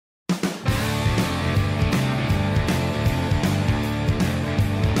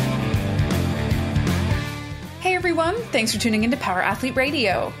everyone. Thanks for tuning into Power Athlete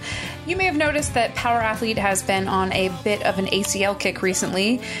Radio. You may have noticed that Power Athlete has been on a bit of an ACL kick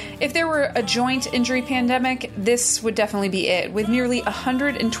recently. If there were a joint injury pandemic, this would definitely be it. With nearly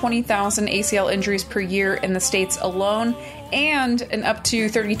 120,000 ACL injuries per year in the States alone, and an up to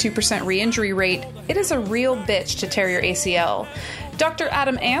 32% re-injury rate, it is a real bitch to tear your ACL. Dr.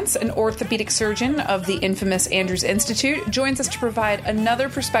 Adam Ants, an orthopedic surgeon of the infamous Andrews Institute, joins us to provide another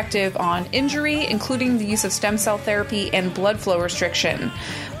perspective on injury, including the use of stem cell therapy and blood flow restriction.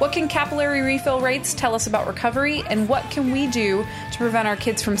 What can capillary refill rates tell us about recovery, and what can we do to prevent our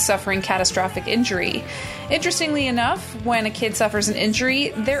kids from suffering catastrophic injury? Interestingly enough, when a kid suffers an injury,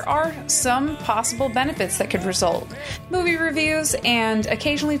 there are some possible benefits that could result. Movie reviews and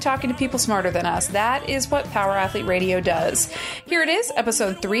occasionally talking to people smarter than us. That is what Power Athlete Radio does. Here it is,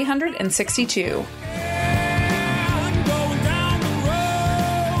 episode 362.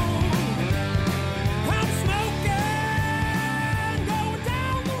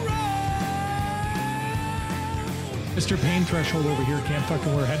 Mr. Pain Threshold over here can't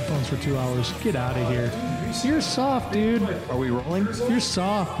fucking wear headphones for 2 hours. Get out of here. You're soft, dude. Are we rolling? You're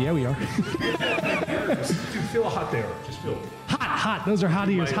soft. Yeah, we are. Dude, feel how hot they are. Just feel it. Hot. Those are hot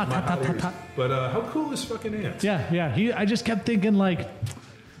ears. Hot. But how cool is fucking Ants? Yeah. I just kept thinking, like,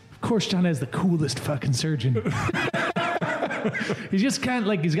 of course John is the coolest fucking surgeon. He's just kind of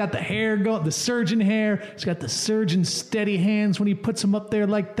like, he's got the hair going, the surgeon hair. He's got the surgeon steady hands when he puts them up there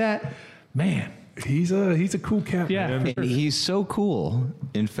like that. Man. He's a cool cat, man. And he's so cool,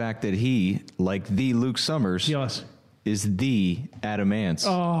 in fact, that he, like the Luke Summers, Yes. is the Adam Ants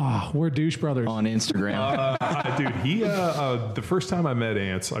Oh, we're douche brothers. on Instagram. Dude, he the first time I met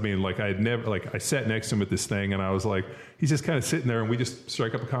Ants, I mean, like I sat next to him at this thing, and I was like, he's just kind of sitting there, and we just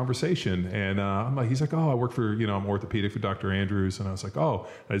strike up a conversation, and I'm like, he's like, oh, I work for, I'm orthopedic for Dr. Andrews, and I was like, oh,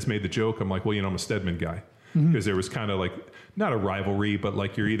 I just made the joke, I'm like, well, I'm a Stedman guy. Because there was kind of like not a rivalry, but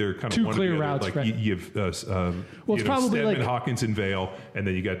like you're either kind of Two one clear or the other. routes, like right. you've it's probably Stedman, like Hawkins, and Vail, and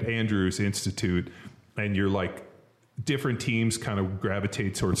then you got Andrews Institute, and you're like different teams kind of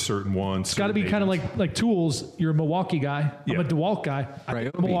gravitate towards certain ones. It's got to be kind of like tools. You're a Milwaukee guy. I'm a DeWalt guy. I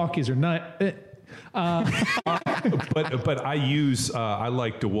think Milwaukee's are not. But I use I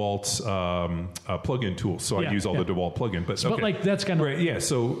like DeWalt's plug-in tools, so I use all the DeWalt plug-in. But like that's kind of right, yeah.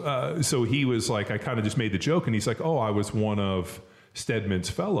 So he was like, I kind of just made the joke, and he's like, oh, I was one of Stedman's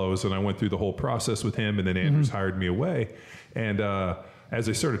fellows, and I went through the whole process with him, and then Andrews hired me away, and as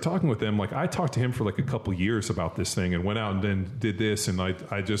I started talking with him, like I talked to him for like a couple years about this thing, and went out and then did this, and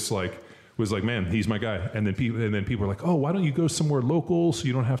I just like was like, man, he's my guy. And then people were like, oh, why don't you go somewhere local so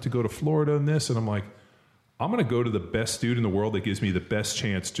you don't have to go to Florida and this? And I'm like, I'm going to go to the best dude in the world that gives me the best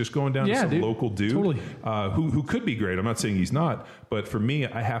chance. Just going down to some local dude who could be great. I'm not saying he's not, but for me,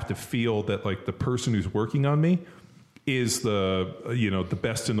 I have to feel that like the person who's working on me is the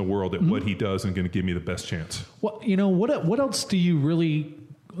best in the world at what he does and going to give me the best chance. Well, what else do you really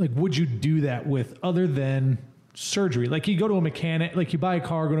like? Would you do that with other than surgery? Like you go to a mechanic, like you buy a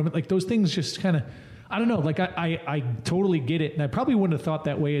car, go to like those things. Just kind of, I don't know. Like I totally get it, and I probably wouldn't have thought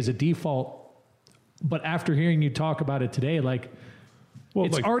that way as a default. But after hearing you talk about it today, like, well,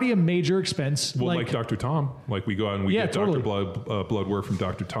 it's like, already a major expense. Well, like Dr. Tom, like we go out and we get Dr. Blood work from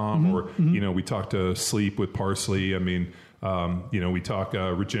Dr. Tom, or we talk to sleep with Parsley. I mean, we talk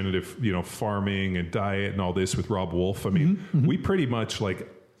regenerative, farming and diet and all this with Rob Wolf. I mean, we pretty much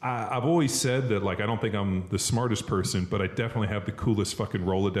like. I've always said that, like, I don't think I'm the smartest person, but I definitely have the coolest fucking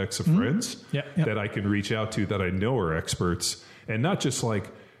Rolodex of friends that I can reach out to that I know are experts, and not just like.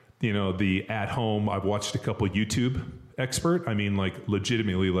 The at home, I've watched a couple YouTube expert. I mean, like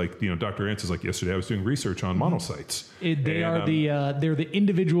legitimately, like, Dr. Ants is like, yesterday I was doing research on monocytes. They're the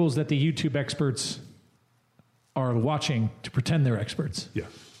individuals that the YouTube experts are watching to pretend they're experts. Yeah.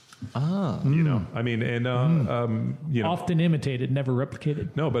 I mean, and, often imitated, never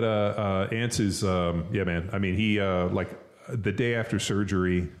replicated. No, but, Ants is, man. I mean, he, like the day after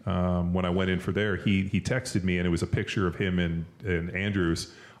surgery, when I went in for there, he texted me, and it was a picture of him and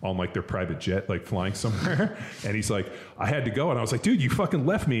Andrews on like their private jet, like flying somewhere. And he's like, I had to go. And I was like, dude, you fucking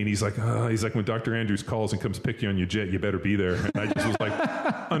left me. And he's like, when Dr. Andrews calls and comes pick you on your jet, you better be there. And I just was like,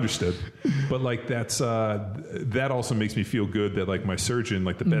 understood. But like, that's, that also makes me feel good that like my surgeon,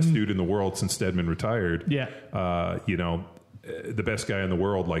 like the best dude in the world since Stedman retired, the best guy in the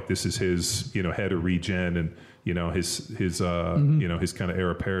world, like this is his, head of regen and, his kind of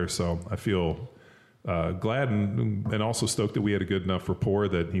heir apparent. So I feel, glad and also stoked that we had a good enough rapport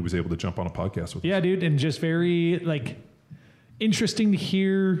that he was able to jump on a podcast with us. Yeah, dude, and just very like interesting to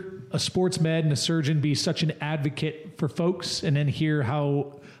hear a sports med and a surgeon be such an advocate for folks, and then hear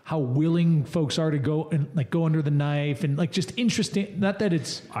how willing folks are to go and like go under the knife, and like just interesting. Not that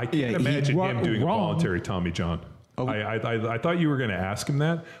it's I can't imagine him doing wrong. a voluntary Tommy John. Oh. I thought you were going to ask him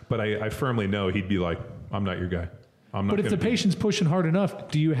that, but I firmly know he'd be like, I'm not your guy. I'm not. But if the patient's pushing hard enough,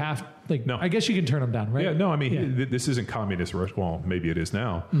 do you have like? No. I guess you can turn them down, right? Yeah, no. I mean, this isn't communist Russia. Well, maybe it is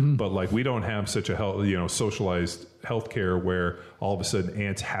now, but like we don't have such a socialized healthcare where all of a sudden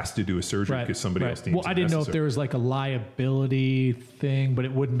Ants has to do a surgery because somebody else needs. Well, I didn't know if there was like a liability thing, but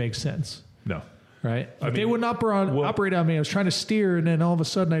it wouldn't make sense. No. Right? They wouldn't operate on me. I was trying to steer, and then all of a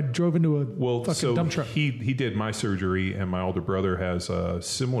sudden I drove into a fucking dump truck. He did my surgery, and my older brother has a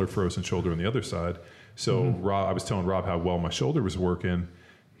similar frozen shoulder on the other side. So Rob, I was telling Rob how well my shoulder was working.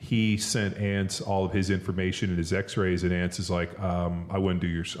 He sent Ants all of his information and his X-rays, and Ants is like, I wouldn't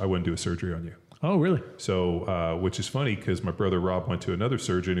do a surgery on you. Oh, really? So, which is funny because my brother Rob went to another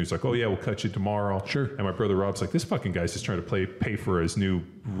surgeon who's like, oh yeah, we'll cut you tomorrow. Sure. And my brother Rob's like, this fucking guy's just trying to pay for his new,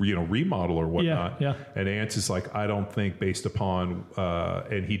 remodel or whatnot. Yeah. And Ants is like, I don't think based upon,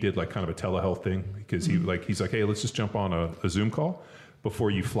 and he did like kind of a telehealth thing because he's like, hey, let's just jump on a Zoom call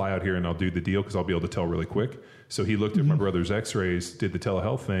before you fly out here and I'll do the deal because I'll be able to tell really quick. So he looked at my brother's X-rays, did the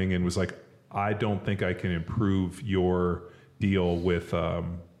telehealth thing, and was like, I don't think I can improve your deal with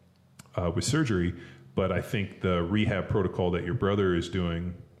surgery, but I think the rehab protocol that your brother is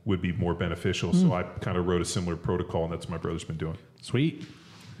doing would be more beneficial. So I kind of wrote a similar protocol, and that's what my brother's been doing. Sweet.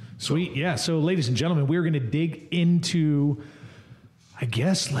 Yeah. So ladies and gentlemen, we're going to dig into, I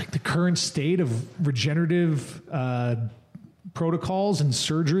guess, like the current state of regenerative protocols and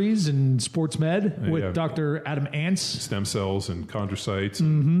surgeries and sports med with Dr. Adam Ants. Stem cells and chondrocytes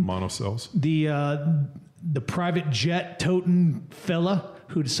and monocells. The private jet toting fella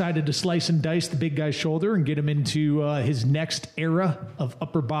who decided to slice and dice the big guy's shoulder and get him into his next era of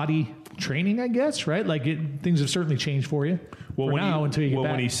upper body training, I guess, right? Like things have certainly changed for you until you get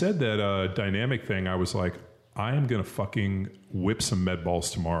back. When he said that dynamic thing, I was like, I am going to fucking whip some med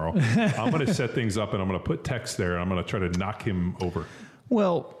balls tomorrow. I'm going to set things up and I'm going to put Tex there and I'm going to try to knock him over.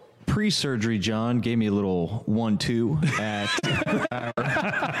 Well, pre-surgery, John gave me a little 1-2 at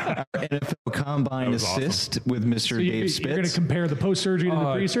our NFL Combine assist with Mr. Dave Spitz. You're going to compare the post-surgery to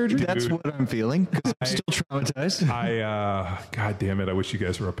the pre-surgery? That's what I'm feeling because I'm still traumatized. God damn it, I wish you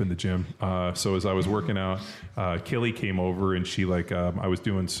guys were up in the gym. So as I was working out, Kelly came over and she I was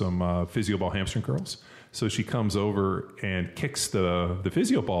doing some physio ball hamstring curls. So she comes over and kicks the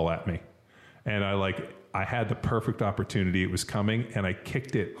physio ball at me. And I had the perfect opportunity. It was coming, and I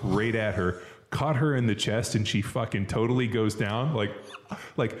kicked it right at her, caught her in the chest, and she fucking totally goes down,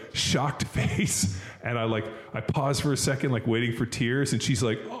 like shocked face. And I paused for a second, like waiting for tears, and she's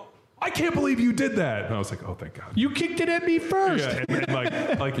like, oh, I can't believe you did that. And I was like, oh, thank God. You kicked it at me first. Yeah,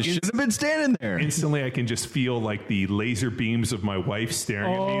 and you should have been standing there. Instantly, I can just feel like the laser beams of my wife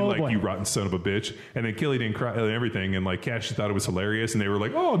staring at me like, you rotten son of a bitch. And then Kelly didn't cry and everything. And like Cash thought it was hilarious. And they were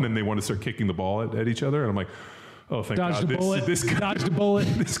like, oh, and then they want to start kicking the ball at each other. And I'm like, oh, thank God. Dodged a bullet. This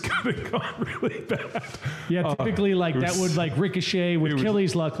could have gone really bad. Yeah, typically that would like ricochet with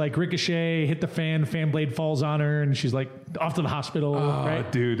Kelly's luck, like ricochet, hit the fan blade falls on her, and she's like off to the hospital, right?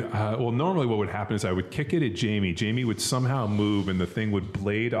 Dude, well, normally what would happen is I would kick it at Jamie. Jamie would somehow move, and the thing would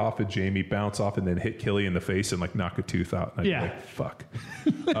blade off of Jamie, bounce off, and then hit Kelly in the face and like knock a tooth out. And I'd be like, fuck.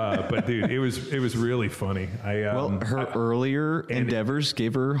 But dude, it was really funny. Her earlier endeavors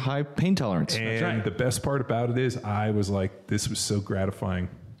gave her high pain tolerance. And the best part about it is I was like, this was so gratifying.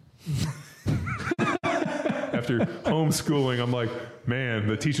 After homeschooling, I'm like, man,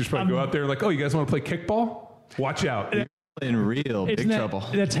 the teachers probably go out there and like, oh, you guys want to play kickball? Watch out. In real big trouble.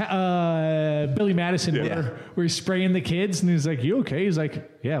 That's Billy Madison where he's spraying the kids and he's like, you okay? He's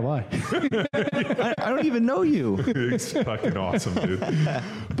like, yeah, why? I don't even know you. It's fucking awesome, dude.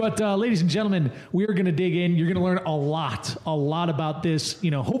 But ladies and gentlemen, we are going to dig in. You're going to learn a lot about this.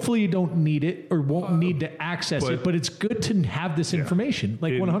 Hopefully you don't need it or won't need to access it, but it's good to have this information,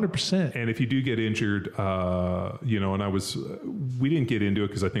 100%. And if you do get injured, and we didn't get into it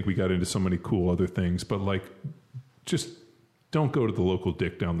because I think we got into so many cool other things, but just don't go to the local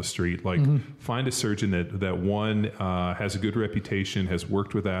dick down the street. Find a surgeon that one has a good reputation, has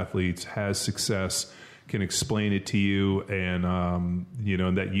worked with athletes, has success, can explain it to you, and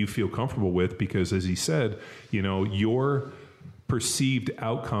and that you feel comfortable with. Because as he said, your perceived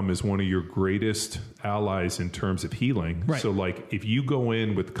outcome is one of your greatest allies in terms of healing. Right. So like if you go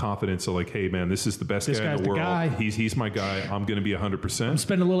in with confidence of like, hey man, this is the best guy in the world. He's my guy. I'm going to be 100%.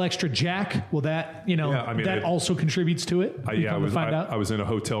 Spend a little extra jack. Well, that, that also contributes to it. I was in a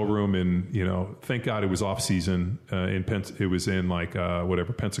hotel room and, thank God it was off season it was in like,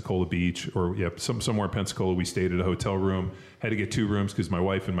 Pensacola Beach or somewhere in Pensacola. We stayed at a hotel room, had to get 2 rooms because my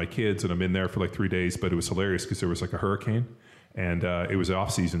wife and my kids, and I'm in there for like 3 days, but it was hilarious because there was like a hurricane. And it was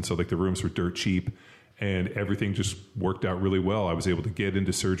off season, so like the rooms were dirt cheap, and everything just worked out really well. I was able to get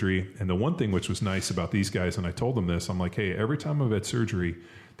into surgery, and the one thing which was nice about these guys, and I told them this, I'm like, hey, every time I've had surgery,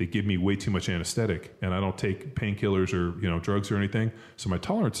 they give me way too much anesthetic, and I don't take painkillers or drugs or anything, so my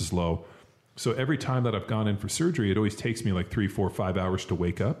tolerance is low. So every time that I've gone in for surgery, it always takes me like 3, 4, 5 hours to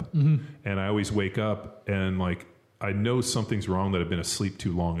wake up, and I always wake up and like I know something's wrong, that I've been asleep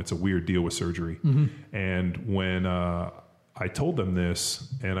too long. It's a weird deal with surgery, and when I told them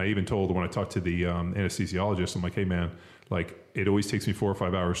this, and I even told when I talked to the anesthesiologist, I'm like, hey man, like it always takes me 4 or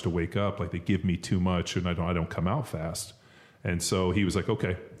 5 hours to wake up. Like they give me too much and I don't come out fast. And so he was like,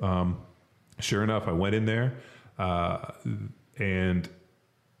 okay. Sure enough, I went in there. And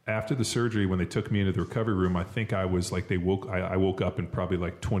after the surgery, when they took me into the recovery room, I think I was like, I woke up in probably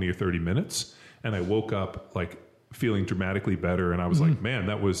like 20 or 30 minutes. And I woke up like feeling dramatically better. And I was like, man,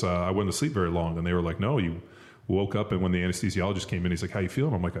 that was, I wasn't asleep very long. And they were like, no, you woke up, and when the anesthesiologist came in, he's like, how you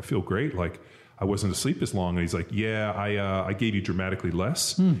feeling? I'm like, I feel great. Like I wasn't asleep as long. And he's like, yeah, I gave you dramatically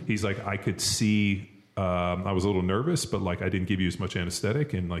less. He's like, I could see, I was a little nervous, but like, I didn't give you as much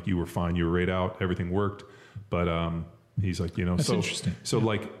anesthetic, and like, you were fine. You were right out. Everything worked. But, he's like, That's interesting. So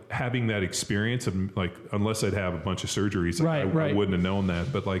like having that experience of like, unless I'd have a bunch of surgeries, I wouldn't have known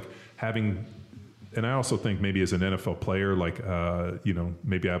that, but like having, and I also think maybe as an NFL player, like,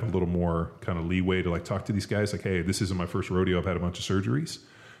 maybe I have a little more kind of leeway to like talk to these guys. Like, hey, this isn't my first rodeo. I've had a bunch of surgeries.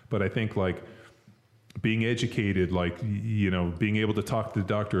 But I think like being educated, like, being able to talk to the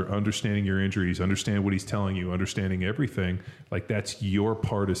doctor, understanding your injuries, understand what he's telling you, understanding everything, like that's your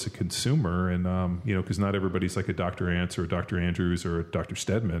part as a consumer. And, because not everybody's like a Dr. Ants or a Dr. Andrews or a Dr.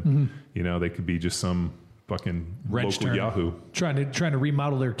 Stedman. They could be just some fucking local Yahoo. Trying to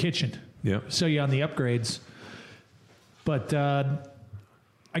remodel their kitchen. Yeah. So you on the upgrades. But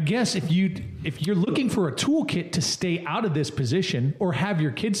I guess if you're looking for a toolkit to stay out of this position or have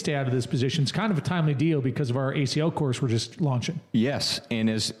your kids stay out of this position, it's kind of a timely deal because of our ACL course we're just launching. Yes. And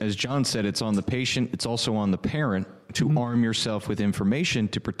as John said, it's on the patient. It's also on the parent to arm yourself with information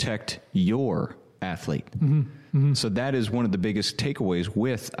to protect your athlete. So that is one of the biggest takeaways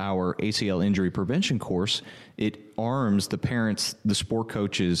with our ACL injury prevention course. It arms the parents, the sport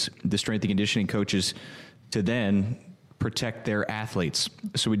coaches, the strength and conditioning coaches to then protect their athletes.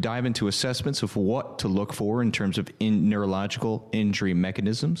 So we dive into assessments of what to look for in terms of neurological injury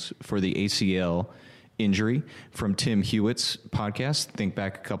mechanisms for the ACL injury from Tim Hewitt's podcast. Think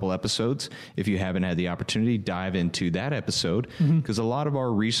back a couple episodes. If you haven't had the opportunity, dive into that episode, because a lot of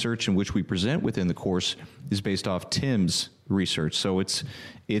our research in which we present within the course is based off Tim's research. So it's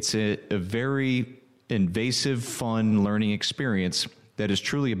a very invasive, fun learning experience that is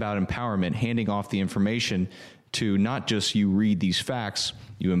truly about empowerment, handing off the information to not just you read these facts,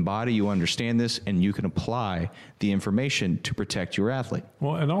 you embody, you understand this, and you can apply the information to protect your athlete.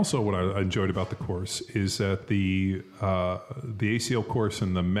 Well, and also what I enjoyed about the course is that the ACL course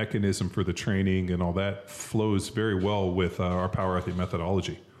and the mechanism for the training and all that flows very well with our Power Athlete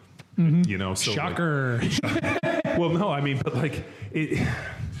methodology. So shocker. Well, no, I mean, but like it.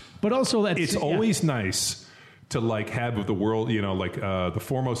 But also it's always nice to like have the world, the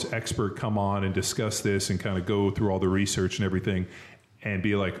foremost expert come on and discuss this and kind of go through all the research and everything and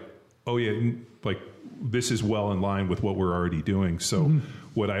be like, oh yeah, like this is well in line with what we're already doing. So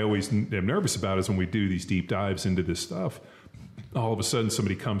what I always am nervous about is when we do these deep dives into this stuff, all of a sudden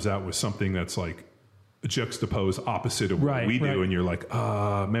somebody comes out with something that's like juxtapose opposite of what we do, and you're like,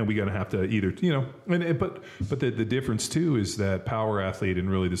 man, we're gonna have to either, but the difference too is that Power Athlete and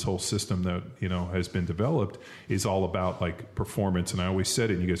really this whole system that has been developed is all about like performance. And I always said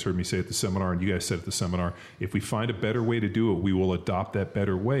it, and you guys heard me say at the seminar, and you guys said at the seminar, if we find a better way to do it, we will adopt that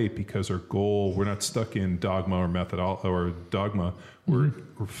better way, because our goal, we're not stuck in dogma or methodology or dogma. We're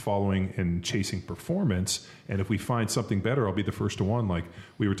following and chasing performance. And if we find something better, I'll be the first to one. Like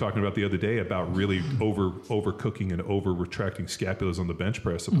we were talking about the other day about really overcooking and over retracting scapulas on the bench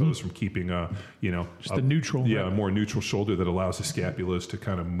press, opposed from keeping the neutral, a more neutral shoulder that allows the scapulas to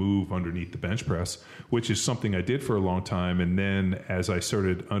kind of move underneath the bench press, which is something I did for a long time. And then as I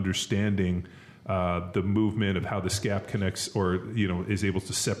started understanding the movement of how the scap connects or is able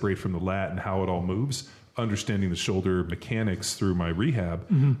to separate from the lat and how it all moves, understanding the shoulder mechanics through my rehab,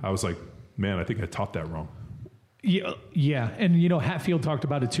 I was like, man, I think I taught that wrong. Yeah. And, Hatfield talked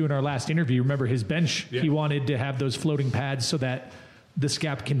about it too in our last interview. Remember his bench? Yeah. He wanted to have those floating pads so that the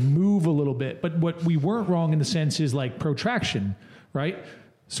scap can move a little bit. But what we weren't wrong in the sense is like protraction, right?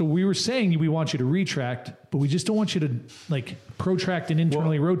 So we were saying we want you to retract, but we just don't want you to like protract and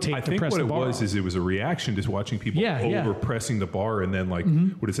internally rotate. I think what it was a reaction to watching people over pressing the bar and then like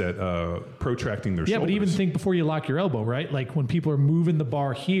what is that? Protracting their shoulders. Yeah, but even think before you lock your elbow, right? Like when people are moving the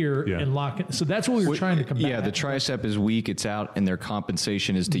bar here and locking. So that's what we were trying to combat. Yeah, the tricep is weak, it's out, and their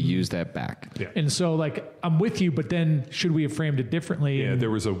compensation is to use that back. Yeah. And so like I'm with you, but then should we have framed it differently? Yeah,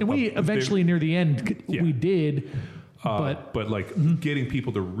 there was and we eventually near the end we did. But getting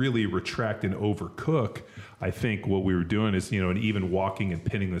people to really retract and overcook, I think what we were doing is, and even walking and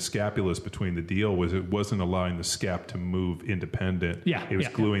pinning the scapulas between the deal was it wasn't allowing the scap to move independent. Yeah. It was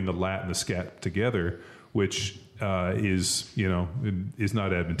gluing the lat and the scap together, which is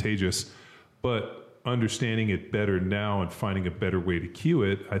not advantageous. But understanding it better now and finding a better way to cue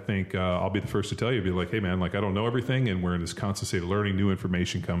it, I think I'll be the first to tell you, be like, hey man, like I don't know everything and we're in this constant state of learning, new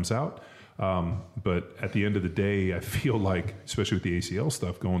information comes out. But at the end of the day, I feel like, especially with the ACL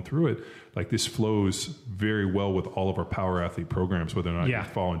stuff going through it, like this flows very well with all of our power athlete programs, whether or not you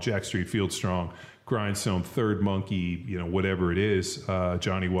fall in Jack Street, Field Strong, Grindstone, Third Monkey, whatever it is,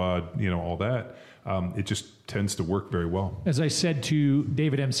 Johnny Wad, all that. It just tends to work very well. As I said to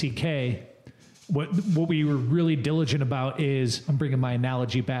David MCK, what we were really diligent about is, I'm bringing my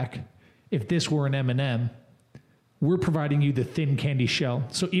analogy back. If this were an M&M, we're providing you the thin candy shell.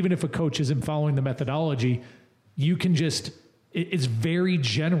 So even if a coach isn't following the methodology, you can it's very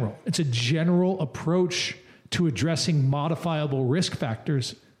general. It's a general approach to addressing modifiable risk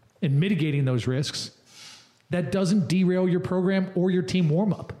factors and mitigating those risks that doesn't derail your program or your team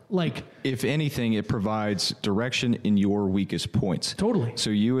warm-up. Like, if anything, it provides direction in your weakest points. Totally.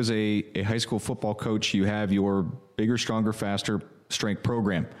 So you as a high school football coach, you have your bigger, stronger, faster strength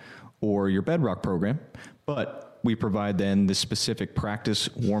program or your bedrock program, but we provide then the specific practice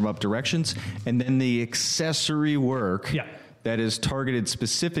warm-up directions and then the accessory work that is targeted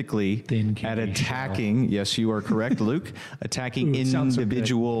specifically at attacking, yes, you are correct, Luke, attacking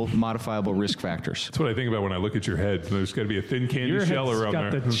individual modifiable risk factors. That's what I think about when I look at your head. There's got to be a thin candy shell around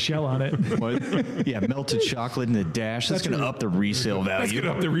there. Got the shell on it. What? Yeah, melted chocolate in the dash. That's going to up the resale value. That's going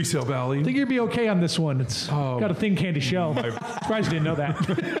to up the resale value. I think you'd be okay on this one. It's got a thin candy shell. Surprised you didn't know that.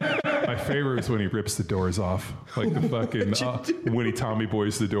 My favorite is when he rips the doors off, like the fucking when he Tommy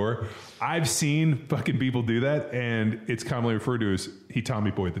Boys the door. I've seen fucking people do that, and it's commonly referred to as he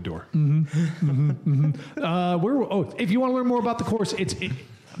Tommy Boyed the door. If you want to learn more about the course,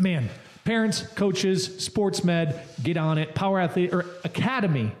 parents, coaches, sports med, get on it. Power Athlete or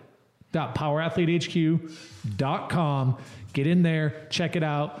academy.powerathletehq.com. Get in there, check it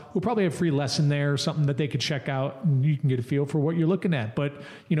out. We'll probably have a free lesson there or something that they could check out, and you can get a feel for what you're looking at. But,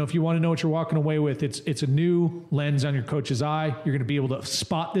 if you want to know what you're walking away with, it's a new lens on your coach's eye. You're going to be able to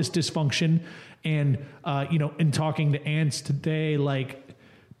spot this dysfunction. And, in talking to Ants today, like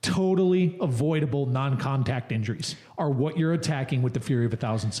totally avoidable non-contact injuries are what you're attacking with the Fury of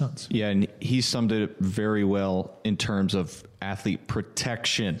 1,000 Suns. Yeah, and he summed it very well in terms of athlete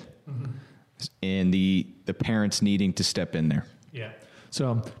protection. And the parents needing to step in there. Yeah.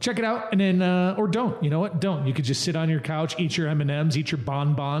 So check it out, and then or don't. You know what? Don't. You could just sit on your couch, eat your M&Ms, eat your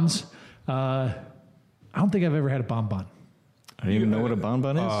bonbons. I don't think I've ever had a bonbon. I don't even know what a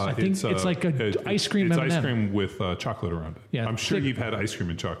bonbon is. I think it's like an ice cream M&M. It's ice cream with chocolate around it. Yeah, I'm sure you've had ice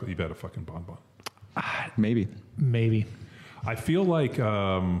cream and chocolate. You've had a fucking bonbon. Maybe. I feel like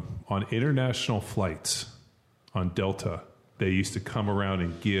on international flights on Delta, they used to come around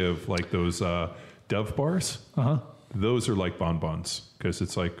and give like those Dove bars. Those are like bonbons because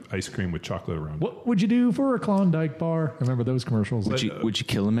it's like ice cream with chocolate around it. What would you do for a Klondike bar? I remember those commercials. Would you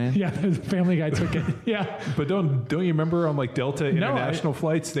kill a man? Yeah, the Family Guy took it. Yeah. But don't you remember on like Delta international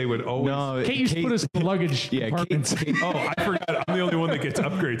flights, they would always... No, Kate used to put us in the luggage compartments. I forgot. I'm the only one that gets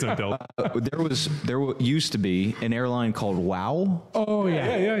upgrades on Delta. There used to be an airline called WOW. Oh,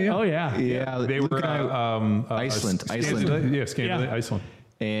 yeah. Oh, yeah. Yeah. They were Iceland. Yeah, Scandinavia, Iceland.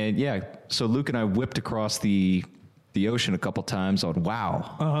 And so Luke and I whipped across the ocean a couple times on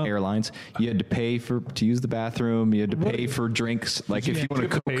WOW Airlines. You had to pay to use the bathroom. You had to pay for drinks. Like if you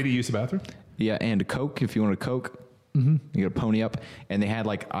want to pay to use the bathroom. Yeah, and a Coke if you want a Coke. You got to pony up, and they had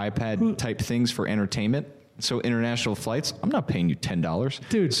like iPad type things for entertainment. So international flights, I'm not paying you $10,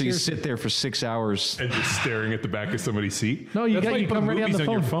 dude. So you sit there for 6 hours and just staring at the back of somebody's seat. No, you come ready on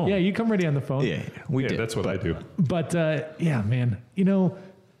the phone. Yeah, you come ready on the phone. Yeah, we did. That's what I do. But man,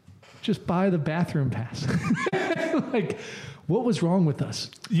 just buy the bathroom pass. Like, what was wrong with us?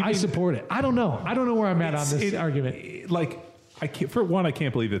 I support it. I don't know. I don't know where I'm at on this argument. Like, I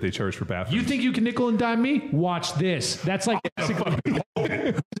can't believe that they charge for bathrooms. You think you can nickel and dime me? Watch this. That's like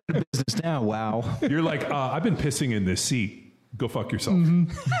business now. Wow. You're like, I've been pissing in this seat. Go fuck yourself.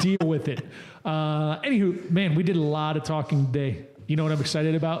 deal with it. Anywho, man, we did a lot of talking today. You know what I'm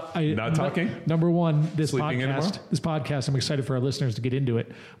excited about? Not talking? Number one, this Sleeping anymore? podcast, I'm excited for our listeners to get into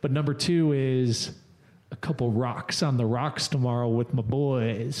it. But number two is a couple rocks on the rocks tomorrow with my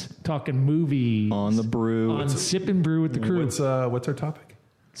boys, talking movies. On the brew. On Sip and Brew with the crew. What's our topic?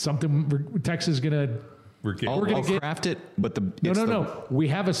 Something Texas is going to... I'll craft it, but No. We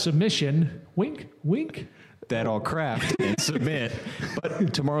have a submission. Wink, wink. That I'll craft and submit.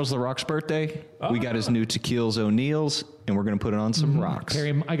 But tomorrow's The Rock's birthday. We got his new Tequilas O'Neill's, and we're going to put it on some rocks.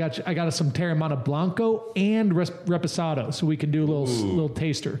 I got us some Teremana Blanco and Reposado, so we can do a little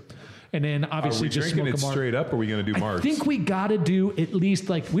taster. And then obviously just drinking smoke it a marg. straight up, or are we going to do margs? I think we got to do at least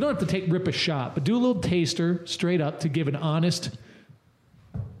we don't have to rip a shot, but do a little taster straight up to give an honest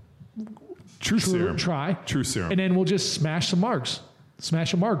True serum. try. True serum. And then we'll just smash some margs.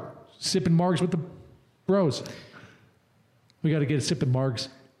 Smash a marg. Sipping margs with the bros. We got to get a sipping margs.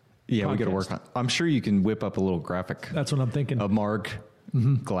 Yeah, podcast. we got to work on. I'm sure you can whip up a little graphic. That's what I'm thinking. A marg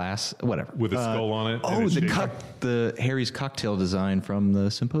glass, whatever, with a skull on it. Oh, the Harry's cocktail design from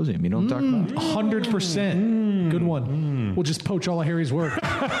the symposium. You know what I'm talking about? 100%. Good one. We'll just poach all of Harry's work.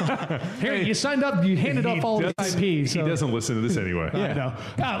 Harry, you signed up. You handed off all the IP. So. He doesn't listen to this anyway. Yeah.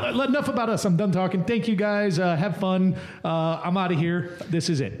 I know. Enough about us. I'm done talking. Thank you, guys. Have fun. I'm out of here. This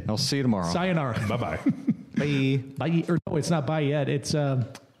is it. I'll see you tomorrow. Sayonara. Bye-bye. Bye. Bye. Or no, it's not bye yet. It's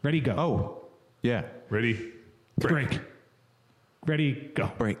ready, go. Oh, yeah. Ready? Break. Ready,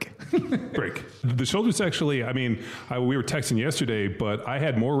 go. Break. Break. The shoulders actually, we were texting yesterday, but I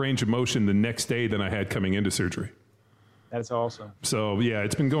had more range of motion the next day than I had coming into surgery. That's awesome. So, yeah,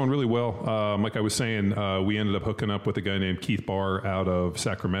 it's been going really well. Like I was saying, we ended up hooking up with a guy named Keith Barr out of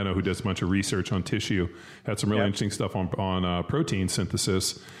Sacramento who does a bunch of research on tissue. Had some really interesting stuff on protein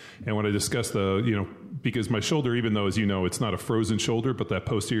synthesis. And when I discussed because my shoulder, even though, as you know, it's not a frozen shoulder, but that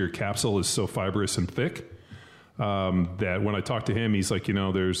posterior capsule is so fibrous and thick that when I talked to him, he's like,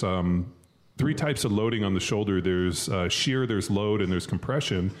 there's three types of loading on the shoulder. There's shear, there's load, and there's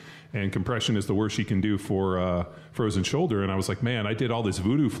compression. And compression is the worst you can do for frozen shoulder. And I was like, man, I did all this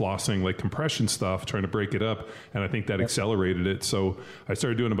voodoo flossing, like compression stuff, trying to break it up. And I think that accelerated it. So I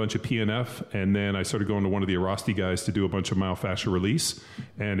started doing a bunch of PNF. And then I started going to one of the Erosti guys to do a bunch of myofascial release.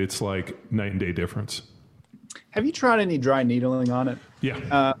 And it's like night and day difference. Have you tried any dry needling on it?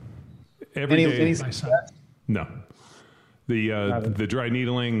 Yeah. Every day. Any No. The dry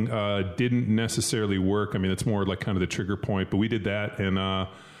needling didn't necessarily work. It's more like kind of the trigger point. But we did that. And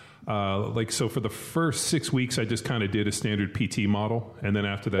so for the first 6 weeks, I just kind of did a standard PT model. And then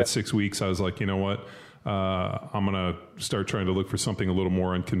after that 6 weeks, I was like, you know what? I'm going to start trying to look for something a little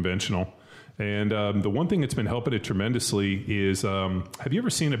more unconventional. And the one thing that's been helping it tremendously is, have you ever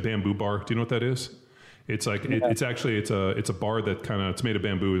seen a bamboo bar? Do you know what that is? It's like, it's a bar that it's made of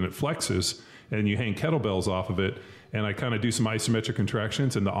bamboo and it flexes and you hang kettlebells off of it. And I kind of do some isometric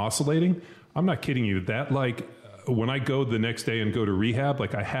contractions and the oscillating. I'm not kidding you. That when I go the next day and go to rehab,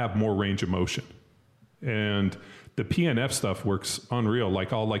 I have more range of motion. And the PNF stuff works unreal.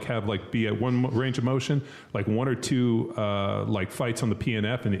 I'll be at one range of motion, one or two fights on the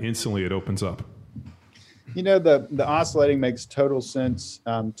PNF, and instantly it opens up. The oscillating makes total sense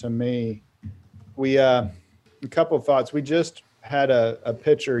to me. We a couple of thoughts. We just had a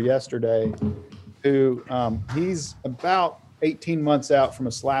pitcher yesterday who he's about 18 months out from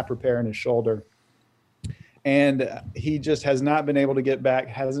a slap repair in his shoulder. And he just has not been able to get back,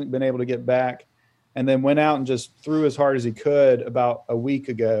 hasn't been able to get back, and then went out and just threw as hard as he could about a week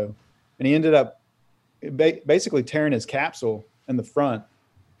ago. And he ended up basically tearing his capsule in the front.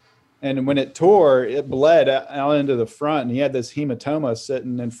 And when it tore, it bled out into the front, and he had this hematoma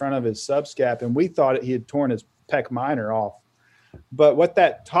sitting in front of his subscap, and we thought he had torn his pec minor off. But what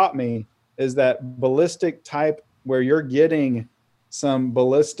that taught me is that ballistic type where you're getting some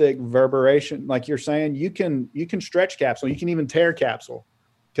ballistic verberation, like you're saying, you can stretch capsule, you can even tear capsule,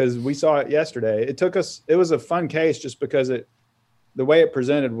 because we saw it yesterday. It was a fun case just because the way it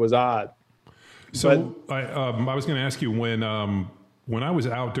presented was odd. So I was going to ask you when I was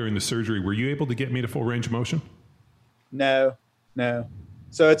out during the surgery, were you able to get me to full range of motion? No.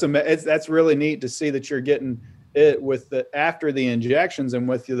 So that's really neat to see that you're getting it with after the injections and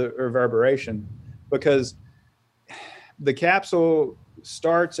with the reverberation, because the capsule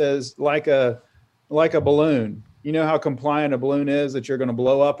starts as like a balloon, you know how compliant a balloon is that you're going to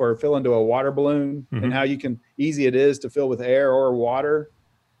blow up or fill into a water balloon, and how easy it is to fill with air or water.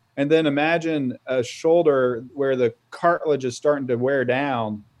 And then imagine a shoulder where the cartilage is starting to wear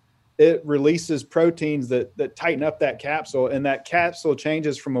down. It releases proteins that tighten up that capsule, and that capsule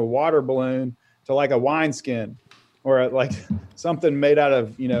changes from a water balloon to like a wineskin or like something made out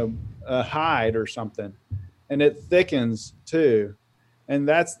of, a hide or something. And it thickens too. And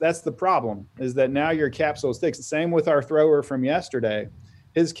that's the problem, is that now your capsule is thick. Same with our thrower from yesterday.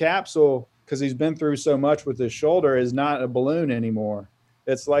 His capsule, because he's been through so much with his shoulder, is not a balloon anymore.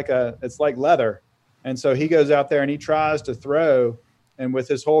 It's like leather. And so he goes out there and he tries to throw, and with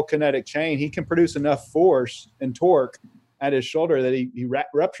his whole kinetic chain, he can produce enough force and torque at his shoulder that he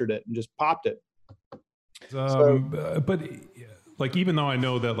ruptured it and just popped it. But like, even though I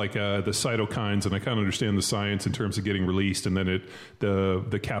know that like the cytokines, and I kind of understand the science in terms of getting released, and then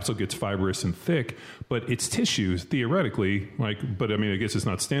the capsule gets fibrous and thick, but it's tissue theoretically, but I mean, I guess it's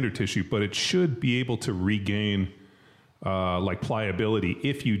not standard tissue, but it should be able to regain like pliability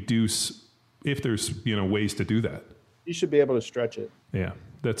if there's ways to do that. You should be able to stretch it. Yeah.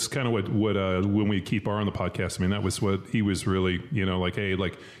 That's kind of what when we keep R on the podcast, I mean, that was what he was really, like, hey,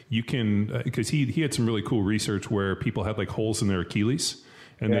 like you can, because he had some really cool research where people had like holes in their Achilles,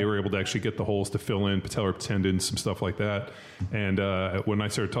 and they were able to actually get the holes to fill in patellar tendons, some stuff like that. And when I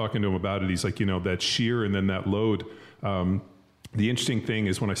started talking to him about it, he's like, that shear and then that load. The interesting thing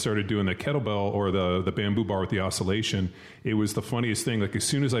is when I started doing the kettlebell or the bamboo bar with the oscillation, it was the funniest thing. Like as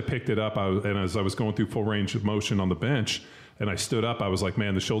soon as I picked it up, and as I was going through full range of motion on the bench, and I stood up, I was like,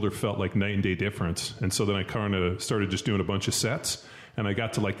 man, the shoulder felt like night and day difference. And so then I kind of started just doing a bunch of sets, and I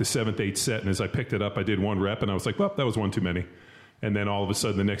got to like the 7th, 8th set. And as I picked it up, I did 1 rep, and I was like, well, that was 1 too many. And then all of a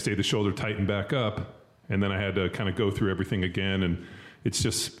sudden the next day, the shoulder tightened back up, and then I had to kind of go through everything again. And it's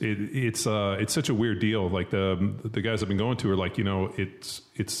just, it's such a weird deal. Like the guys I've been going to are like,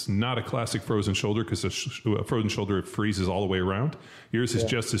 it's not a classic frozen shoulder, because a frozen shoulder, it freezes all the way around. Yours is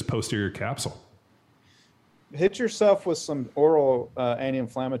just this posterior capsule. Hit yourself with some oral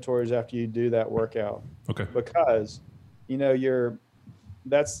anti-inflammatories after you do that workout. Okay. Because,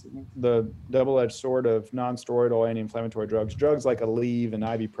 that's the double-edged sword of non-steroidal anti-inflammatory drugs. Drugs like Aleve and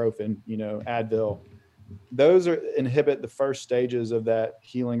ibuprofen, Advil, those inhibit the first stages of that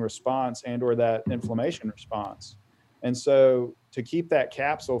healing response and or that inflammation response. And so to keep that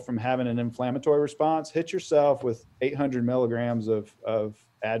capsule from having an inflammatory response, hit yourself with 800 milligrams of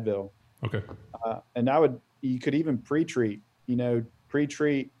Advil. Okay. And you could even pre-treat in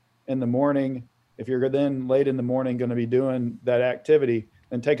the morning. If you're then late in the morning going to be doing that activity,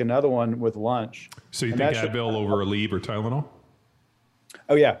 then take another one with lunch. So you think Advil over Aleve or Tylenol?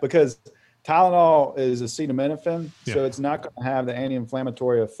 Oh yeah, because Tylenol is acetaminophen, so it's not going to have the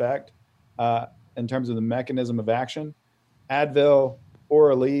anti-inflammatory effect in terms of the mechanism of action. Advil or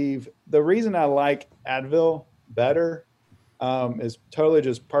Aleve. The reason I like Advil better is totally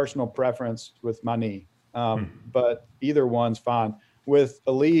just personal preference with my knee. But either one's fine. With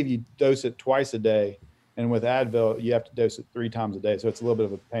Aleve, you dose it twice a day, and with Advil, you have to dose it 3 times a day. So it's a little bit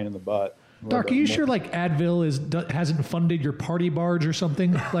of a pain in the butt. Doc, are you sure like Advil hasn't funded your party barge or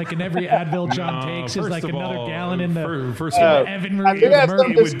something? Like in every Advil John takes is like another gallon in the Evan Marie. I do have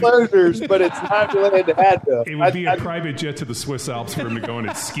some disclosures, but it's not related to Advil. It would be a private jet to the Swiss Alps for him to go on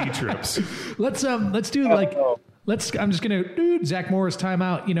his ski trips. Let's do like. I'm just going to, Zach Morris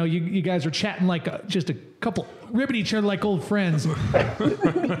timeout. You guys are chatting like just a couple, ribbing each other like old friends.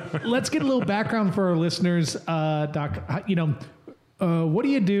 Let's get a little background for our listeners. Doc, what do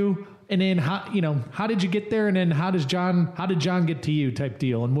you do? And then how did you get there? And then how did John get to you type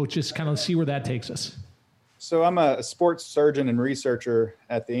deal? And we'll just kind of see where that takes us. So I'm a sports surgeon and researcher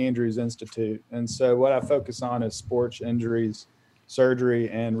at the Andrews Institute. And so what I focus on is sports injuries, surgery,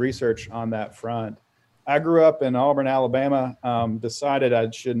 and research on that front. I grew up in Auburn, Alabama, decided I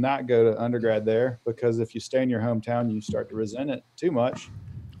should not go to undergrad there because if you stay in your hometown, you start to resent it too much.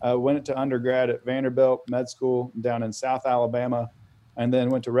 Went to undergrad at Vanderbilt Med School down in South Alabama, and then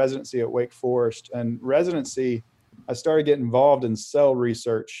went to residency at Wake Forest. And residency, I started getting involved in cell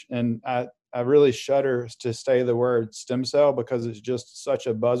research. And I really shudder to say the word stem cell because it's just such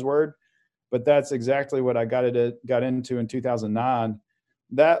a buzzword. But that's exactly what I got into in 2009.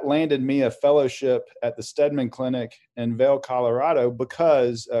 That landed me a fellowship at the Stedman Clinic in Vail, Colorado,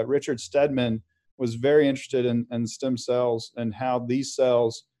 because Richard Stedman was very interested in stem cells and how these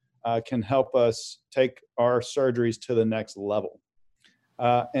cells can help us take our surgeries to the next level.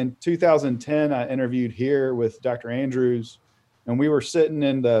 In 2010, I interviewed here with Dr. Andrews, and we were sitting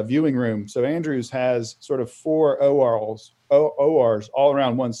in the viewing room. So Andrews has sort of 4 ORs all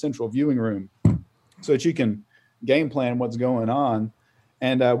around one central viewing room so that you can game plan what's going on.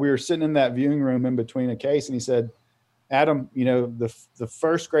 And we were sitting in that viewing room in between a case, and he said, Adam, the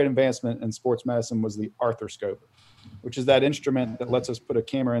first great advancement in sports medicine was the arthroscope, which is that instrument that lets us put a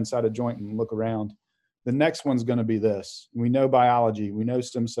camera inside a joint and look around. The next one's going to be this. We know biology. We know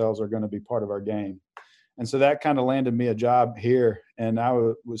stem cells are going to be part of our game. And so that kind of landed me a job here. And I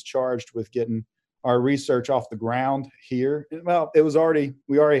was charged with getting our research off the ground here. Well,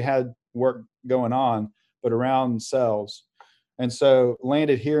 we already had work going on, but around cells. And so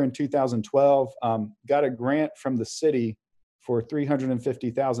landed here in 2012, got a grant from the city for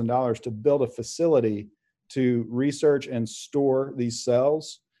 $350,000 to build a facility to research and store these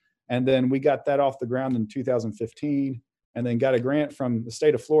cells. And then we got that off the ground in 2015, and then got a grant from the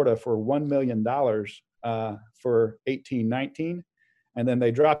state of Florida for $1 million for 18-19. And then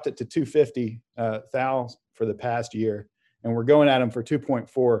they dropped it to $250,000 for the past year. And we're going at them for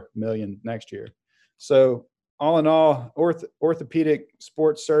 $2.4 million next year. So all in all, orthopedic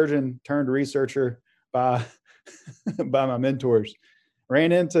sports surgeon turned researcher by my mentors.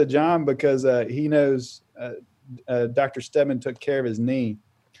 Ran into John because he knows Dr. Stedman took care of his knee.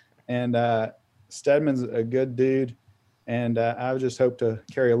 And Stedman's a good dude. And I just hope to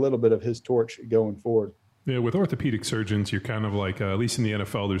carry a little bit of his torch going forward. Yeah, with orthopedic surgeons, you're kind of like, at least in the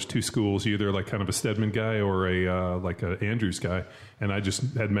NFL, there's two schools. You're either like kind of a Stedman guy or like a Andrews guy. And I just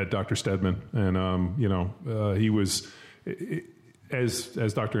had met Dr. Stedman, and he was,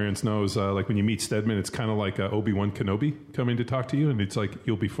 as Dr. Ernst knows, like when you meet Stedman, it's kind of like Obi-Wan Kenobi coming to talk to you, and it's like,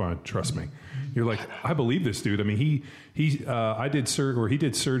 you'll be fine, trust me. You're like, I believe this dude. I mean, he did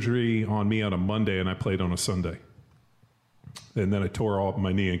surgery on me on a Monday, and I played on a Sunday. And then I tore off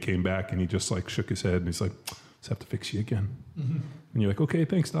my knee and came back, and he just like shook his head, and he's like, "Just have to fix you again." Mm-hmm. And you're like, "Okay,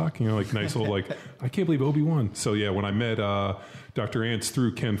 thanks, doc." And you're like, nice little like, I can't believe Obi-Wan. So yeah, when I met Dr. Ernst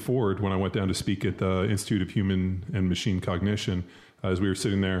through Ken Ford, when I went down to speak at the Institute of Human and Machine Cognition, as we were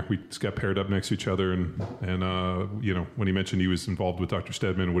sitting there, we just got paired up next to each other, and when he mentioned he was involved with Dr.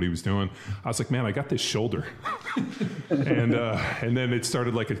 Stedman and what he was doing, I was like, man, I got this shoulder. and then it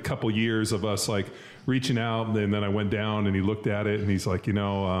started like a couple years of us like reaching out, and then I went down and he looked at it and he's like,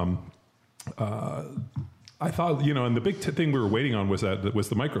 I thought, and the big thing we were waiting on was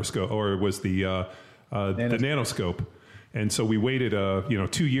the microscope, or was the nanoscope. And so we waited,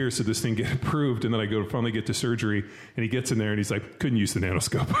 2 years to this thing get approved, and then I finally get to surgery, and he gets in there, and he's like, couldn't use the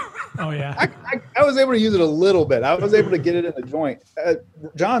nanoscope. Oh, yeah. I was able to use it a little bit. I was able to get it in the joint.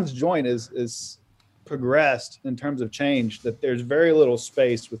 John's joint is progressed in terms of change, that there's very little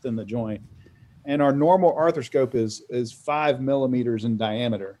space within the joint. And our normal arthroscope is 5 millimeters in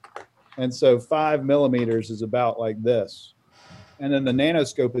diameter. And so 5 millimeters is about like this. And then the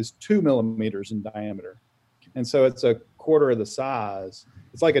nanoscope is 2 millimeters in diameter. And so it's a quarter of the size.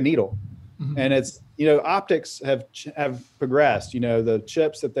 It's like a needle. Mm-hmm. And it's, optics have progressed. The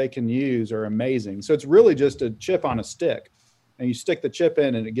chips that they can use are amazing. So it's really just a chip on a stick. And you stick the chip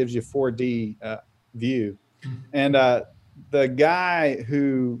in and it gives you 4D view. Mm-hmm. And the guy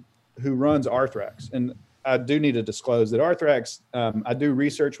who runs Arthrex, and I do need to disclose that Arthrex, I do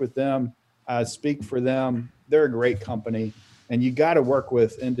research with them. I speak for them. They're a great company. And you got to work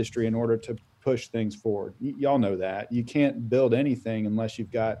with industry in order to push things forward. Y'all know that. You can't build anything unless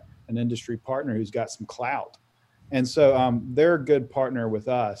you've got an industry partner who's got some clout. And so they're a good partner with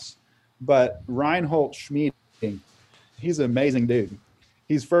us. But Reinhold Schmieding, he's an amazing dude.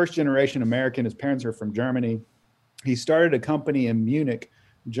 He's first generation American. His parents are from Germany. He started a company in Munich,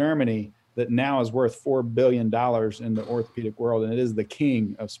 Germany, that now is worth $4 billion in the orthopedic world, and it is the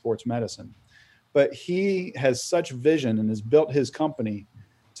king of sports medicine. But he has such vision and has built his company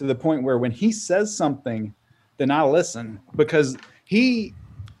to the point where when he says something, then I listen, because he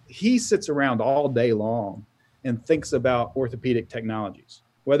sits around all day long and thinks about orthopedic technologies,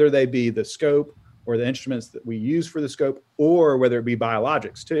 whether they be the scope or the instruments that we use for the scope, or whether it be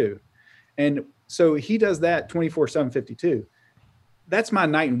biologics too. And so he does that 24/7, That's my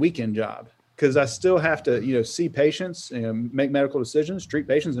night and weekend job, because I still have to, see patients, make medical decisions, treat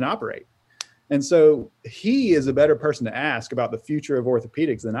patients, and operate. And so he is a better person to ask about the future of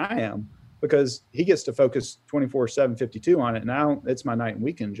orthopedics than I am, because he gets to focus 24/7 on it. And it's my night and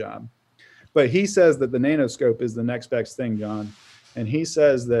weekend job. But he says that the nanoscope is the next best thing, John. And he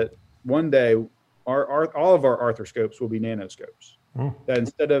says that one day all of our arthroscopes will be nanoscopes. Oh. That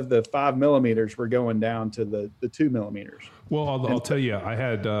instead of the 5 millimeters, we're going down to the 2 millimeters. Well, I'll tell you, I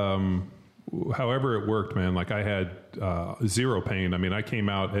had, however it worked, man, like I had zero pain. I mean, I came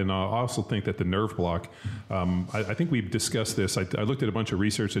out, and I also think that the nerve block, I think we've discussed this. I looked at a bunch of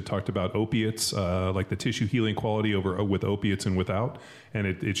research that talked about opiates, like the tissue healing quality with opiates and without. And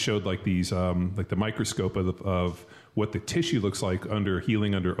it showed like these, like the microscope of what the tissue looks like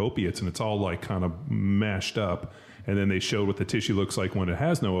healing under opiates. And it's all like kind of mashed up. And then they showed what the tissue looks like when it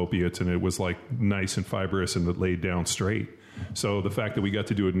has no opiates, and it was like nice and fibrous and it laid down straight. So the fact that we got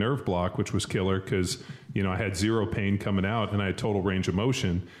to do a nerve block, which was killer because, you know, I had zero pain coming out and I had total range of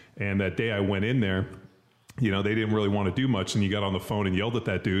motion. And that day I went in there, you know, they didn't really want to do much. And you got on the phone and yelled at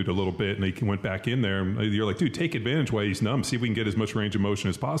that dude a little bit, and he went back in there. And you're like, dude, take advantage while he's numb. See if we can get as much range of motion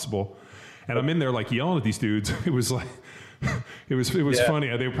as possible. And I'm in there like yelling at these dudes. It was like, it was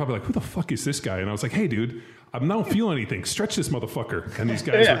funny. They were probably like, who the fuck is this guy? And I was like, hey, dude, I don't feel anything. Stretch this motherfucker. And these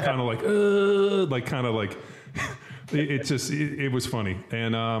guys were kind of like, it was funny.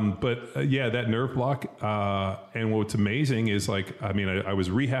 And, yeah, that nerve block. And what's amazing is like, I mean, I was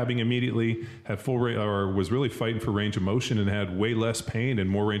rehabbing immediately, had was really fighting for range of motion, and had way less pain and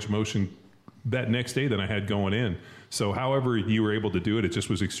more range of motion that next day than I had going in. So however you were able to do it, it just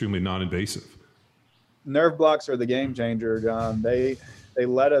was extremely non-invasive. Nerve blocks are the game changer, John. They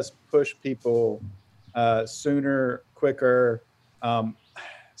let us push people sooner, quicker.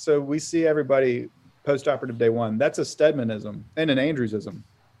 So we see everybody post-operative day one. That's a Stedmanism and an Andrewsism.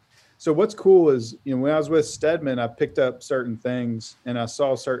 So what's cool is, you know, when I was with Stedman, I picked up certain things and I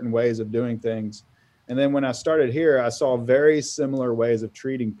saw certain ways of doing things. And then when I started here, I saw very similar ways of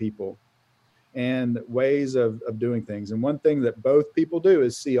treating people and ways of doing things. And one thing that both people do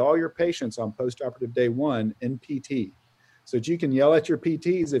is see all your patients on post-operative day one in PT. So that you can yell at your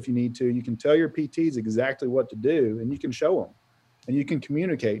PTs if you need to. You can tell your PTs exactly what to do, and you can show them. And you can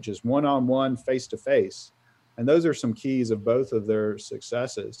communicate just one-on-one, face-to-face. And those are some keys of both of their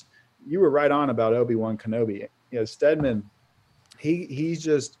successes. You were right on about Obi-Wan Kenobi. You know, Stedman, he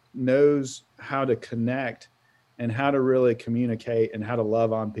just knows how to connect and how to really communicate and how to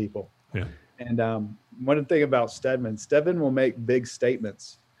love on people. Yeah. And one thing about Stedman will make big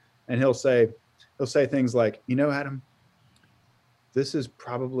statements, and he'll say things like, you know, Adam, this is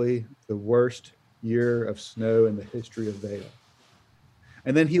probably the worst year of snow in the history of Vail.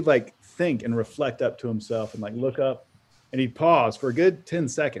 And then he'd like think and reflect up to himself and like look up, and he'd pause for a good 10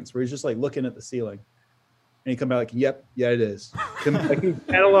 seconds where he's just like looking at the ceiling. And he'd come back like, yep, yeah, it is. Like he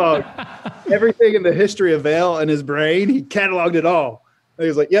cataloged everything in the history of Vail in his brain. He cataloged it all. And he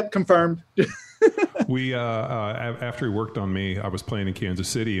was like, yep, confirmed. We after he worked on me, I was playing in Kansas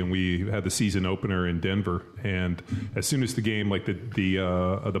City, and we had the season opener in Denver. And as soon as the game, like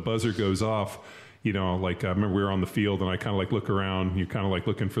the buzzer goes off, you know, like I remember we were on the field, and I kind of like look around. You're kind of like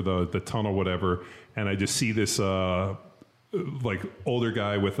looking for the tunnel, whatever, and I just see this like older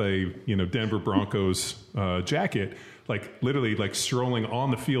guy with a, you know, Denver Broncos jacket, like literally like strolling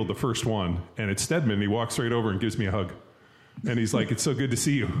on the field, the first one, and it's Stedman. He walks right over and gives me a hug. And he's like, "It's so good to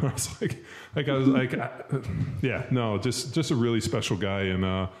see you." I was like, yeah, no, just a really special guy,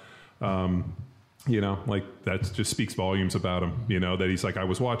 and you know, like that just speaks volumes about him. You know, that he's like, I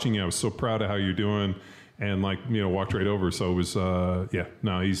was watching you, I was so proud of how you're doing, and like, you know, walked right over. So it was, yeah,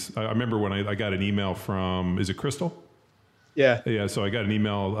 no, I remember when I got an email from, is it Crystal? Yeah. Yeah. So I got an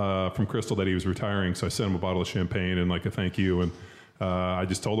email from Crystal that he was retiring. So I sent him a bottle of champagne and like a thank you, and I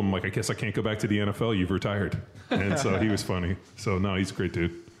just told him, like, I guess I can't go back to the NFL. You've retired. And so he was funny. So, no, he's a great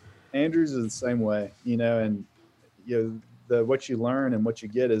dude. Andrews is the same way, you know, and, you know, what you learn and what you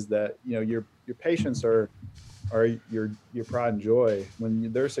get is that, you know, your patients are your pride and joy.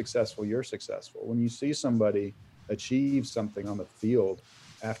 When they're successful, you're successful. When you see somebody achieve something on the field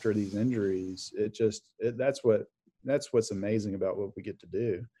after these injuries, that's what's amazing about what we get to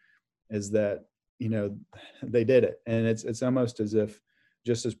do, is that, you know, they did it. And it's almost as if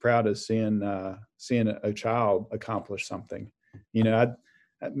just as proud as seeing a child accomplish something. You know,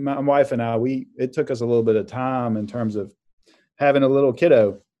 my wife and I, it took us a little bit of time in terms of having a little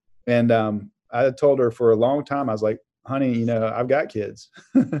kiddo. And I told her for a long time, I was like, honey, you know, I've got kids.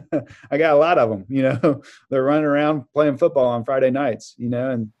 I got a lot of them, you know, they're running around playing football on Friday nights, you know,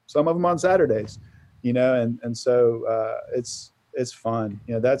 and some of them on Saturdays, you know, and so it's fun.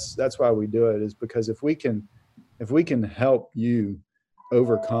 You know, that's why we do it, is because if we can help you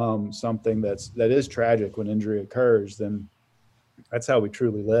overcome something that is tragic when injury occurs, then that's how we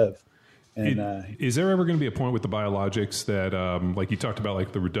truly live. And is there ever going to be a point with the biologics that, like you talked about,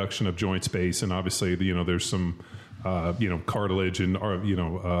 like the reduction of joint space, and obviously, you know, there's some, you know, cartilage and, you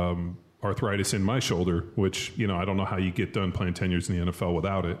know, arthritis in my shoulder, which, you know, I don't know how you get done playing 10 years in the NFL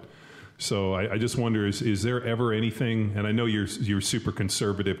without it. So I just wonder, is there ever anything, and I know you're super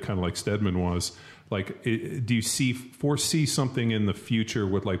conservative, kind of like Stedman was, like, do you foresee something in the future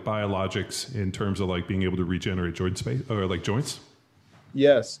with like biologics in terms of like being able to regenerate joint space or like joints?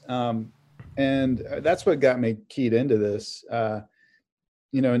 Yes. And that's what got me keyed into this.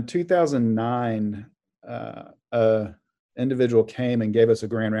 In 2009, individual came and gave us a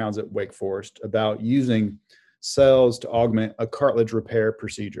grand rounds at Wake Forest about using cells to augment a cartilage repair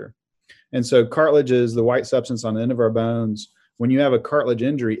procedure. And so cartilage is the white substance on the end of our bones. When you have a cartilage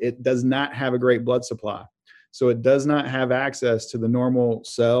injury, it does not have a great blood supply. So it does not have access to the normal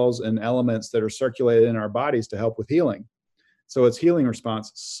cells and elements that are circulated in our bodies to help with healing. So its healing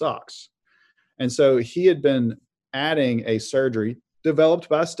response sucks. And so he had been adding a surgery developed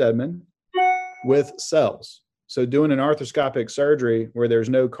by Stedman with cells. So doing an arthroscopic surgery where there's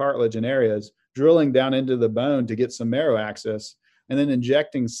no cartilage in areas, drilling down into the bone to get some marrow access, and then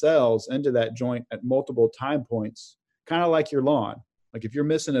injecting cells into that joint at multiple time points, kind of like your lawn. Like if you're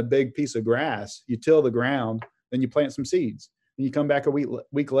missing a big piece of grass, you till the ground, then you plant some seeds. And you come back a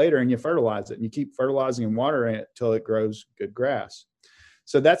week later and you fertilize it, and you keep fertilizing and watering it till it grows good grass.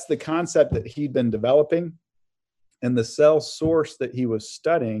 So that's the concept that he'd been developing. And the cell source that he was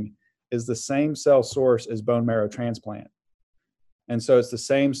studying is the same cell source as bone marrow transplant. And so it's the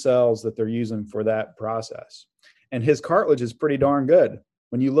same cells that they're using for that process. And his cartilage is pretty darn good.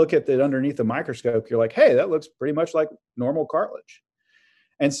 When you look at it underneath the microscope, you're like, hey, that looks pretty much like normal cartilage.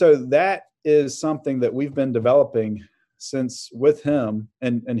 And so that is something that we've been developing since with him,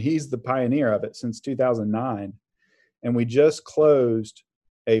 and he's the pioneer of it since 2009. And we just closed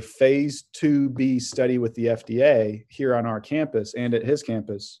a phase 2B study with the FDA here on our campus and at his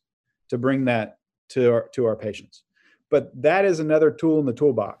campus to bring that to our patients. But that is another tool in the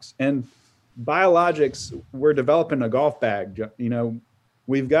toolbox. And biologics, we're developing a golf bag.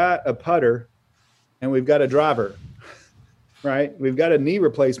 We've got a putter and we've got a driver, right? We've got a knee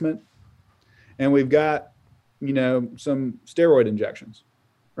replacement and we've got, some steroid injections,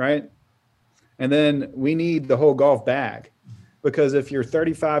 right? And then we need the whole golf bag, because if you're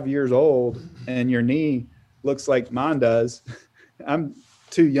 35 years old and your knee looks like mine does, I'm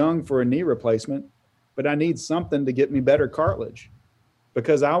too young for a knee replacement, but I need something to get me better cartilage,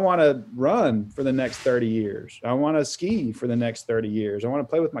 because I want to run for the next 30 years. I want to ski for the next 30 years. I want to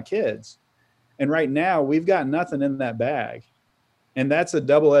play with my kids. And right now we've got nothing in that bag. And that's a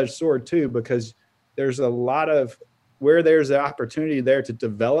double-edged sword too, because there's a lot of where there's an opportunity there to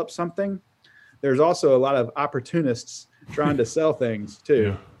develop something. There's also a lot of opportunists trying to sell things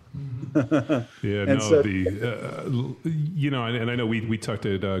too. Yeah. And I know we talked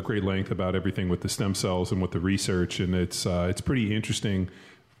at great length about everything with the stem cells and with the research, and it's pretty interesting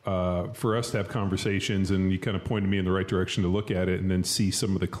for us to have conversations, and you kind of pointed me in the right direction to look at it and then see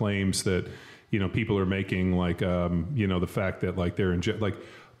some of the claims that, people are making, like, the fact that like they're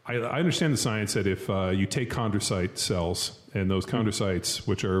I understand the science that if you take chondrocyte cells and those chondrocytes,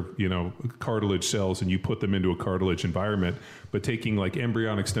 which are, cartilage cells, and you put them into a cartilage environment, but taking like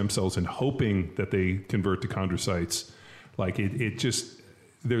embryonic stem cells and hoping that they convert to chondrocytes, like it just,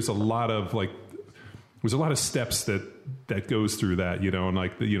 there's a lot of steps that goes through that, and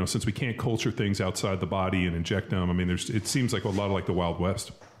like, since we can't culture things outside the body and inject them, I mean, it seems like a lot of like the Wild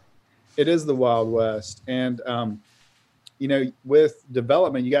West. It is the Wild West. And, with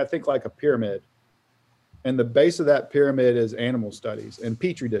development, you got to think like a pyramid. And the base of that pyramid is animal studies and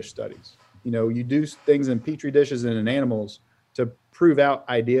Petri dish studies. You do things in Petri dishes and in animals to prove out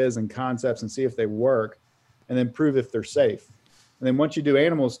ideas and concepts and see if they work, and then prove if they're safe. And then once you do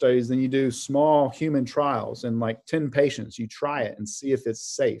animal studies, then you do small human trials, and like 10 patients, you try it and see if it's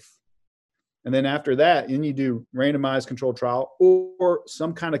safe. And then after that, then you do randomized controlled trial or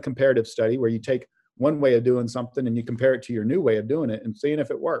some kind of comparative study where you take one way of doing something and you compare it to your new way of doing it and seeing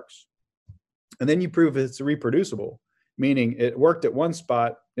if it works. And then you prove it's reproducible, meaning it worked at one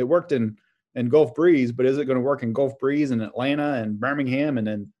spot, it worked in Gulf Breeze, but is it going to work in Gulf Breeze and Atlanta and Birmingham and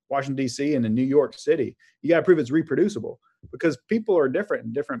in Washington, D.C. and in New York City? You got to prove it's reproducible, because people are different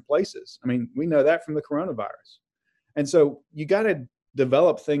in different places. I mean, we know that from the coronavirus. And so you got to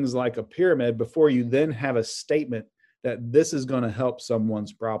develop things like a pyramid before you then have a statement that this is going to help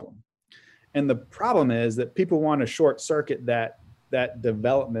someone's problem. And the problem is that people want to short circuit that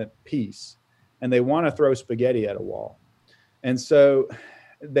development piece, and they want to throw spaghetti at a wall. And so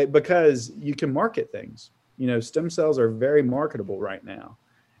because you can market things, stem cells are very marketable right now,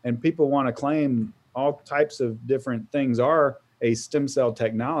 and people want to claim all types of different things are a stem cell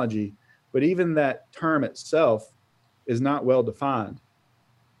technology, but even that term itself is not well defined.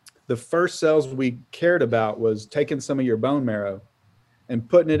 The first cells we cared about was taking some of your bone marrow and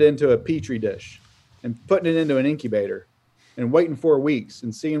putting it into a Petri dish and putting it into an incubator and waiting 4 weeks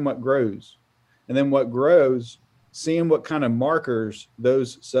and seeing what grows. And then what grows, seeing what kind of markers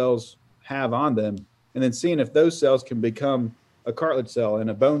those cells have on them, and then seeing if those cells can become a cartilage cell and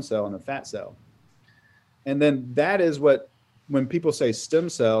a bone cell and a fat cell. And then that is what, when people say stem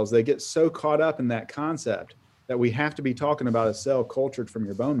cells, they get so caught up in that concept that we have to be talking about a cell cultured from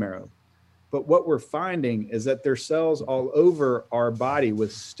your bone marrow. But what we're finding is that there's cells all over our body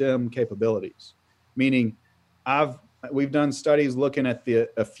with stem capabilities, meaning we've done studies looking at the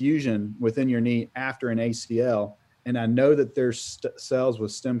effusion within your knee after an ACL, and I know that there's cells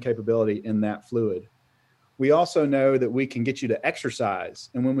with stem capability in that fluid. We also know that we can get you to exercise,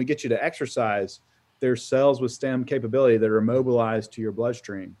 and when we get you to exercise, there's cells with stem capability that are mobilized to your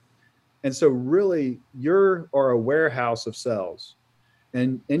bloodstream. And so really, you are a warehouse of cells.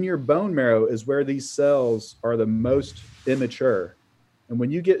 And in your bone marrow is where these cells are the most immature. And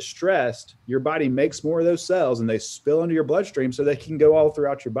when you get stressed, your body makes more of those cells and they spill into your bloodstream so they can go all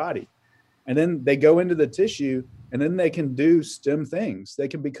throughout your body. And then they go into the tissue and then they can do stem things.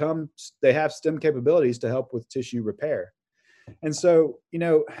 They have stem capabilities to help with tissue repair. And so,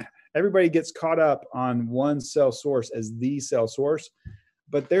 everybody gets caught up on one cell source as the cell source,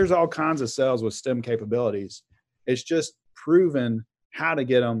 but there's all kinds of cells with stem capabilities. It's just proven how to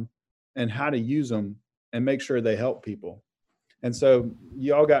get them and how to use them and make sure they help people. And so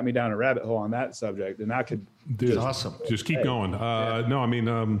you all got me down a rabbit hole on that subject, and I could awesome. Just keep going.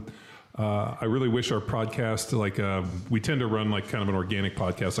 I really wish our podcast, we tend to run like kind of an organic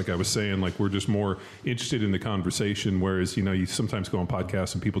podcast, like I was saying, like we're just more interested in the conversation. Whereas, you sometimes go on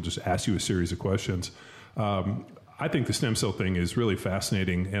podcasts and people just ask you a series of questions. I think the stem cell thing is really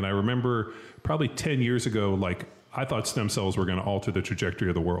fascinating. And I remember probably 10 years ago, I thought stem cells were going to alter the trajectory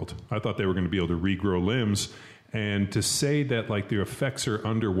of the world. I thought they were going to be able to regrow limbs. And to say that their effects are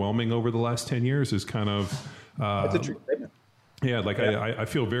underwhelming over the last 10 years is kind of... That's a true statement. Yeah, I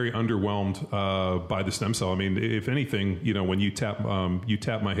feel very underwhelmed by the stem cell. I mean, if anything, when you tap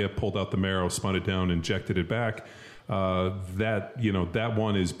my hip, pulled out the marrow, spun it down, injected it back, that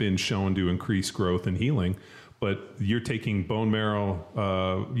one has been shown to increase growth and healing. But you're taking bone marrow,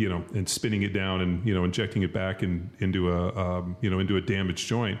 and spinning it down and injecting it back into a damaged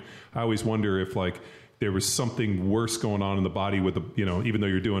joint. I always wonder if there was something worse going on in the body with even though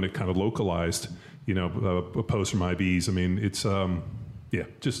you're doing it kind of localized. Opposed from IVs. I mean, it's,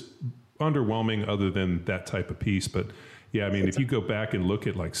 just underwhelming other than that type of piece. But yeah, I mean, if you go back and look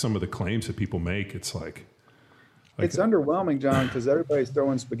at some of the claims that people make, it's it's underwhelming, John, because everybody's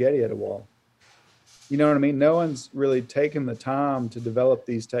throwing spaghetti at a wall. You know what I mean? No one's really taken the time to develop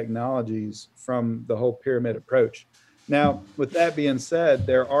these technologies from the whole pyramid approach. Now, with that being said,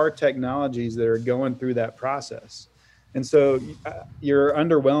 there are technologies that are going through that process. And so you're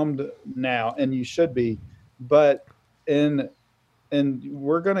underwhelmed now, and you should be, but and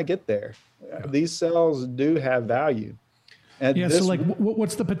we're going to get there. Yeah. These cells do have value. And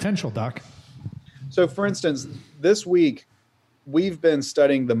what's the potential, Doc? So for instance, this week we've been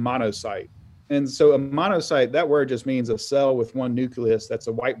studying the monocyte. And so a monocyte, that word just means a cell with one nucleus. That's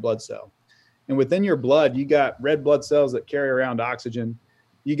a white blood cell. And within your blood, you got red blood cells that carry around oxygen.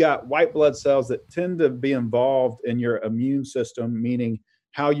 You got white blood cells that tend to be involved in your immune system, meaning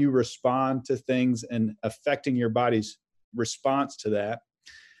how you respond to things and affecting your body's response to that.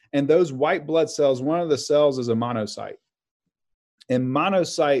 And those white blood cells, one of the cells is a monocyte. And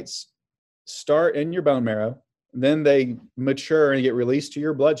monocytes start in your bone marrow, then they mature and get released to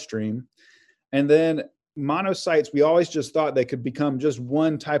your bloodstream. And then monocytes, we always just thought they could become just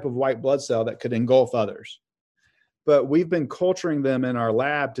one type of white blood cell that could engulf others. But we've been culturing them in our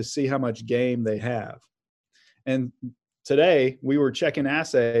lab to see how much game they have. And today we were checking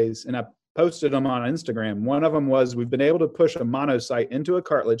assays, and I posted them on Instagram. One of them was we've been able to push a monocyte into a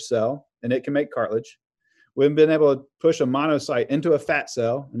cartilage cell, and it can make cartilage. We've been able to push a monocyte into a fat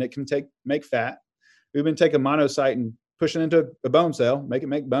cell, and it can make fat. We've been taking monocyte and pushing into a bone cell, make it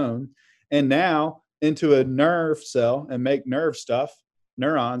make bone, and now into a nerve cell and make nerve stuff.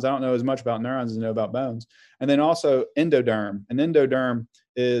 Neurons. I don't know as much about neurons as I know about bones. And then also endoderm. And endoderm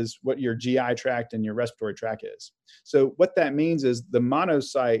is what your GI tract and your respiratory tract is. So what that means is the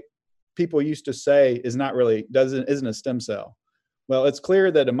monocyte, people used to say, isn't a stem cell. Well, it's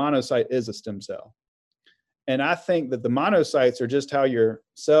clear that a monocyte is a stem cell. And I think that the monocytes are just how your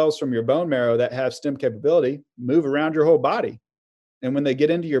cells from your bone marrow that have stem capability move around your whole body. And when they get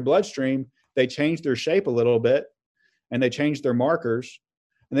into your bloodstream, they change their shape a little bit and they change their markers.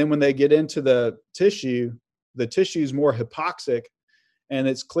 And then when they get into the tissue is more hypoxic, and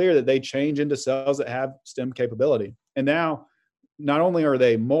it's clear that they change into cells that have stem capability. And now not only are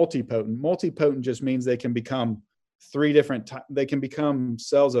they multipotent just means they can become they can become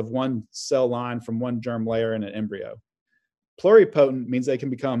cells of one cell line from one germ layer in an embryo. Pluripotent means they can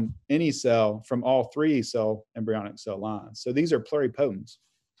become any cell from all 3 embryonic cell lines. So these are pluripotents.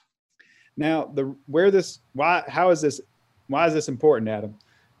 Now, why is this important, Adam?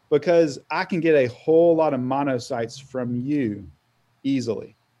 Because I can get a whole lot of monocytes from you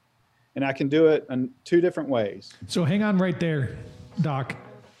easily. And I can do it in 2 different ways. So hang on right there, Doc,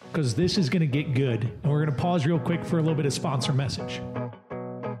 because this is going to get good. And we're going to pause real quick for a little bit of sponsor message.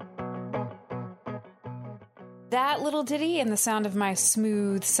 That little ditty and the sound of my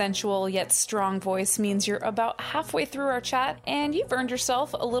smooth, sensual, yet strong voice means you're about halfway through our chat, and you've earned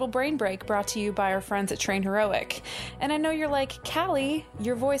yourself a little brain break brought to you by our friends at Train Heroic. And I know you're like, Callie,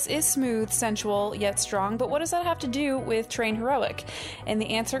 your voice is smooth, sensual, yet strong, but what does that have to do with Train Heroic? And the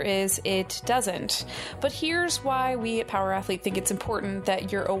answer is it doesn't. But here's why we at Power Athlete think it's important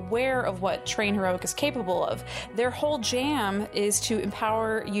that you're aware of what Train Heroic is capable of. Their whole jam is to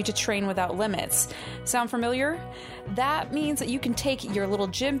empower you to train without limits. Sound familiar? That means that you can take your little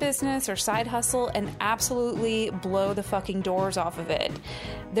gym business or side hustle and absolutely blow the fucking doors off of it.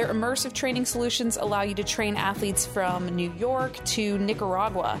 Their immersive training solutions allow you to train athletes from New York to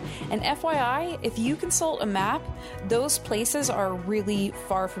Nicaragua. And FYI, if you consult a map, those places are really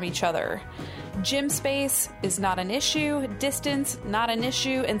far from each other. Gym space is not an issue, distance not an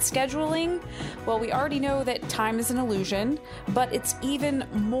issue, and scheduling, well, we already know that time is an illusion, but it's even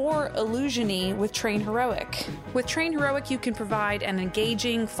more illusion-y with Train Heroic. With Train Heroic, you can provide an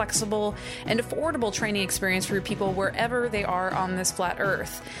engaging, flexible, and affordable training experience for your people wherever they are on this flat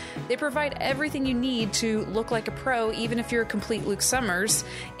earth. They provide everything you need to look like a pro, even if you're a complete Luke Summers,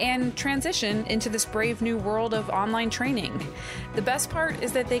 and transition into this brave new world of online training. The best part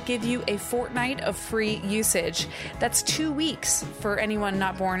is that they give you a fortnight of free usage. That's 2 weeks for anyone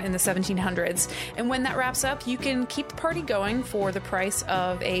not born in the 1700s. And when that wraps up, you can keep the party going for the price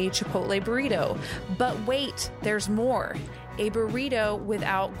of a Chipotle burrito. But wait, there's more. A burrito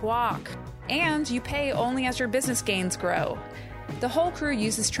without guac. And you pay only as your business gains grow. The whole crew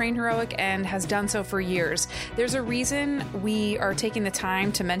uses Train Heroic and has done so for years. There's a reason we are taking the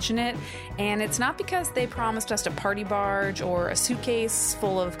time to mention it, and it's not because they promised us a party barge or a suitcase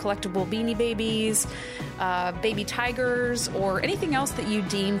full of collectible Beanie Babies, baby tigers, or anything else that you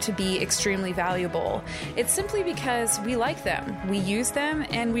deem to be extremely valuable. It's simply because we like them, we use them,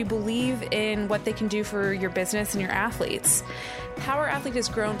 and we believe in what they can do for your business and your athletes. Power Athlete has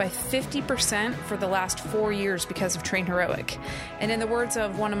grown by 50% for the last 4 years because of Train Heroic. And in the words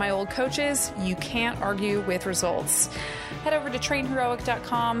of one of my old coaches, you can't argue with results. Head over to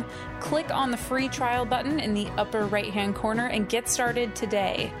trainheroic.com, click on the free trial button in the upper right-hand corner, and get started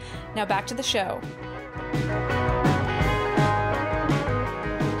today. Now back to the show.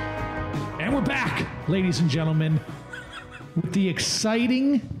 And we're back, ladies and gentlemen, with the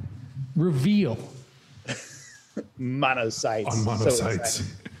exciting reveal. Monocytes. On monocytes.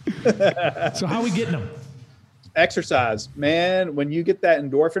 So how are we getting them? Exercise, man. When you get that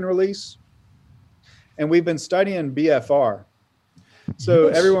endorphin release, and we've been studying BFR. So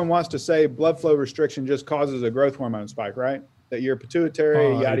everyone wants to say blood flow restriction just causes a growth hormone spike, right? That your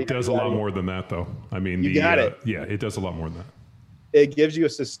pituitary, it does a lot more than that, though. I mean, you got it. Yeah, it does a lot more than that. It gives you a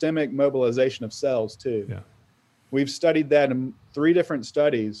systemic mobilization of cells too. Yeah. We've studied that in 3 different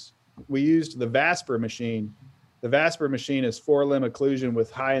studies. We used the Vasper machine. The Vasper machine is 4-limb occlusion with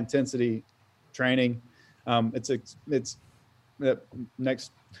high intensity training.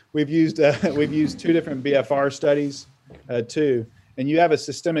 We've used 2 different BFR studies too, and you have a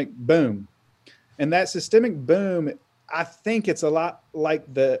systemic boom. And that systemic boom, I think it's a lot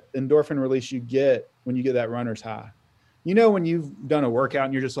like the endorphin release you get when you get that runner's high. You know, when you've done a workout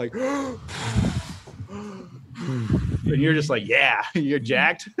and you're just like, and you're just like, yeah, you're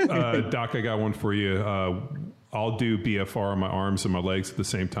jacked. Doc, I got one for you. I'll do BFR on my arms and my legs at the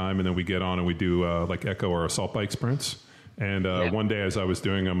same time, and then we get on and we do like echo or assault bike sprints. And one day as I was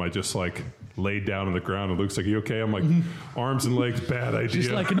doing them, I just like laid down on the ground and Luke's like, you okay? I'm like, arms and legs, bad idea.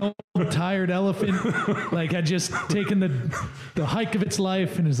 Just like an old tired elephant, like had just taken the hike of its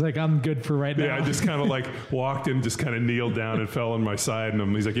life and is like, I'm good for right now. Yeah, I just kind of like walked in, just kind of kneeled down and fell on my side.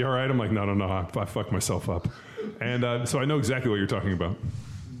 And he's like, you all right? I'm like, no, I fucked myself up. And so I know exactly what you're talking about.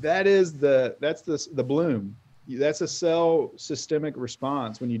 That's the bloom. That's a cell systemic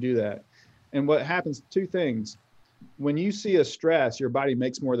response when you do that. And what happens, 2 things. When you see a stress, your body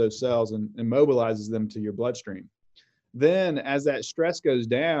makes more of those cells and mobilizes them to your bloodstream. Then as that stress goes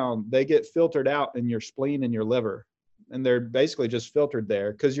down, they get filtered out in your spleen and your liver. And they're basically just filtered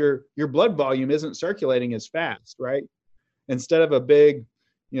there because your blood volume isn't circulating as fast, right? Instead of a big,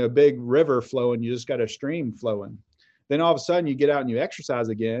 big river flowing, you just got a stream flowing. Then all of a sudden you get out and you exercise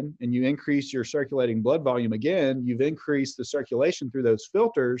again and you increase your circulating blood volume again. You've increased the circulation through those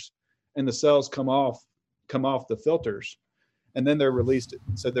filters, and the cells come off the filters, and then they're released.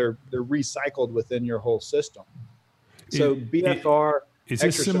 So they're recycled within your whole system. So BFR. Is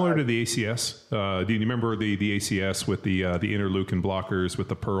this similar to the ACS? Do you remember the ACS with the interleukin blockers with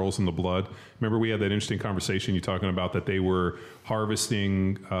the pearls in the blood? Remember we had that interesting conversation you talking about that they were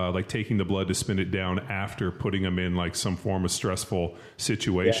harvesting, like taking the blood to spin it down after putting them in like some form of stressful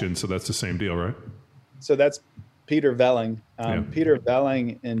situation. Yeah. So that's the same deal, right? So that's Peter Velling. Peter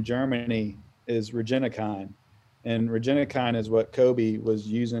Velling in Germany is Regenikine. And Regenikine is what Kobe was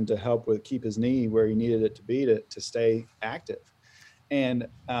using to help keep his knee where he needed it to be to stay active. And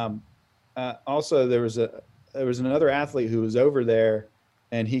also there was another athlete who was over there,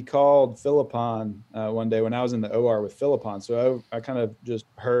 and he called Philippon one day when I was in the OR with Philippon. So I kind of just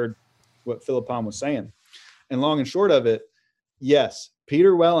heard what Philippon was saying. And long and short of it, yes,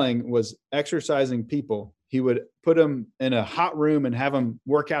 Peter Welling was exercising people. He would put them in a hot room and have them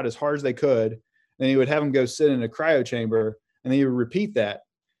work out as hard as they could. Then he would have them go sit in a cryo chamber, and then he would repeat that.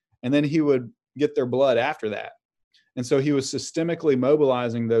 And then he would get their blood after that. And so he was systemically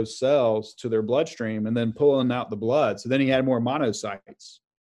mobilizing those cells to their bloodstream and then pulling out the blood. So then he had more monocytes.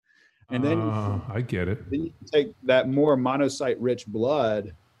 And then I get it. Then you take that more monocyte-rich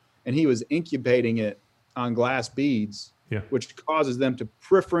blood, and he was incubating it on glass beads, which causes them to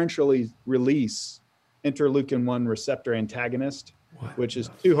preferentially release interleukin-1 receptor antagonist, which is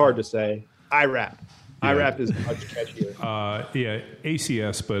too hard to say. IRAP. IRAP is much catchier.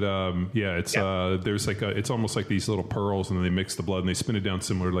 ACS, but there's like it's almost like these little pearls, and then they mix the blood and they spin it down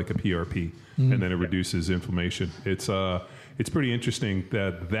similar like a PRP, and then it reduces inflammation. It's pretty interesting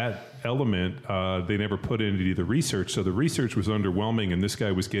that element they never put into the research. So the research was underwhelming, and this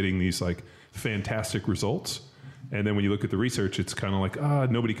guy was getting these like fantastic results. And then when you look at the research, it's kind of like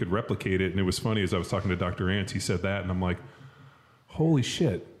nobody could replicate it. And it was funny as I was talking to Dr. Ants, he said that, and I'm like, holy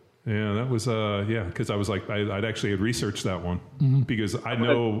shit. Yeah, that was because I was like I'd actually had researched that one because I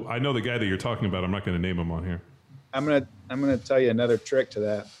know the guy that you're talking about. I'm not going to name him on here. I'm gonna tell you another trick to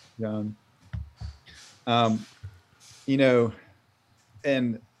that, John.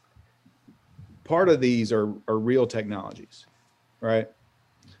 And part of these are real technologies, right?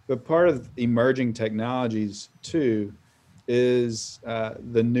 But part of emerging technologies too is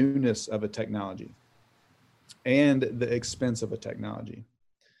the newness of a technology and the expense of a technology.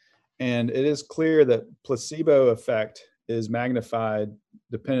 And it is clear that placebo effect is magnified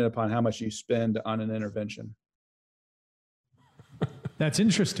depending upon how much you spend on an intervention. That's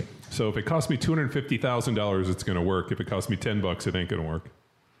interesting. So if it costs me $250,000, it's going to work. If it costs me $10, it ain't going to work.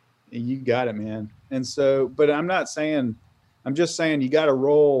 You got it, man. And so, but I'm just saying you got to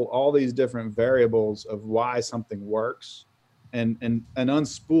roll all these different variables of why something works and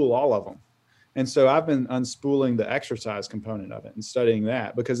unspool all of them. And so I've been unspooling the exercise component of it and studying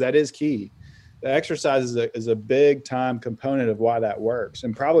that because that is key. The exercise is a big time component of why that works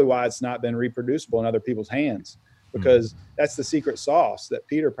and probably why it's not been reproducible in other people's hands because that's the secret sauce that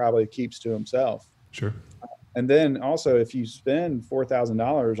Peter probably keeps to himself. Sure. And then also if you spend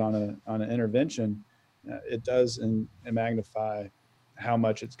 $4,000 on an intervention, it does magnify how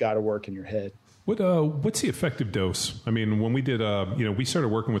much it's got to work in your head. What's the effective dose? I mean, when we did, we started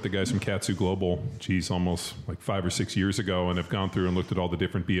working with the guys from Katsu Global, almost like 5 or 6 years ago, and have gone through and looked at all the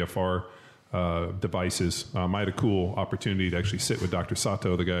different BFR devices. I had a cool opportunity to actually sit with Dr.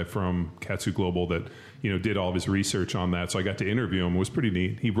 Sato, the guy from Katsu Global that, did all of his research on that. So I got to interview him. It was pretty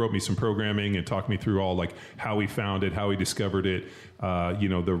neat. He wrote me some programming and talked me through all like how he found it, how he discovered it,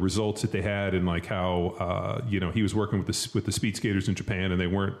 the results that they had and like how, he was working with the speed skaters in Japan and they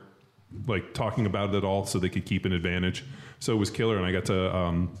weren't like talking about it at all so they could keep an advantage. So it was killer. And I got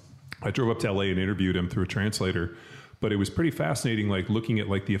to, I drove up to LA and interviewed him through a translator, but it was pretty fascinating, like looking at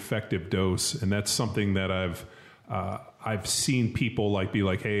like the effective dose. And that's something that I've seen people like be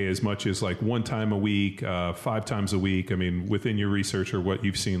like, hey, as much as like 1 time a week, 5 times a week. I mean, within your research or what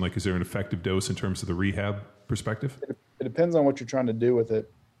you've seen, like, is there an effective dose in terms of the rehab perspective? It depends on what you're trying to do with it.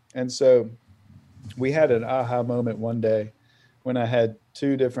 And so we had an aha moment one day when I had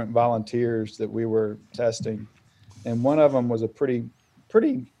 2 different volunteers that we were testing. And one of them was a pretty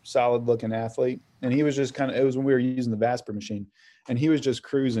solid looking athlete. And he was just it was when we were using the Vasper machine and he was just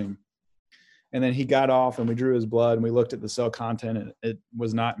cruising. And then he got off and we drew his blood and we looked at the cell content and it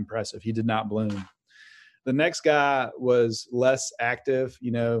was not impressive. He did not bloom. The next guy was less active.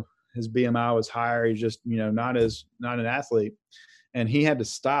 His BMI was higher. He's just, not an athlete. And he had to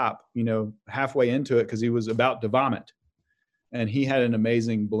stop, halfway into it because he was about to vomit. and he had an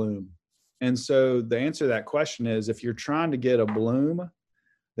amazing bloom. And so the answer to that question is, if you're trying to get a bloom,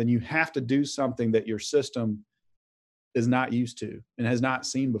 then you have to do something that your system is not used to and has not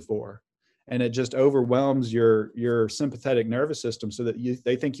seen before. And it just overwhelms your sympathetic nervous system so that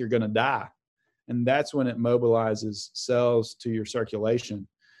they think you're going to die. And that's when it mobilizes cells to your circulation.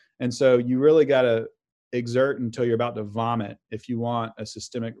 And so you really got to exert until you're about to vomit if you want a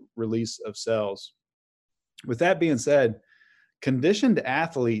systemic release of cells. With that being said, conditioned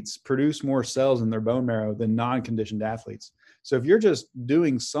athletes produce more cells in their bone marrow than non-conditioned athletes. So if you're just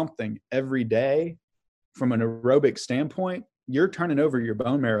doing something every day from an aerobic standpoint, you're turning over your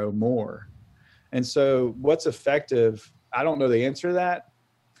bone marrow more. And so what's effective, I don't know the answer to that.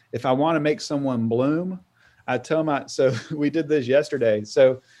 If I want to make someone bloom, I tell so we did this yesterday.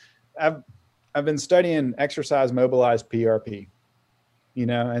 So I've been studying exercise mobilized PRP,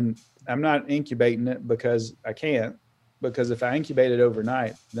 and I'm not incubating it because I can't, because if I incubate it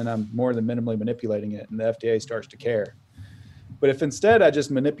overnight, then I'm more than minimally manipulating it and the FDA starts to care. But if instead I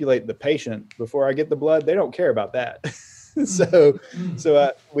just manipulate the patient before I get the blood, they don't care about that. So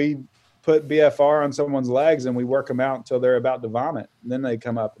we put BFR on someone's legs and we work them out until they're about to vomit. And then they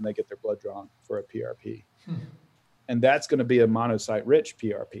come up and they get their blood drawn for a PRP. And that's going to be a monocyte rich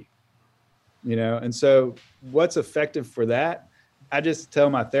PRP, and so what's effective for that? I just tell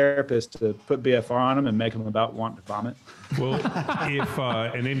my therapist to put BFR on them and make them about wanting to vomit. Well, if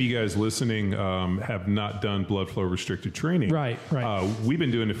any of you guys listening have not done blood flow restricted training, right. We've been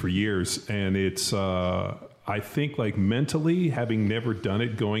doing it for years, and it's I think like mentally having never done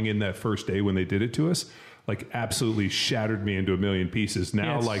it, going in that first day when they did it to us, like absolutely shattered me into a million pieces.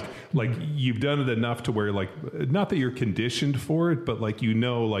 Now, yes. like you've done it enough to where like, not that you're conditioned for it, but like,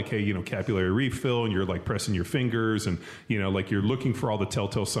 like, hey, capillary refill, and you're like pressing your fingers and, like you're looking for all the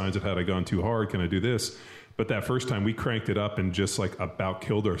telltale signs of, had I gone too hard? Can I do this? But that first time we cranked it up and just like about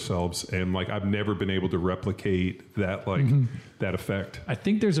killed ourselves. And like, I've never been able to replicate that, like that effect. I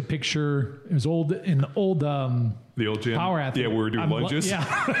think there's a picture. It was the old gym, power athlete. Yeah, we were doing lunges. You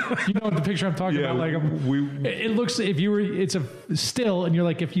know the picture I'm talking about. Like it looks, it's a still, and you're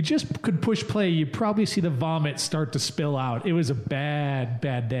like, if you just could push play, you'd probably see the vomit start to spill out. It was a bad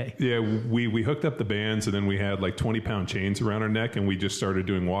day. Yeah, we hooked up the bands, and then we had like 20-pound chains around our neck, and we just started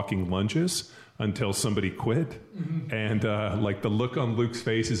doing walking lunges until somebody quit. And like the look on Luke's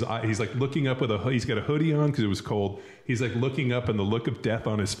face is, he's like looking up he's got a hoodie on because it was cold. He's like looking up and the look of death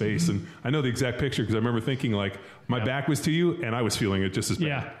on his face. And I know the exact picture because I remember thinking like my back was to you and I was feeling it just as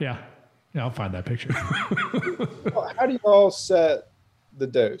bad. Yeah, I'll find that picture. Well, how do you all set the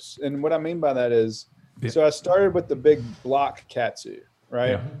dose? And what I mean by that is, so I started with the big block Katsu,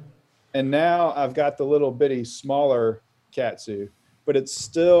 right? Yeah. And now I've got the little bitty smaller Katsu, but it's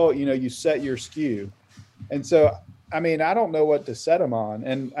still, you set your skew. And so, I don't know what to set them on.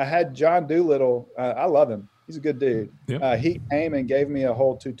 And I had John Doolittle, I love him. He's a good dude. Yep. He came and gave me a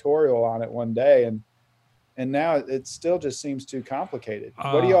whole tutorial on it one day. And now it still just seems too complicated.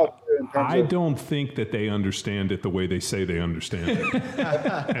 What do y'all do in terms I don't think that they understand it the way they say they understand it.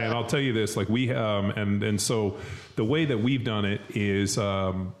 And I'll tell you this, like we, and so the way that we've done it is,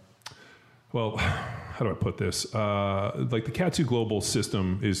 well, how do I put this? Like the Katsu Global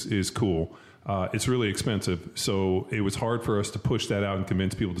system is cool. It's really expensive. So it was hard for us to push that out and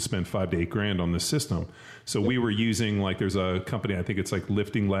convince people to spend $5,000 to $8,000 on this system. So we were using there's a company, I think it's like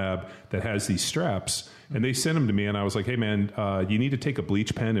Lifting Lab, that has these straps, and they sent them to me, and I was like, hey man, you need to take a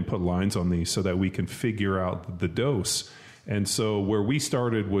bleach pen and put lines on these so that we can figure out the dose. And so where we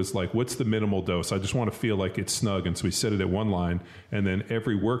started was like, what's the minimal dose? I just want to feel like it's snug. And so we set it at one line, and then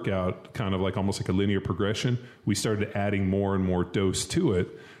every workout, kind of like almost like a linear progression, we started adding more and more dose to it.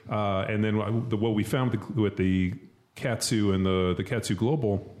 And then what we found with the Katsu and the Katsu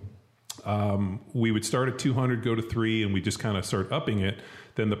Global, we would start at 200, go to 3, and we just kind of start upping it.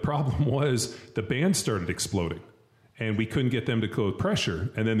 Then the problem was the band started exploding, and we couldn't get them to code pressure.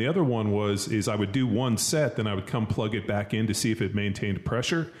 And then the other one is I would do one set, then I would come plug it back in to see if it maintained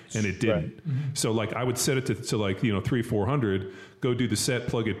pressure, and it didn't. Right. So like I would set it to like 300-400, go do the set,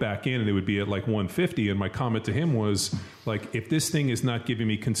 plug it back in, and it would be at like 150. And my comment to him was like, if this thing is not giving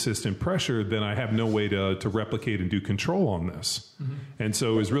me consistent pressure, then I have no way to replicate and do control on this. And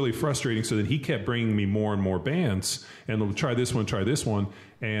so it was really frustrating. So then he kept bringing me more and more bands, and we'll try this one.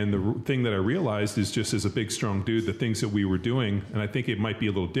 And the thing that I realized is, just as a big, strong dude, the things that we were doing, and I think it might be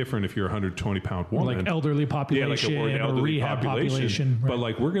a little different if you're a 120-pound woman. Or like elderly population, or elderly rehab population. Right. But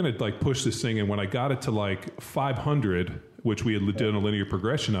like, we're going to like push this thing. And when I got it to like 500, which we had done a linear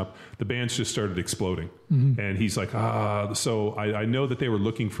progression up, the bands just started exploding. And he's like, so I know that they were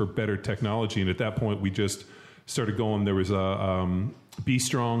looking for better technology. And at that point, we just started going. There was a Be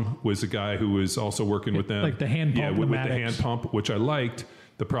Strong was a guy who was also working with them, like the hand pump, with the hand pump, which I liked.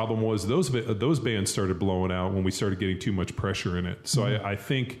 The problem was those bands started blowing out when we started getting too much pressure in it. So I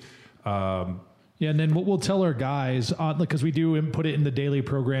think. Yeah, and then what we'll tell our guys, because we do put it in the daily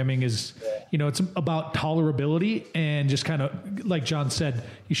programming, is, it's about tolerability and just kind of, like John said,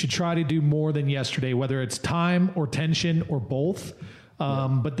 you should try to do more than yesterday, whether it's time or tension or both.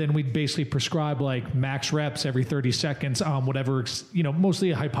 But then we basically prescribe like max reps every 30 seconds on whatever,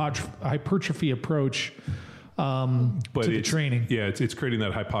 mostly a hypertrophy approach. But to the training. Yeah, it's creating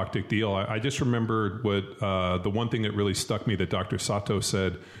that hypoxic deal. I just remembered what the one thing that really stuck me that Dr. Sato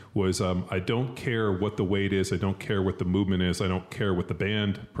said was, I don't care what the weight is. I don't care what the movement is. I don't care what the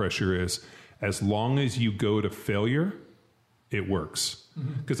band pressure is. As long as you go to failure, it works.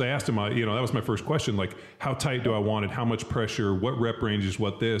 Because I asked him, that was my first question, like, how tight do I want it? How much pressure? What rep ranges?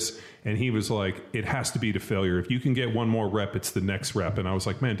 What this? And he was like, it has to be to failure. If you can get one more rep, it's the next rep. And I was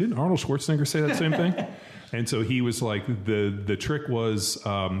like, man, didn't Arnold Schwarzenegger say that same thing? And so he was like, the trick was,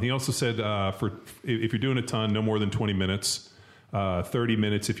 he also said, if you're doing a ton, no more than 20 minutes, 30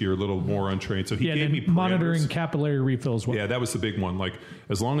 minutes if you're a little more untrained. So he gave me monitoring capillary refills. Yeah, that was the big one. Like,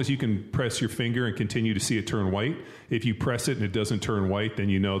 as long as you can press your finger and continue to see it turn white, if you press it and it doesn't turn white, then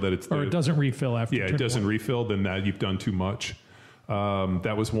you know that it's... Or it doesn't refill after. Yeah, it doesn't refill, then that you've done too much.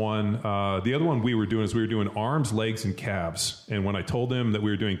 That was one. The other one we were doing arms, legs, and calves. And when I told him that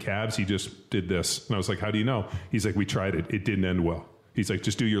we were doing calves, he just did this. And I was like, how do you know? He's like, we tried it. It didn't end well. He's like,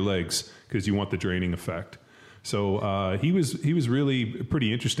 just do your legs because you want the draining effect. So he was really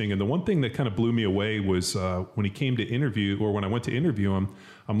pretty interesting. And the one thing that kind of blew me away was when he came to interview, or when I went to interview him,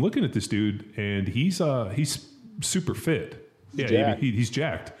 I'm looking at this dude and he's super fit. Yeah, he's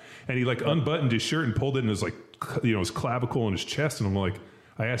jacked. And he like unbuttoned his shirt and pulled it in his like, his clavicle and his chest. And I'm like,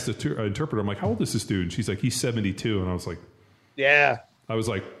 I asked the interpreter, I'm like, how old is this dude? And she's like, he's 72. And I was like, yeah. I was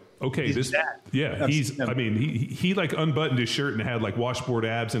like, okay, he like unbuttoned his shirt and had like washboard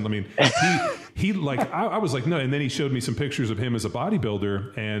abs. And I mean, he like, I was like, no. And then he showed me some pictures of him as a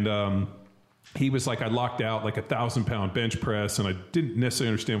bodybuilder. And, he was like, I locked out like 1,000-pound bench press. And I didn't necessarily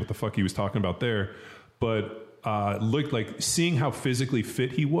understand what the fuck he was talking about there, but, looked like seeing how physically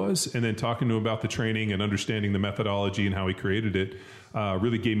fit he was and then talking to him about the training and understanding the methodology and how he created it,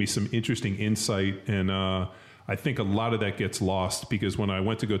 really gave me some interesting insight. And, I think a lot of that gets lost because when I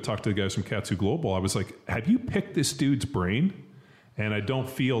went to go talk to the guys from Katsu Global, I was like, have you picked this dude's brain? And I don't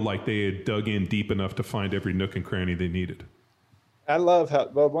feel like they had dug in deep enough to find every nook and cranny they needed. I love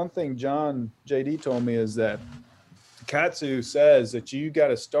one thing John JD told me is that Katsu says that you got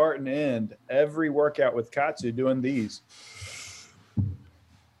to start and end every workout with Katsu doing these.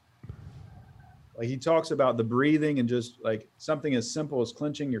 Like he talks about the breathing and just like something as simple as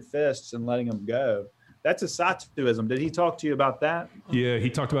clenching your fists and letting them go. That's a Satsuism. Did he talk to you about that? Yeah, he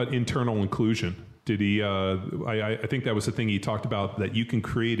talked about internal inclusion. Did he? I think that was the thing he talked about, that you can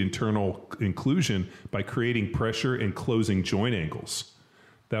create internal inclusion by creating pressure and closing joint angles.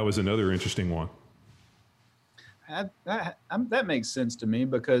 That was another interesting one. That makes sense to me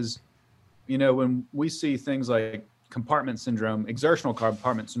because, when we see things like compartment syndrome, exertional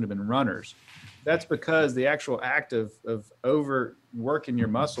compartment syndrome in runners, that's because the actual act of overworking your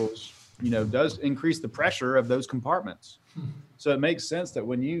muscles, does increase the pressure of those compartments. So it makes sense that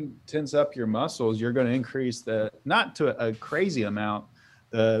when you tense up your muscles, you're going to increase not to a crazy amount,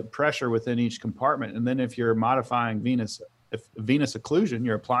 the pressure within each compartment. And then if you're modifying venous occlusion,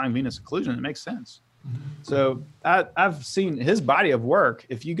 you're applying venous occlusion, it makes sense. So I've seen his body of work.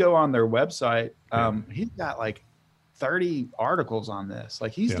 If you go on their website, he's got like 30 articles on this.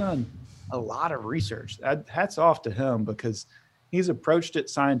 Like he's done a lot of research. Hats off to him because he's approached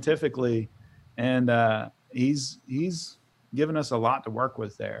it scientifically, and he's given us a lot to work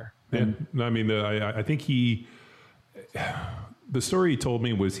with there. And I mean, I think the story he told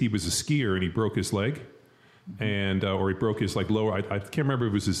me was he was a skier and he broke his leg, and or he broke his like lower. I can't remember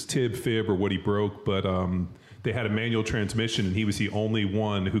if it was his tib, fib, or what he broke, but they had a manual transmission, and he was the only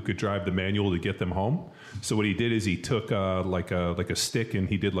one who could drive the manual to get them home. So what he did is he took like a stick and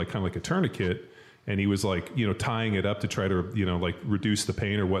he did like kind of like a tourniquet. And he was like, tying it up to try to, like reduce the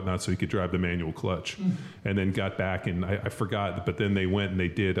pain or whatnot so he could drive the manual clutch. And then got back, and I forgot, but then they went and they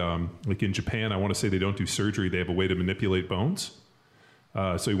did, like in Japan, I want to say they don't do surgery. They have a way to manipulate bones.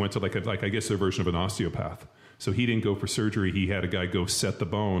 So he went to like I guess their version of an osteopath. So he didn't go for surgery. He had a guy go set the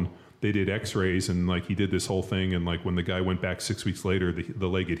bone. They did x-rays, and like he did this whole thing. And like when the guy went back 6 weeks later, the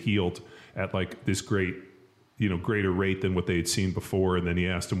leg had healed at like this greater rate than what they had seen before. And then he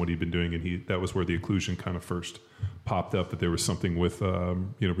asked him what he'd been doing, and that was where the occlusion kind of first popped up, that there was something with,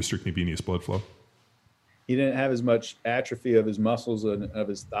 restricting venous blood flow. he didn't have as much atrophy of his muscles and of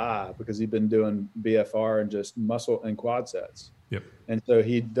his thigh because he'd been doing BFR and just muscle and quad sets. Yep. And so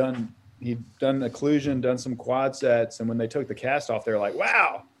he'd done occlusion, done some quad sets. And when they took the cast off, they're like,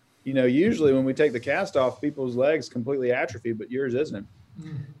 wow, usually when we take the cast off, people's legs completely atrophy, but yours isn't.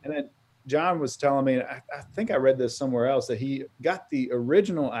 And then John was telling me, I think I read this somewhere else, that he got the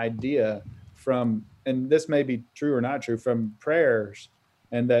original idea from, and this may be true or not true, from prayers,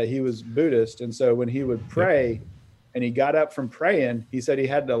 and that he was Buddhist. And so when he would pray and he got up from praying, he said he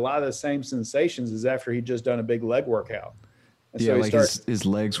had a lot of the same sensations as after he'd just done a big leg workout. And so his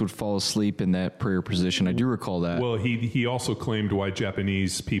legs would fall asleep in that prayer position. I do recall that. Well, he also claimed why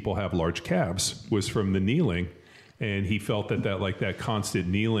Japanese people have large calves was from the kneeling. And he felt that constant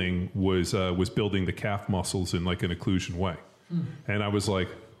kneeling was building the calf muscles in like an occlusion way. And I was like,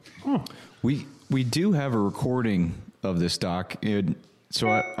 We do have a recording of this, Doc. So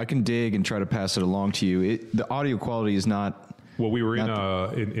I can dig and try to pass it along to you. The audio quality is not. Well, we were in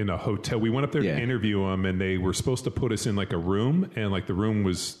a hotel. We went up there to interview him, and they were supposed to put us in like a room, and like the room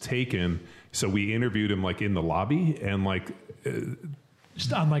was taken. So we interviewed him like in the lobby, and like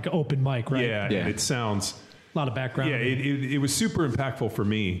just on like an open mic, right? Yeah. It sounds a lot of background. Yeah, it was super impactful for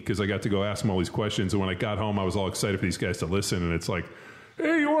me because I got to go ask him all these questions, and when I got home, I was all excited for these guys to listen, and it's like,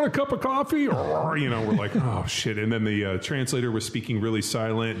 hey, you want a cup of coffee? Or, we're like, oh shit. And then the translator was speaking really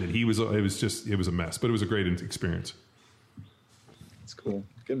silent, and it was a mess, but it was a great experience. That's cool.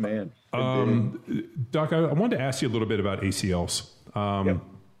 Good man. Doc, I wanted to ask you a little bit about ACLs.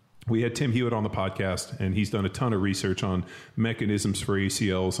 We had Tim Hewitt on the podcast, and he's done a ton of research on mechanisms for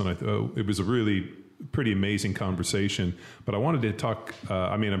ACLs, and I thought it was a really pretty amazing conversation. But I wanted to talk,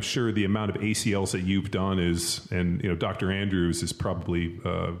 I'm sure the amount of ACLs that you've done is, and, Dr. Andrews is probably,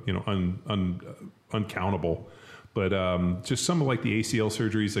 uncountable. But just some of like the ACL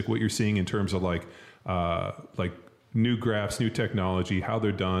surgeries, like what you're seeing in terms of like new grafts, new technology, how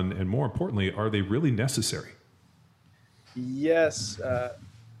they're done, and more importantly, are they really necessary? Yes.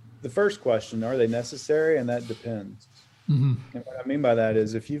 The first question, are they necessary? And that depends. Mm-hmm. And what I mean by that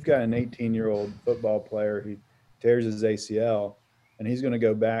is if you've got an 18-year-old football player who tears his ACL and he's going to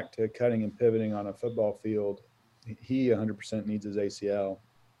go back to cutting and pivoting on a football field, he 100% needs his ACL.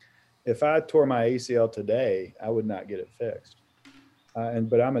 If I tore my ACL today, I would not get it fixed.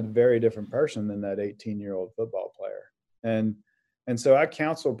 But I'm a very different person than that 18-year-old football player. And so I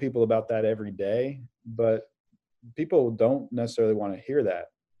counsel people about that every day, but people don't necessarily want to hear that.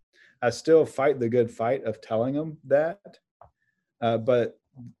 I still fight the good fight of telling them that. But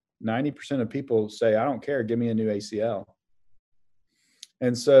 90% of people say, I don't care, give me a new ACL.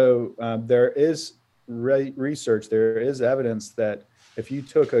 And so there is research, there is evidence that if you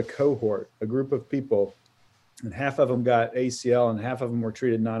took a cohort, a group of people, and half of them got ACL and half of them were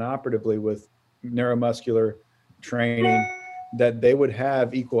treated non-operatively with neuromuscular training, that they would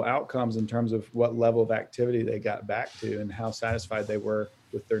have equal outcomes in terms of what level of activity they got back to and how satisfied they were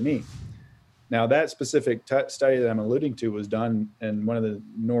with their knee. Now, that specific study that I'm alluding to was done in one of the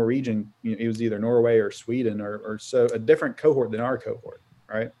Norwegian, it was either Norway or Sweden or so, a different cohort than our cohort,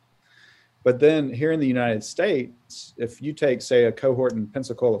 right? But then here in the United States, if you take, say, a cohort in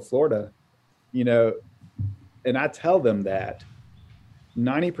Pensacola, Florida, and I tell them that,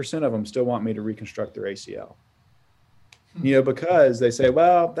 90% of them still want me to reconstruct their ACL. Because they say,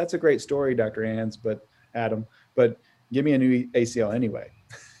 well, that's a great story, Dr. Adam, but give me a new ACL anyway.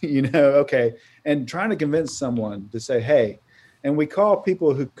 Okay. And trying to convince someone to say, hey, and we call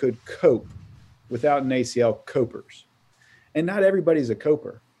people who could cope without an ACL copers. And not everybody's a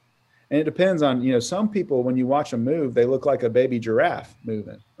coper. And it depends on, some people, when you watch them move, they look like a baby giraffe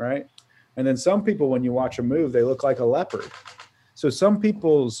moving, right? And then some people, when you watch them move, they look like a leopard. So some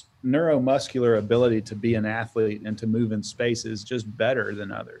people's neuromuscular ability to be an athlete and to move in space is just better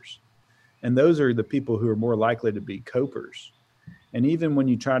than others. And those are the people who are more likely to be copers. And even when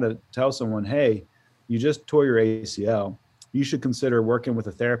you try to tell someone, hey, you just tore your ACL, you should consider working with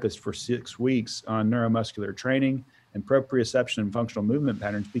a therapist for 6 weeks on neuromuscular training and proprioception and functional movement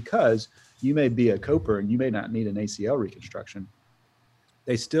patterns, because you may be a coper and you may not need an ACL reconstruction.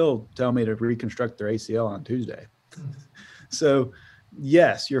 They still tell me to reconstruct their ACL on Tuesday. So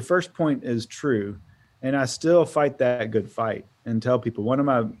yes, your first point is true. And I still fight that good fight and tell people, one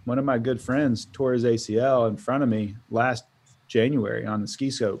of my good friends tore his ACL in front of me last January on the ski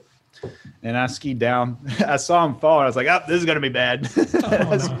slope. And I skied down. I saw him fall. And I was like, oh, this is going to be bad.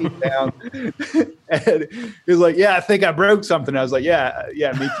 I skied down. And he was like, yeah, I think I broke something. I was like, yeah,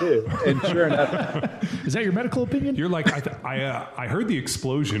 me too. And sure enough. Is that your medical opinion? You're like, I heard the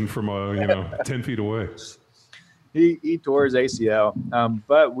explosion from 10 feet away. He tore his ACL,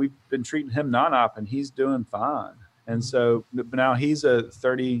 but we've been treating him non-op, and he's doing fine. And so now he's a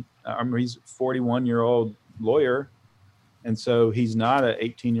 41-year-old lawyer, and so he's not an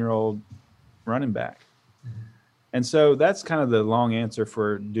 18-year-old running back. And so that's kind of the long answer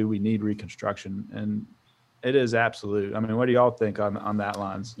for do we need reconstruction? And it is absolute. I mean, what do y'all think on that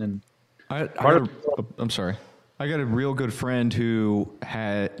lines? And I'm sorry. I got a real good friend who tore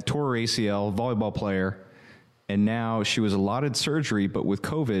her ACL, volleyball player, and now she was allotted surgery, but with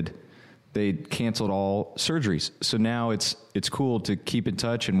COVID, they canceled all surgeries. So now it's cool to keep in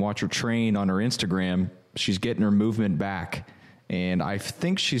touch and watch her train on her Instagram. She's getting her movement back. And I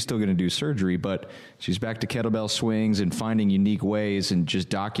think she's still going to do surgery, but she's back to kettlebell swings and finding unique ways and just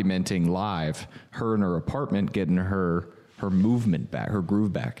documenting live her in her apartment, getting her movement back, her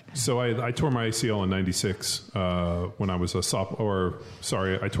groove back. So I tore my ACL in 96 when I was a sophomore.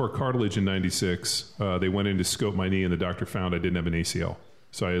 I tore cartilage in 96. They went in to scope my knee, and the doctor found I didn't have an ACL.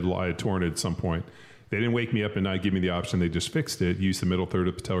 So I had torn it at some point. They didn't wake me up and not give me the option. They just fixed it, used the middle third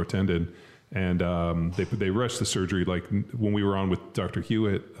of the patellar tendon. And they rushed the surgery. Like when we were on with Dr.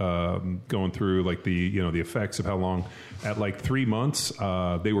 Hewitt, going through like the effects of how long. At like 3 months,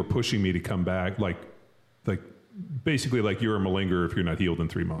 they were pushing me to come back. Like basically like you're a malinger if you're not healed in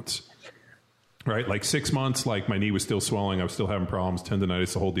 3 months, right? Like 6 months, like my knee was still swelling, I was still having problems,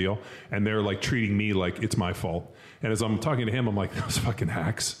 tendonitis, the whole deal, and they're like treating me like it's my fault. And as I'm talking to him, I'm like, those fucking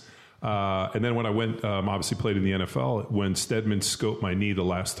hacks. And then when I went, obviously played in the NFL, when Stedman scoped my knee the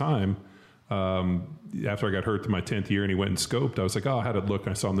last time. After I got hurt to my 10th year and he went and scoped, I was like, how'd it look?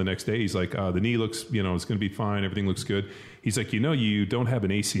 I saw him the next day. He's like, the knee looks, it's going to be fine. Everything looks good. He's like, you don't have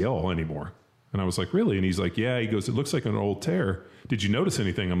an ACL anymore. And I was like, really? And he's like, yeah. He goes, it looks like an old tear. Did you notice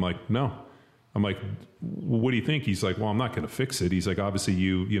anything? I'm like, no. I'm like, what do you think? He's like, well, I'm not going to fix it. He's like, obviously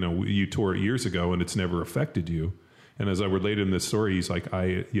you tore it years ago and it's never affected you. And as I related in this story, he's like,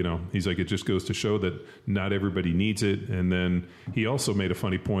 it just goes to show that not everybody needs it. And then he also made a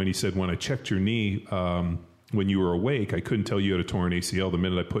funny point. He said, when I checked your knee, when you were awake, I couldn't tell you had a torn ACL. The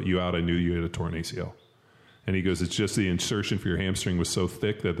minute I put you out, I knew you had a torn ACL. And he goes, it's just the insertion for your hamstring was so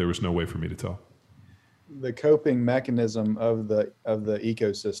thick that there was no way for me to tell. The coping mechanism of the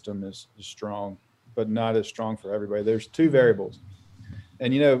ecosystem is strong, but not as strong for everybody. There's two variables.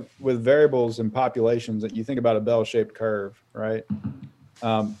 And, with variables and populations, you think about a bell-shaped curve, right?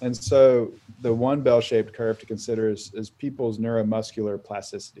 And so the one bell-shaped curve to consider is people's neuromuscular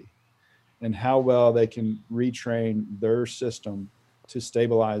plasticity and how well they can retrain their system to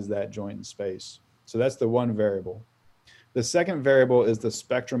stabilize that joint in space. So that's the one variable. The second variable is the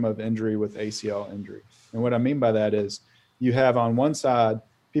spectrum of injury with ACL injury. And what I mean by that is you have on one side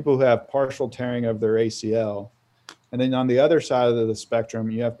people who have partial tearing of their ACL. And then on the other side of the spectrum,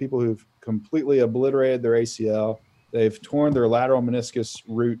 you have people who've completely obliterated their ACL. They've torn their lateral meniscus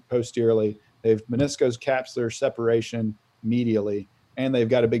root posteriorly. They've meniscus capsular separation medially, and they've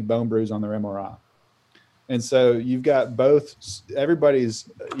got a big bone bruise on their MRI. And so you've got both. Everybody's,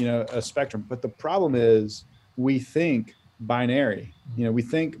 a spectrum. But the problem is we think binary. We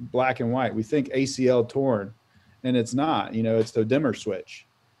think black and white. We think ACL torn, and it's not. It's the dimmer switch.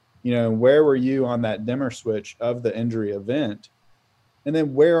 Where were you on that dimmer switch of the injury event? And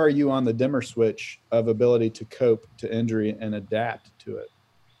then where are you on the dimmer switch of ability to cope to injury and adapt to it?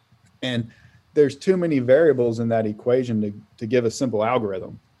 And there's too many variables in that equation to give a simple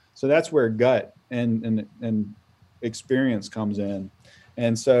algorithm. So that's where gut and experience comes in.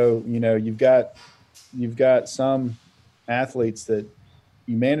 And so, you've got some athletes that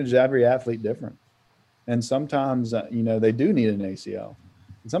you manage every athlete different. And sometimes, they do need an ACL.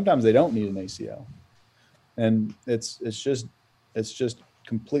 And sometimes they don't need an ACL, and it's just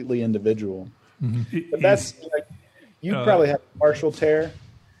completely individual. Mm-hmm. But that's you probably had a partial tear,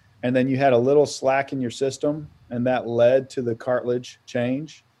 and then you had a little slack in your system, and that led to the cartilage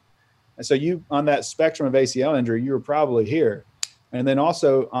change. And so you, on that spectrum of ACL injury, you were probably here, and then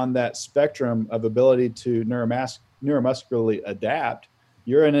also on that spectrum of ability to neuromuscularly adapt,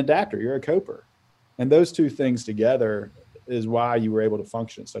 you're an adapter, you're a coper, and those two things together is why you were able to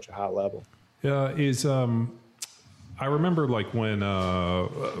function at such a high level. I remember like when,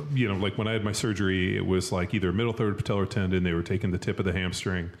 like when I had my surgery, it was like either middle third patellar tendon, they were taking the tip of the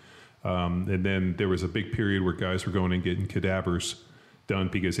hamstring. And then there was a big period where guys were going and getting cadavers done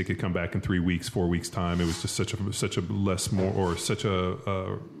because they could come back in 3 weeks, 4 weeks time. It was just such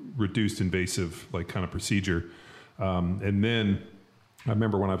a reduced invasive, like kind of procedure. And then I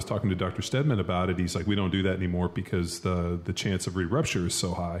remember when I was talking to Dr. Stedman about it, he's like, we don't do that anymore because the chance of re-rupture is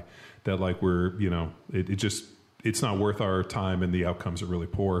so high that like we're, it's not worth our time and the outcomes are really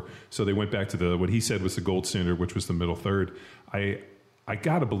poor. So they went back to what he said was the gold standard, which was the middle third. I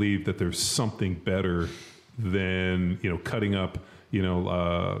got to believe that there's something better than, cutting up,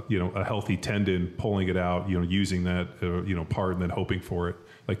 a healthy tendon, pulling it out, using that, part and then hoping for it.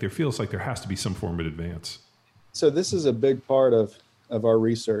 Like there feels like there has to be some form of advance. So this is a big part of our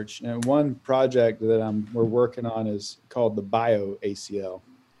research. And one project that we're working on is called the Bio-ACL,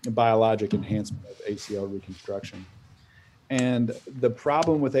 the biologic enhancement of ACL reconstruction. And the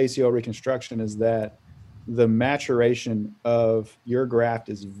problem with ACL reconstruction is that the maturation of your graft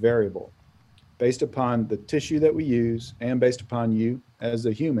is variable based upon the tissue that we use and based upon you as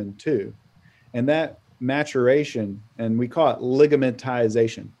a human too. And that maturation, and we call it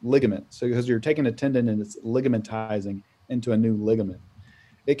ligamentization, ligament. So because you're taking a tendon and it's ligamentizing into a new ligament.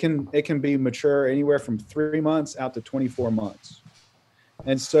 It can be mature anywhere from 3 months out to 24 months.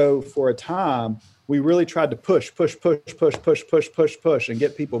 And so for a time, we really tried to push and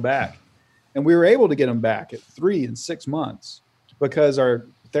get people back. And we were able to get them back at 3 and 6 months because our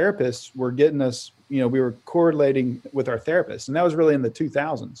therapists were getting us, we were correlating with our therapists. And that was really in the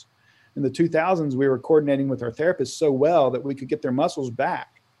 2000s. In the 2000s, we were coordinating with our therapists so well that we could get their muscles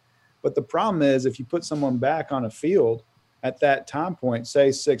back. But the problem is if you put someone back on a field at that time point,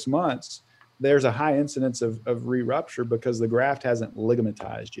 say 6 months, there's a high incidence of re-rupture because the graft hasn't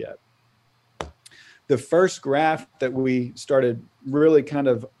ligamentized yet. The first graft that we started really kind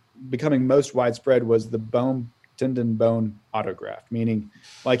of becoming most widespread was the tendon bone autograft, meaning,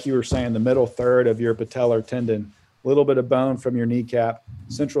 like you were saying, the middle third of your patellar tendon, a little bit of bone from your kneecap,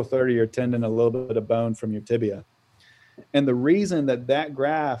 central third of your tendon, a little bit of bone from your tibia. And the reason that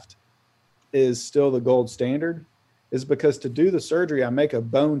graft is still the gold standard is because to do the surgery, I make a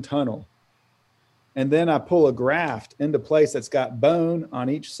bone tunnel. And then I pull a graft into place that's got bone on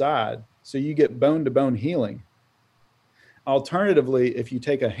each side. So you get bone to bone healing. Alternatively, if you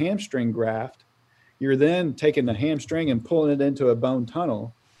take a hamstring graft, you're then taking the hamstring and pulling it into a bone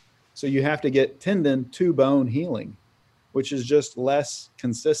tunnel. So you have to get tendon to bone healing, which is just less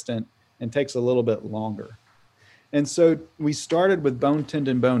consistent and takes a little bit longer. And so we started with bone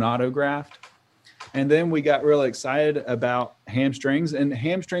tendon bone autograft. And then we got really excited about hamstrings, and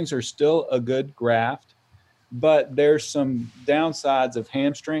hamstrings are still a good graft, but there's some downsides of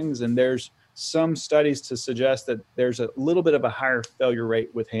hamstrings, and there's some studies to suggest that there's a little bit of a higher failure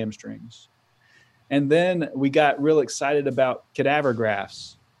rate with hamstrings. And then we got real excited about cadaver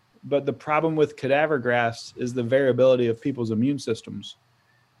grafts, but the problem with cadaver grafts is the variability of people's immune systems.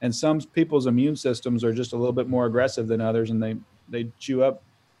 And some people's immune systems are just a little bit more aggressive than others, and they chew up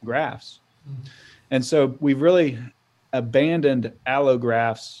grafts. Mm-hmm. And so we've really abandoned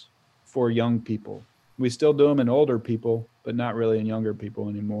allografts for young people. We still do them in older people, but not really in younger people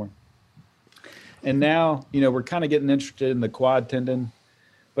anymore. And now, we're kind of getting interested in the quad tendon.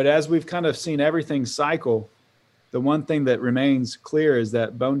 But as we've kind of seen everything cycle, the one thing that remains clear is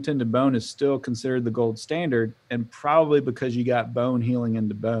that bone tendon bone is still considered the gold standard, and probably because you got bone healing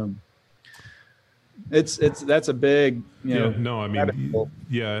into bone. That's a big, I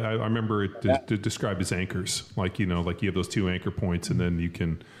remember it described as anchors, like you have those 2 anchor points, and then you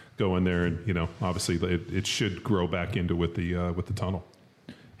can go in there and, obviously it should grow back into with the tunnel.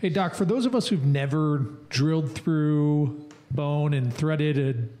 Hey Doc, for those of us who've never drilled through bone and threaded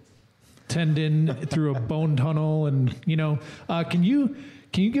a tendon through a bone tunnel, and, can you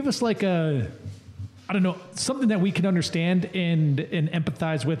give us like something that we can understand and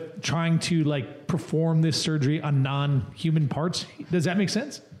empathize with trying to perform this surgery on non-human parts? Does that make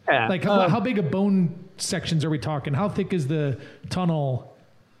sense? Yeah. How big of bone sections are we talking? How thick is the tunnel?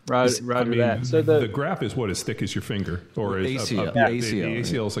 That. So the graft is as thick as your finger, or ACL. The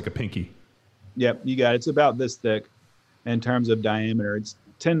ACL is like a pinky. Yep, you got it. It's about this thick in terms of diameter. It's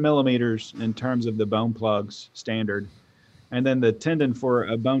 10 millimeters in terms of the bone plugs standard, and then the tendon for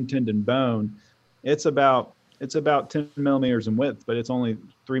a bone tendon bone, it's about 10 millimeters in width, but it's only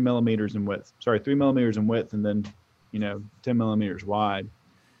 3 millimeters in width. 3 millimeters in width, and then 10 millimeters wide.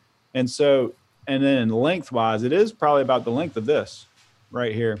 And then lengthwise, it is probably about the length of this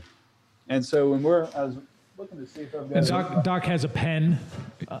right here. And so I was looking to see if I've got. And Doc has a pen.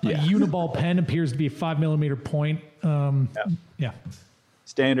 A Uniball pen appears to be a 5 millimeter point. Yeah.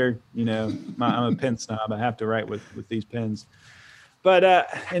 Standard. I'm a pen snob. I have to write with these pens. But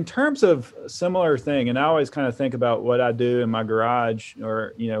in terms of similar thing, and I always kind of think about what I do in my garage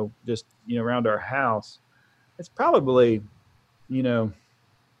or, just, around our house, it's probably,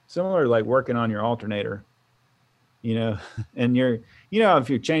 similar like working on your alternator, and if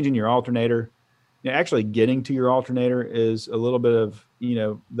you're changing your alternator, actually getting to your alternator is a little bit of,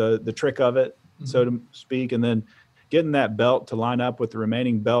 the trick of it. so to speak. And then getting that belt to line up with the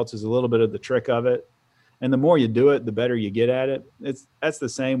remaining belts is a little bit of the trick of it. And the more you do it, the better you get at it. That's the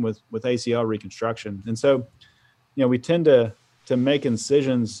same with ACL reconstruction. And so, we tend to make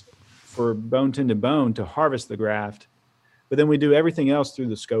incisions for bone tendon bone to harvest the graft, but then we do everything else through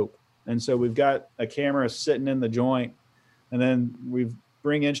the scope. And so we've got a camera sitting in the joint, and then we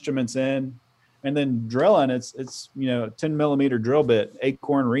bring instruments in, and then drilling. It's 10 millimeter drill bit,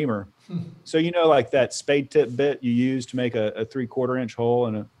 acorn reamer. So like that spade tip bit you use to make a 3/4 inch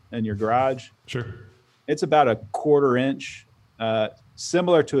hole in your garage. Sure. It's about a 1/4 inch,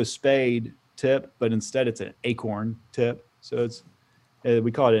 similar to a spade tip, but instead it's an acorn tip. So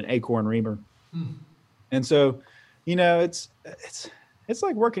we call it an acorn reamer. And so, it's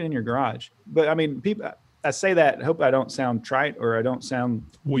like working in your garage. But I mean, I say that, I hope I don't sound trite or I don't sound.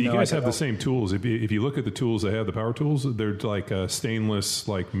 Well, you guys have the same tools. If you look at the tools they have, the power tools, they're like stainless,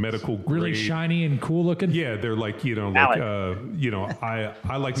 like medical grade. Really shiny and cool looking. Yeah, they're like I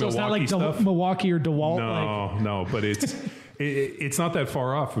like So Milwaukee it's not like stuff. Milwaukee or DeWalt. No, but it's not that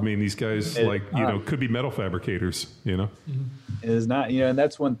far off. I mean, these guys could be metal fabricators. It is not. And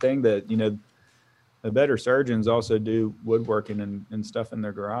that's one thing that the better surgeons also do woodworking and stuff in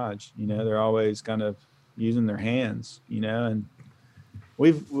their garage. They're always kind of using their hands, and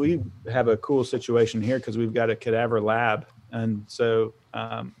we have a cool situation here because we've got a cadaver lab. And so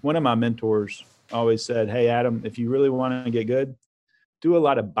one of my mentors always said, hey, Adam, if you really want to get good, do a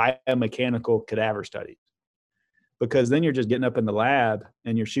lot of biomechanical cadaver studies, because then you're just getting up in the lab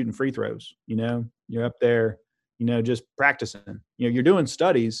and you're shooting free throws. You're up there, just practicing. You're doing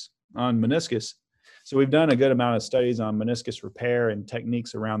studies on meniscus. So we've done a good amount of studies on meniscus repair and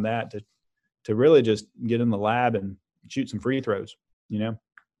techniques around that to really just get in the lab and shoot some free throws, and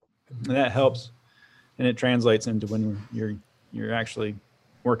that helps. And it translates into when you're actually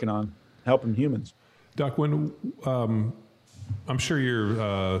working on helping humans. Doc, when I'm sure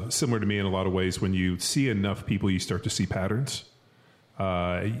you're similar to me in a lot of ways. When you see enough people, you start to see patterns.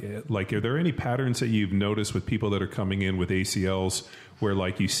 Like, are there any patterns that you've noticed with people that are coming in with ACLs where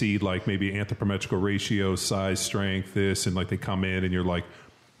like you see like maybe anthropometrical ratio, size, strength, this, and like they come in and you're like,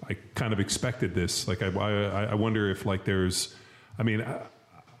 I kind of expected this. Like, I wonder if like there's, I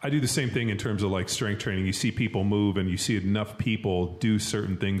do the same thing in terms of like strength training. You see people move and you see enough people do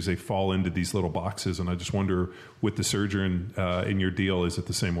certain things, they fall into these little boxes. And I just wonder with the surgeon in your deal, is it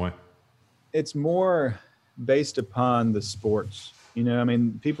the same way? It's more based upon the sports.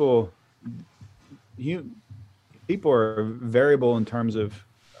 People are variable in terms of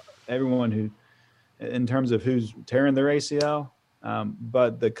who's tearing their ACL.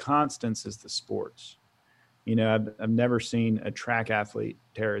 But the constants is the sports. I've never seen a track athlete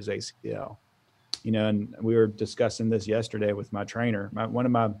tear his ACL. And we were discussing this yesterday with my trainer. One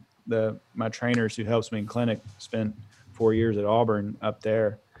of my trainers who helps me in clinic spent 4 years at Auburn up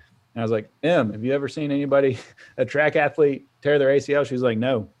there. And I was like, have you ever seen anybody, a track athlete, tear their ACL? She's like,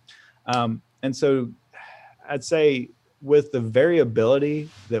 no. And so I'd say with the variability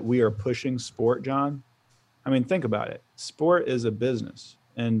that we are pushing sport, John, think about it. Sport is a business,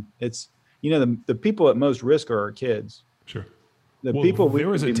 and it's, the people at most risk are our kids. Sure. There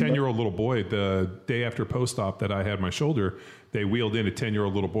was a 10-year-old little boy the day after post-op that I had my shoulder. They wheeled in a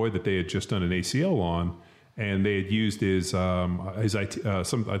 10-year-old little boy that they had just done an ACL on, and they had used his IT, I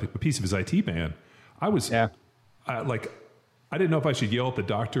think a piece of his IT band. I didn't know if I should yell at the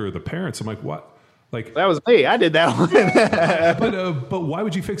doctor or the parents. I'm like, what? Like, that was me. I did that one. but why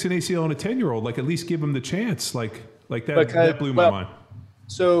would you fix an ACL on a 10-year-old? Like, at least give him the chance. Like that blew my mind.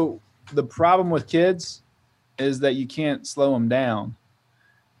 So the problem with kids is that you can't slow them down.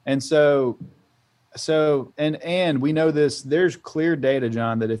 And so we know this, there's clear data,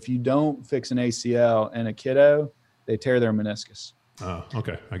 John, that if you don't fix an ACL in a kiddo, they tear their meniscus. Oh,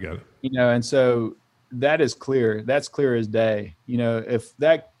 okay. I get it. And so that is clear. That's clear as day. If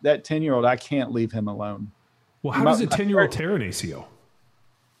that 10-year-old, I can't leave him alone. Well, how does a 10-year-old tear an ACL?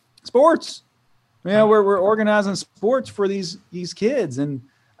 Sports. We're organizing sports for these kids. And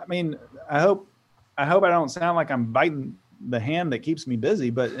I hope I don't sound like I'm biting the hand that keeps me busy,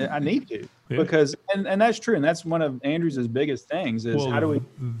 but I need to, because, and that's true. And that's one of Andrew's biggest things is how do we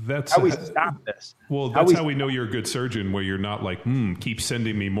stop this? Well, that's how we know you're a good surgeon, where you're not like, keep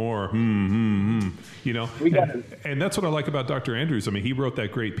sending me more. And that's what I like about Dr. Andrews. He wrote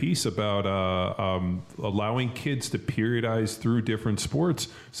that great piece about allowing kids to periodize through different sports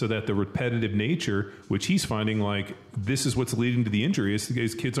so that the repetitive nature, which he's finding like this is what's leading to the injury, is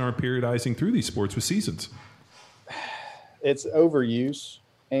because kids aren't periodizing through these sports with seasons. It's overuse,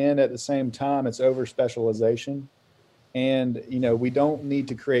 and at the same time, it's over specialization. And, we don't need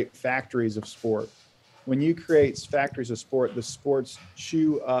to create factories of sport. When you create factories of sport, the sports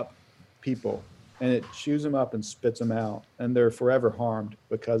chew up people, and it chews them up and spits them out, and they're forever harmed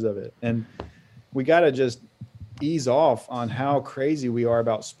because of it. And we got to just ease off on how crazy we are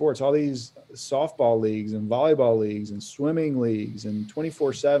about sports. All these softball leagues and volleyball leagues and swimming leagues and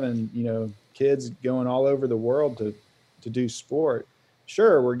 24/7, kids going all over the world to do sport.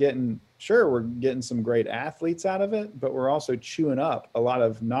 Sure, we're getting some great athletes out of it, but we're also chewing up a lot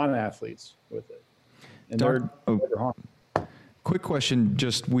of non-athletes with it. And they're harmed. Quick question.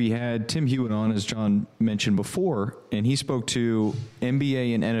 We had Tim Hewitt on, as John mentioned before, and he spoke to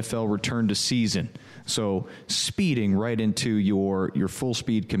NBA and NFL return to season. So speeding right into your full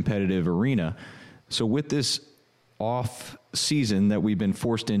speed competitive arena. So with this off season that we've been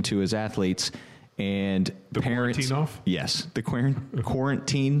forced into as athletes, and the parents, quarantine off? Yes, the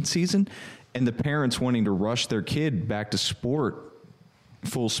quarantine season, and the parents wanting to rush their kid back to sport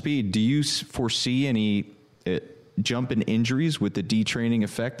full speed. Do you foresee any jump in injuries with the detraining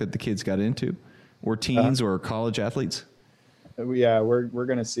effect that the kids got into, or teens or college athletes? Yeah, we're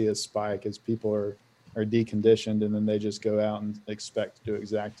going to see a spike as people are deconditioned, and then they just go out and expect to do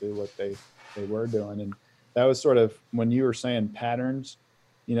exactly what they were doing. And that was sort of when you were saying patterns.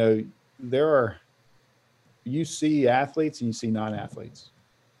 You see athletes and you see non-athletes,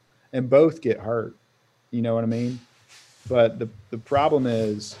 and both get hurt. You know what I mean? But the problem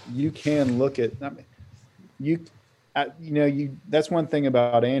is you can look at that's one thing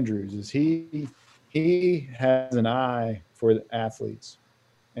about Andrews is he has an eye for the athletes,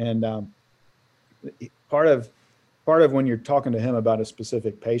 and part of when you're talking to him about a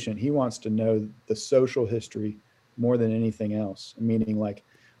specific patient, he wants to know the social history more than anything else. Meaning, like,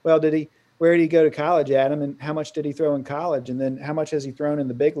 well, where did he go to college, Adam, and how much did he throw in college, and then how much has he thrown in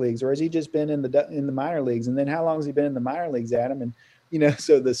the big leagues, or has he just been in the minor leagues, and then how long has he been in the minor leagues, Adam? And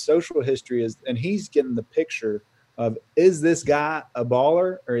so the social history is, and he's getting the picture of, is this guy a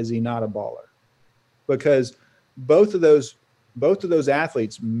baller or is he not a baller? Because both of those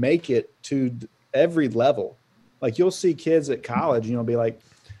athletes make it to every level. Like, you'll see kids at college, be like,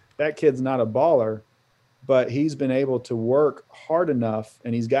 that kid's not a baller, but he's been able to work hard enough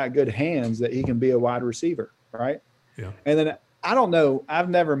and he's got good hands that he can be a wide receiver, right? Yeah. And then I don't know, I've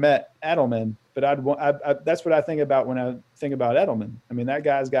never met Edelman, but that's what I think about when I think about Edelman. I mean, that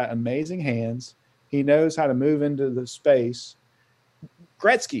guy's got amazing hands. He knows how to move into the space.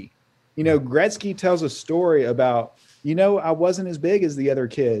 Gretzky tells a story about, I wasn't as big as the other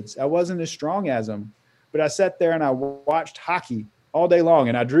kids. I wasn't as strong as them, but I sat there and I watched hockey all day long,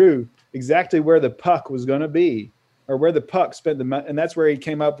 and I drew exactly where the puck was going to be, or where the puck and that's where he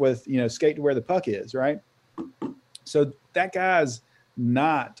came up with, skate to where the puck is, right? So that guy's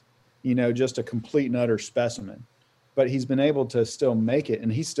not, just a complete and utter specimen, but he's been able to still make it,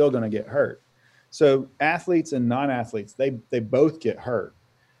 and he's still going to get hurt. So athletes and non-athletes, they both get hurt.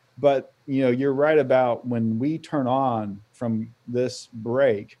 But, you're right about when we turn on from this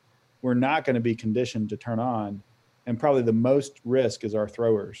break, we're not going to be conditioned to turn on. And probably the most risk is our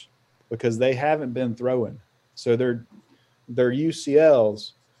throwers, because they haven't been throwing. So their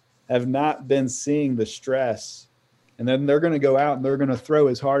UCLs have not been seeing the stress. And then they're going to go out and they're going to throw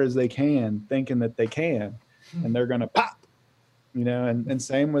as hard as they can, thinking that they can. And they're going to pop, and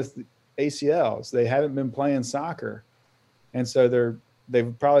same with ACLs. They haven't been playing soccer. And so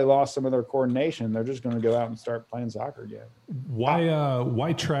they've probably lost some of their coordination. They're just going to go out and start playing soccer again.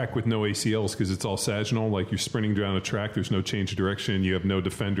 Why track with no ACLs? Because it's all sagittal, like you're sprinting down a track. There's no change of direction. You have no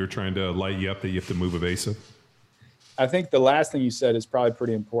defender trying to light you up that you have to move evasive. I think the last thing you said is probably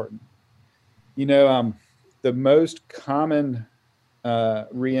pretty important. The most common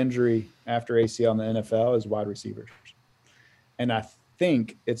re-injury after ACL in the NFL is wide receivers. And I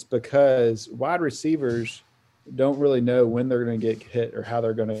think it's because wide receivers don't really know when they're going to get hit or how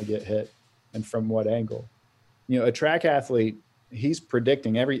they're going to get hit and from what angle. A track athlete, he's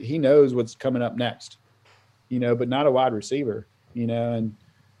predicting he knows what's coming up next, but not a wide receiver, and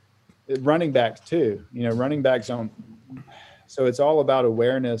running backs too, running backs don't. So it's all about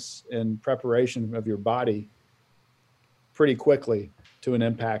awareness and preparation of your body pretty quickly to an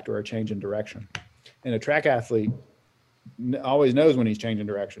impact or a change in direction. And a track athlete always knows when he's changing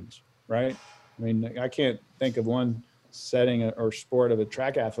directions, right? I mean, I can't think of one setting or sport of a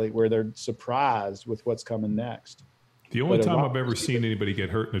track athlete where they're surprised with what's coming next. The only time I've ever seen anybody get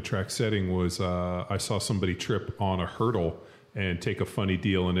hurt in a track setting was I saw somebody trip on a hurdle and take a funny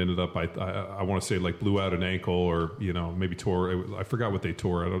deal and ended up, I want to say, like blew out an ankle or, maybe tore. I forgot what they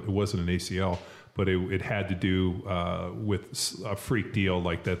tore. It wasn't an ACL, but it had to do with a freak deal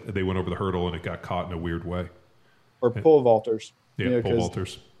like that. They went over the hurdle and it got caught in a weird way. or pole vaulters. Yeah, pole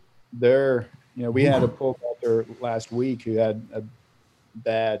vaulters. They're, we had a pole vaulter last week who had a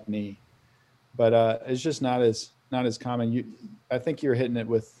bad knee, but it's just not as common. I think you're hitting it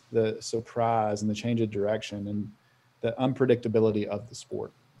with the surprise and the change of direction and the unpredictability of the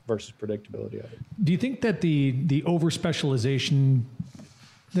sport versus predictability of it. Do you think that the over specialization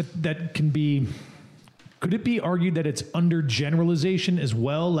that can be, could it be argued that it's under generalization as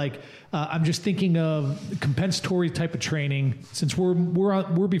well? Like I'm just thinking of compensatory type of training, since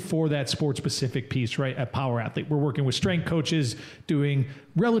we're before that sport specific piece, right? At Power Athlete, we're working with strength coaches doing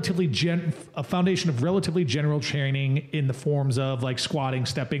a foundation of relatively general training in the forms of like squatting,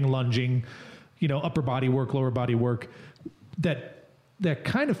 stepping, lunging, upper body work, lower body work, that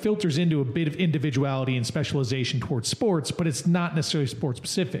kind of filters into a bit of individuality and specialization towards sports, but it's not necessarily sport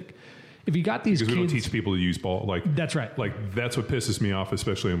specific. If you got these because kids, we don't teach people to use ball, like that's right. Like that's what pisses me off,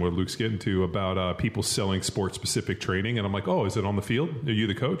 especially in what Luke's getting to about people selling sport specific training. And I'm like, oh, is it on the field? Are you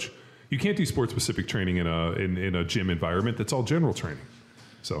the coach? You can't do sport specific training in a gym environment. That's all general training.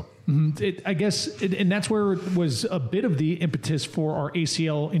 So I guess, and that's where it was a bit of the impetus for our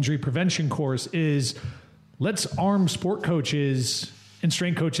ACL injury prevention course is let's arm sport coaches and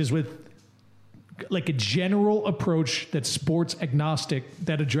strength coaches with like a general approach that's sports agnostic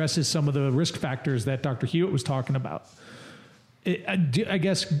that addresses some of the risk factors that Dr. Hewitt was talking about. I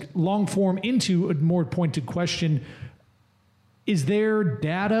guess long form into a more pointed question, is there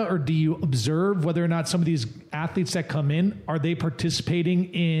data or do you observe whether or not some of these athletes that come in, are they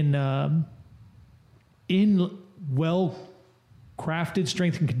participating in well-crafted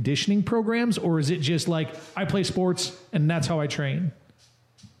strength and conditioning programs, or is it just like I play sports and that's how I train?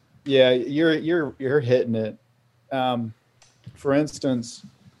 Yeah, you're hitting it. For instance,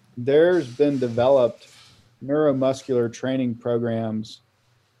 there's been developed neuromuscular training programs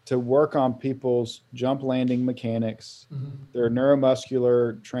to work on people's jump landing mechanics. There are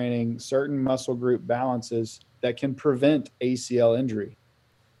neuromuscular training, certain muscle group balances that can prevent ACL injury.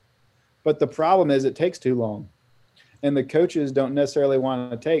 But the problem is it takes too long. And the coaches don't necessarily want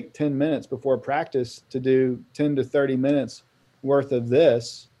to take 10 minutes before practice to do 10 to 30 minutes worth of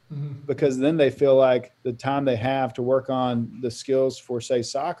this, because then they feel like the time they have to work on the skills for, say,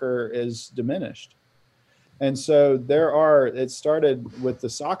 soccer is diminished. And so it started with the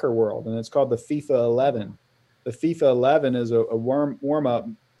soccer world, and it's called the FIFA 11. The FIFA 11 is a warm-up,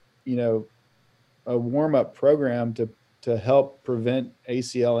 a warm-up program to help prevent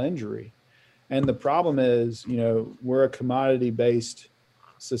ACL injury. And the problem is, we're a commodity-based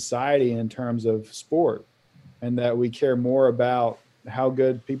society in terms of sport, and that we care more about how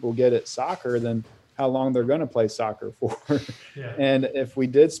good people get at soccer than how long they're going to play soccer for. Yeah. And if we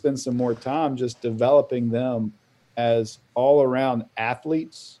did spend some more time just developing them as all-around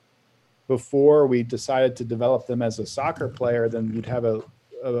athletes before we decided to develop them as a soccer player, then you'd have a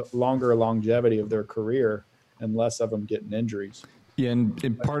longer longevity of their career and less of them getting injuries. Yeah,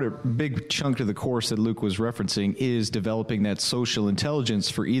 and part of big chunk of the course that Luke was referencing is developing that social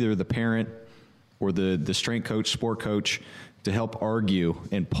intelligence for either the parent or the strength coach, sport coach, to help argue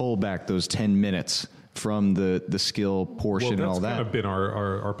and pull back those 10 minutes from the skill portion and all that. That's kind of been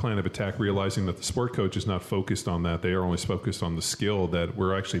our plan of attack, realizing that the sport coach is not focused on that. They are only focused on the skill, that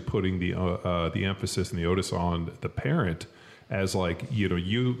we're actually putting the emphasis and the onus on the parent as like,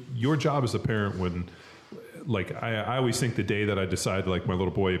 your job as a parent when, like, I always think the day that I decide, like, my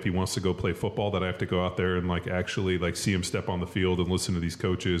little boy, if he wants to go play football, that I have to go out there and, like, actually, like, see him step on the field and listen to these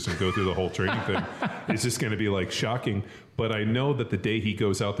coaches and go through the whole training thing. It's just going to be, like, shocking. But I know that the day he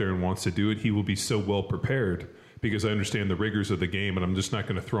goes out there and wants to do it, he will be so well prepared because I understand the rigors of the game, and I'm just not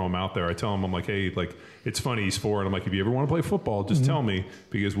going to throw him out there. I tell him, I'm like, hey, like, it's funny, he's 4, and I'm like, if you ever want to play football, just tell me,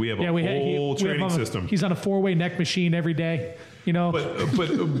 because we have a whole training system. He's on a 4-way neck machine every day,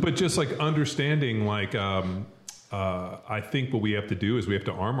 But just, like, understanding, like, I think what we have to do is we have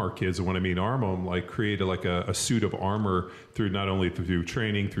to arm our kids. And when I mean arm them, like create a suit of armor through not only through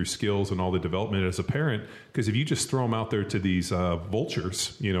training, through skills and all the development as a parent. Because if you just throw them out there to these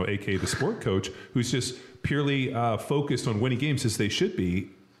vultures, aka the sport coach, who's just purely focused on winning games as they should be,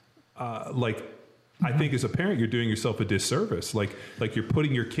 I think as a parent, you're doing yourself a disservice. Like you're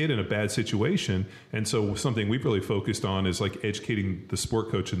putting your kid in a bad situation. And so something we've really focused on is like educating the sport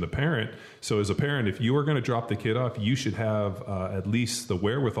coach and the parent. So as a parent, if you are going to drop the kid off, you should have at least the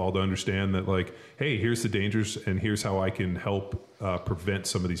wherewithal to understand that, like, hey, here's the dangers and here's how I can help prevent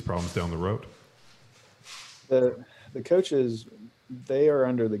some of these problems down the road. The coaches, they are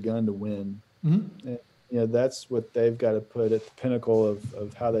under the gun to win. Mm-hmm. And, that's what they've got to put at the pinnacle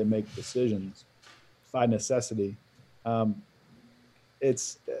of how they make decisions. By necessity.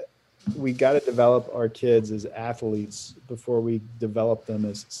 It's we got to develop our kids as athletes before we develop them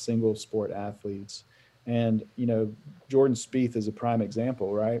as single sport athletes. And, Jordan Spieth is a prime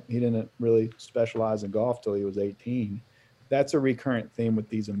example, right? He didn't really specialize in golf till he was 18. That's a recurrent theme with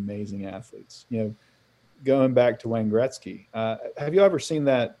these amazing athletes. Going back to Wayne Gretzky, have you ever seen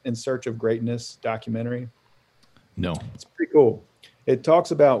that In Search of Greatness documentary? No. It's pretty cool. It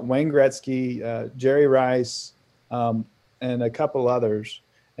talks about Wayne Gretzky, Jerry Rice, and a couple others,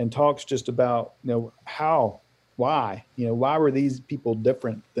 and talks just about, why were these people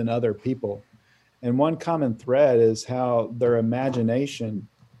different than other people? And one common thread is how their imagination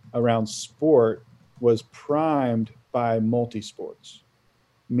around sport was primed by multi-sports.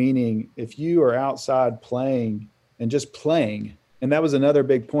 Meaning, if you are outside playing and just playing, and that was another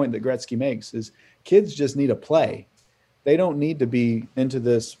big point that Gretzky makes, is kids just need to play. They don't need to be into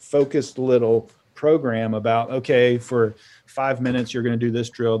this focused little program about, okay, for 5 minutes, you're going to do this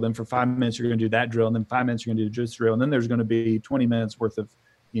drill. Then for 5 minutes, you're going to do that drill. And then 5 minutes, you're going to do this drill. And then there's going to be 20 minutes worth of,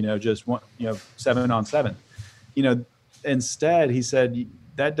 just one, 7-on-7. Instead, he said,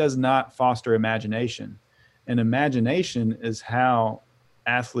 that does not foster imagination. And imagination is how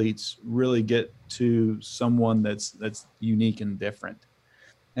athletes really get to someone that's unique and different.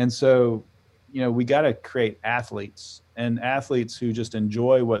 And so, we got to create athletes who just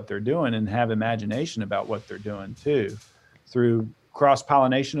enjoy what they're doing and have imagination about what they're doing too, through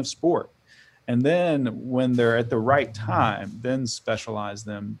cross-pollination of sport. And then when they're at the right time, then specialize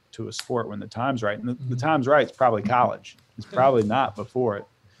them to a sport when the time's right. And the time's right, it's probably college. It's probably not before it.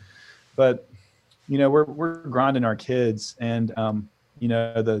 But, we're grinding our kids, and,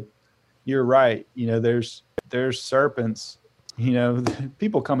 you're right. There's serpents,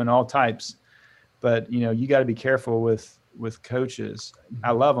 people come in all types, but, you got to be careful with coaches.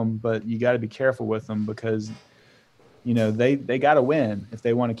 I love them, but you got to be careful with them because, they got to win if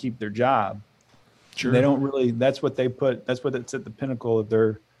they want to keep their job. Sure. They don't really, that's what it's at the pinnacle of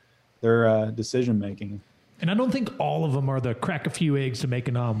their decision making. And I don't think all of them are the crack a few eggs to make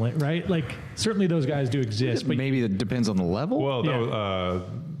an omelet, right? Like, certainly those guys do exist. But maybe it depends on the level. Well,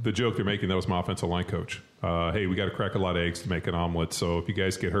 the joke they're making, that was my offensive line coach. Hey, we got to crack a lot of eggs to make an omelet. So if you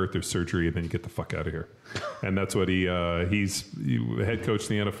guys get hurt, there's surgery, and then you get the fuck out of here. And that's what he's head coach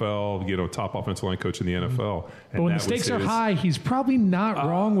in the NFL, top offensive line coach in the NFL. But when the stakes are high, he's probably not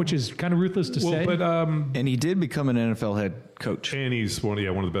wrong, which is kind of ruthless to say. But, and he did become an NFL head coach. And he's one of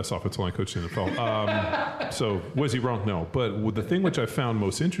the best offensive line coaches in the NFL. So was he wrong? No. But the thing which I found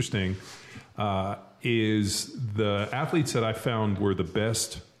most interesting is the athletes that I found were the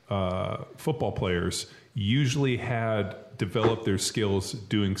best football players usually had developed their skills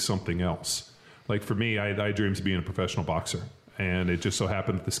doing something else. Like for me, I had dreams of being a professional boxer. And it just so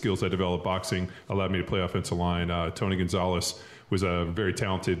happened that the skills I developed boxing allowed me to play offensive line. Tony Gonzalez was a very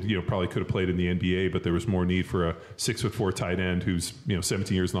talented, probably could have played in the NBA, but there was more need for a 6'4" tight end who's,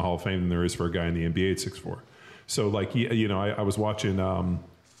 17 years in the Hall of Fame than there is for a guy in the NBA at 6'4". So I was watching,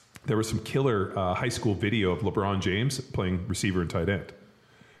 there was some killer high school video of LeBron James playing receiver and tight end.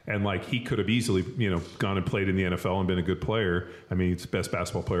 And he could have easily, gone and played in the NFL and been a good player. I mean, he's the best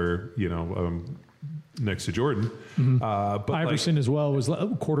basketball player, next to Jordan. Mm-hmm. But Iverson as well was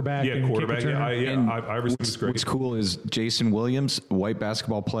quarterback. Yeah, quarterback. Iverson was great. What's cool is Jason Williams, white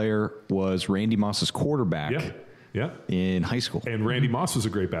basketball player, was Randy Moss's quarterback. Yeah. In high school. And Randy Moss was a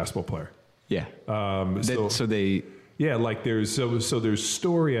great basketball player. Yeah. So there's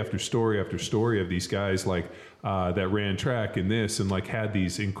story after story after story of these guys that ran track in this and had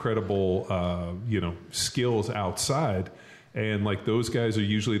these incredible skills outside, and those guys are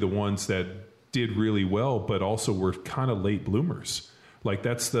usually the ones that did really well, but also were kind of late bloomers.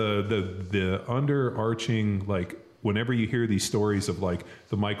 That's the underarching, whenever you hear these stories of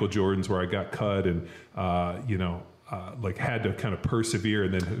the Michael Jordans where I got cut and had to kind of persevere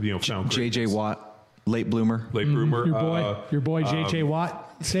and then found JJ Watt. Late bloomer. Your boy JJ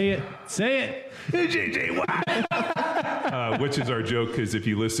Watt. Say it. JJ Watt. Which is our joke, because if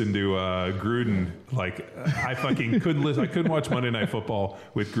you listen to Gruden, I fucking couldn't listen. I couldn't watch Monday Night Football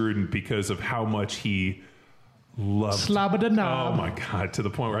with Gruden because of how much he loved. Slabba-da-knob. Oh my God, to the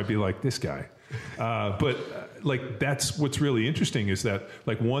point where I'd be like, this guy. But that's what's really interesting is that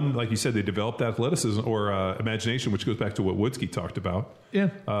like you said, they developed athleticism or imagination, which goes back to what Woodsky talked about. Yeah.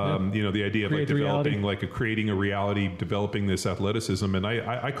 The idea of developing creating a reality, developing this athleticism, and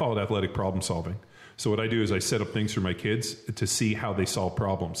I call it athletic problem solving. So what I do is I set up things for my kids to see how they solve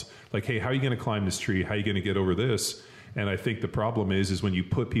problems. Hey, how are you going to climb this tree? How are you going to get over this? And I think the problem is when you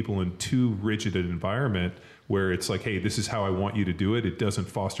put people in too rigid an environment where it's hey, this is how I want you to do it, it doesn't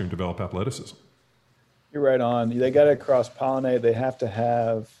foster and develop athleticism. You're right on. They got to cross-pollinate. They have to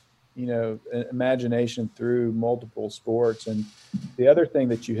have imagination through multiple sports. And the other thing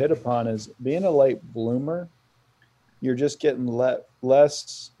that you hit upon is being a late bloomer. You're just getting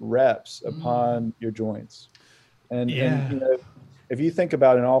less reps upon your joints. And if you think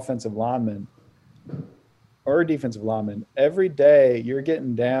about an offensive lineman or a defensive lineman, every day you're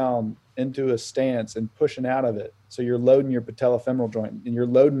getting down into a stance and pushing out of it. So you're loading your patellofemoral joint and you're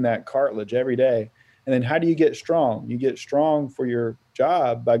loading that cartilage every day. And then how do you get strong? You get strong for your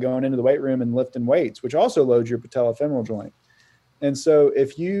job by going into the weight room and lifting weights, which also loads your patellofemoral joint. And so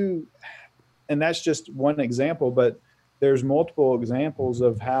and that's just one example, but there's multiple examples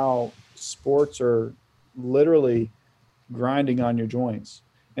of how sports are literally grinding on your joints.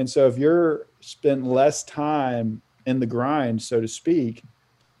 And so if you're spent less time in the grind, so to speak,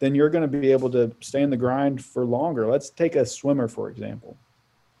 then you're going to be able to stay in the grind for longer. Let's take a swimmer, for example.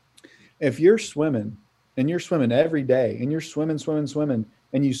 If you're swimming and you're swimming every day and you're swimming,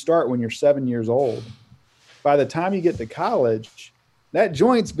 and you start when you're 7 years old, by the time you get to college, that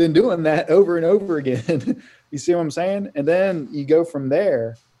joint's been doing that over and over again. You see what I'm saying? And then you go from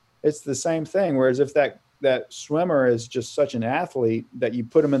there, it's the same thing. Whereas if that swimmer is just such an athlete that you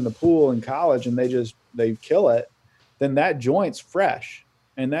put them in the pool in college and they kill it, then that joint's fresh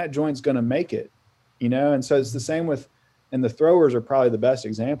and that joint's going to make it, And so it's the same and the throwers are probably the best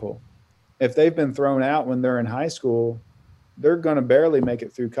example. If they've been thrown out when they're in high school, they're going to barely make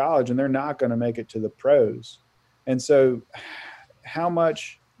it through college and they're not going to make it to the pros. And so how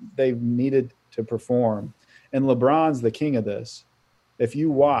much they've needed to perform. And LeBron's the king of this. If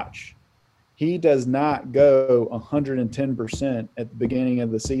you watch, he does not go 110% at the beginning of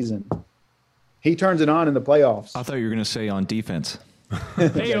the season. He turns it on in the playoffs. I thought you were going to say on defense.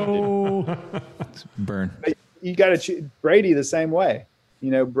 Hey-o. Burn. But you got to Brady the same way.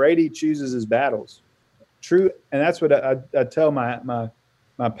 Brady chooses his battles. True, and that's what I tell my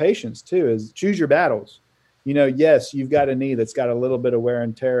patients too, is choose your battles. Yes, you've got a knee that's got a little bit of wear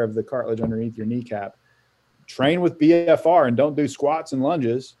and tear of the cartilage underneath your kneecap. Train with BFR and don't do squats and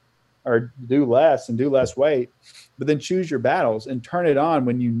lunges, or do less weight, but then choose your battles and turn it on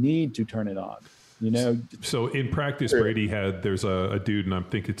when you need to turn it on. So in practice, there's a dude, and I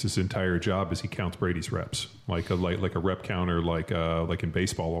think it's his entire job is he counts Brady's reps, like a rep counter, like in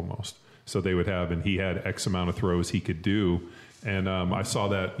baseball almost. So they would have, and he had X amount of throws he could do. And I saw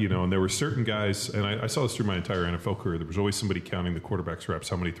that, and there were certain guys, and I saw this through my entire NFL career. There was always somebody counting the quarterback's reps,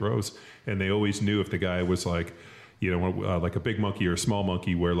 how many throws, and they always knew if the guy was like, like a big monkey or a small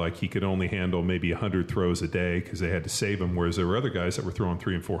monkey, where like he could only handle maybe 100 throws a day because they had to save him, whereas there were other guys that were throwing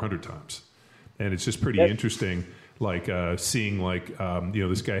 300 and 400 times. And it's just pretty interesting, like seeing like,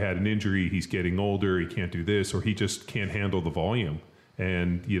 this guy had an injury, he's getting older, he can't do this, or he just can't handle the volume.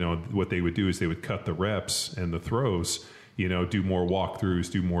 And, what they would do is they would cut the reps and the throws, do more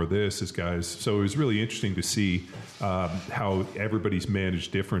walkthroughs, do more this as guys. So it was really interesting to see how everybody's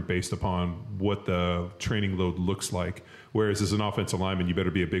managed different based upon what the training load looks like. Whereas as an offensive lineman, you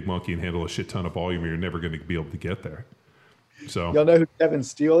better be a big monkey and handle a shit ton of volume or you're never going to be able to get there. So y'all know who Kevin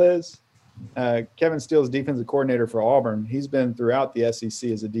Steele is? Kevin Steele is defensive coordinator for Auburn. He's been throughout the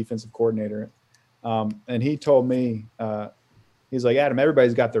SEC as a defensive coordinator. And he told me, he's like, Adam,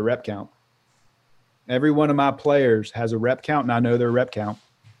 everybody's got their rep count. Every one of my players has a rep count, and I know their rep count.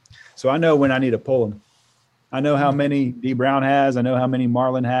 So I know when I need to pull them. I know how many D. Brown has. I know how many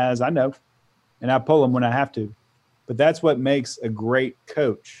Marlon has. I know. And I pull them when I have to. But that's what makes a great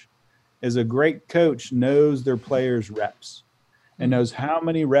coach, is a great coach knows their players' reps and knows how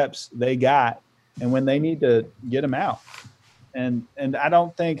many reps they got and when they need to get them out. And I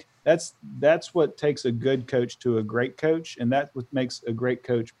don't think that's what takes a good coach to a great coach, and that's what makes a great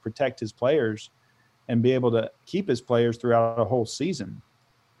coach protect his players and be able to keep his players throughout a whole season,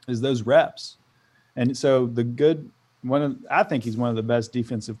 is those reps. And so I think he's one of the best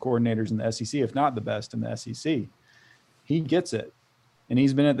defensive coordinators in the SEC, if not the best in the SEC. He gets it, and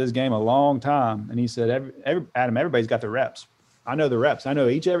he's been at this game a long time. And he said, Adam, everybody's got their reps. I know the reps. I know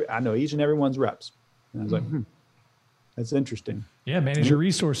each and everyone's reps. And I was like, that's interesting. Yeah, manage your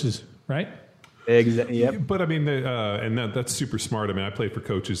resources, right? Exactly. Yep. But I mean, that's super smart. I mean, I played for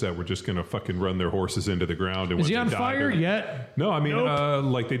coaches that were just going to fucking run their horses into the ground. And is he on fire yet? No, I mean,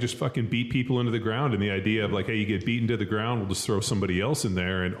 like they just fucking beat people into the ground. And the idea of like, hey, you get beaten to the ground, we'll just throw somebody else in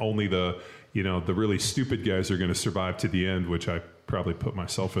there, and only the really stupid guys are going to survive to the end, which I probably put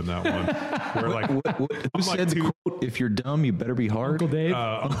myself in that one. Where like, who said the quote, if you're dumb, you better be hard? Uncle Dave?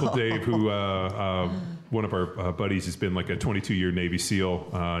 Uncle Dave, who one of our buddies has been like a 22-year Navy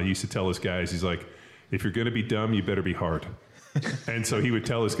SEAL. He used to tell his guys, he's like, if you're going to be dumb, you better be hard. And so he would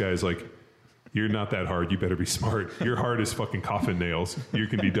tell his guys, like, You're not that hard. You better be smart. Your hard is fucking coffin nails. You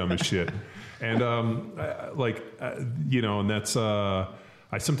can be dumb as shit. And and that's, I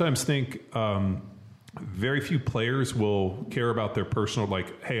sometimes think very few players will care about their personal,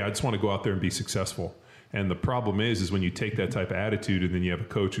 like, hey, I just want to go out there and be successful. And the problem is when you take that type of attitude and then you have a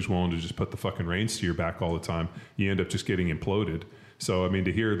coach who's willing to just put the fucking reins to your back all the time, you end up just getting imploded. So, I mean,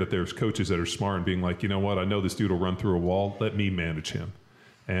 to hear that there's coaches that are smart and being like, you know what, I know this dude will run through a wall. Let me manage him.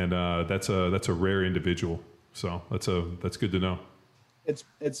 And that's a rare individual. So that's good to know.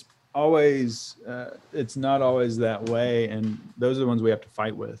 It's always it's not always that way, and those are the ones we have to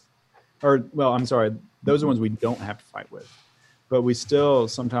fight with. Or, well, I'm sorry, those are the ones we don't have to fight with. But we still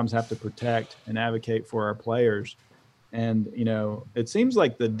sometimes have to protect and advocate for our players. And, it seems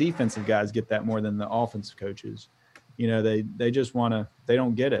like the defensive guys get that more than the offensive coaches. They just want to, they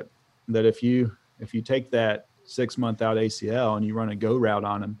don't get it. That if you take that 6-month out ACL and you run a go route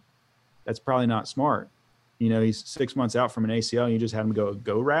on him, that's probably not smart. He's 6 months out from an ACL and you just have him go a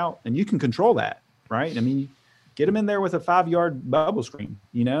go route, and you can control that, right? I mean, get him in there with a 5-yard bubble screen,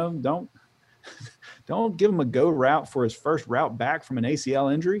 don't give him a go route for his first route back from an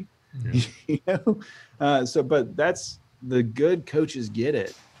ACL injury. Yeah. But that's, the good coaches get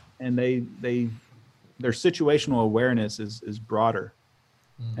it, and their situational awareness is broader,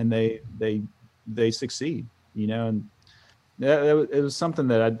 and they succeed, and it was something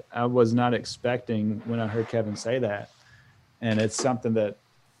that I was not expecting when I heard Kevin say that. And it's something that,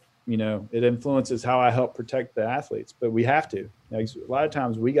 it influences how I help protect the athletes, but we have to. A lot of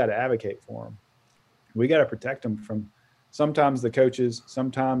times we got to advocate for them. We got to protect them from sometimes the coaches,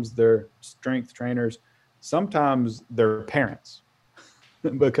 sometimes their strength trainers, sometimes their parents,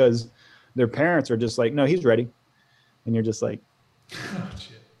 because their parents are just like, no, he's ready. And you're just like, oh,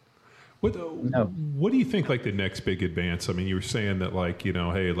 shit. What do you think, like, the next big advance? I mean, you were saying that, like,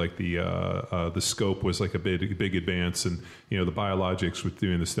 hey, like the scope was like a big advance, and the biologics with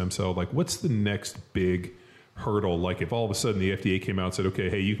doing the stem cell. Like, what's the next big hurdle? Like, if all of a sudden the FDA came out and said, okay,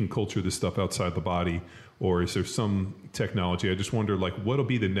 hey, you can culture this stuff outside the body, or is there some technology? I just wonder, like, what'll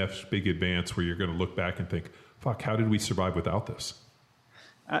be the next big advance where you're going to look back and think, fuck, how did we survive without this?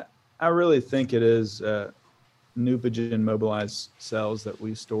 I really think it is Neupogen mobilized cells that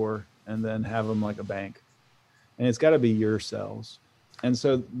we store and then have them like a bank. And it's got to be your cells. And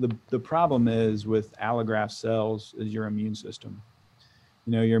so the problem is with allograft cells is your immune system.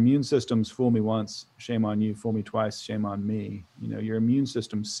 Your immune system's fool me once, shame on you, fool me twice, shame on me. Your immune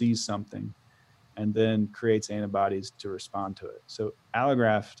system sees something and then creates antibodies to respond to it. So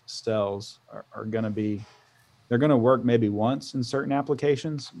allograft cells are going to be, they're going to work maybe once in certain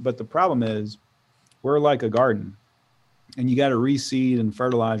applications, but the problem is we're like a garden. And you got to reseed and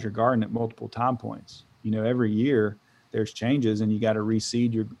fertilize your garden at multiple time points. Every year there's changes, and you got to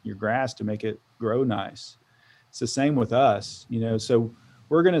reseed your grass to make it grow nice. It's the same with us, so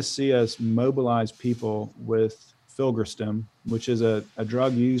we're going to see us mobilize people with filgrastim, which is a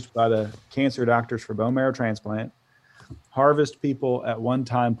drug used by the cancer doctors for bone marrow transplant, harvest people at one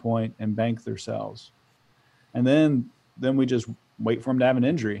time point and bank their cells. And then we just wait for them to have an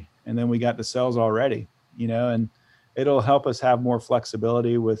injury. And then we got the cells already, and it'll help us have more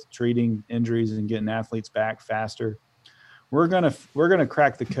flexibility with treating injuries and getting athletes back faster. We're gonna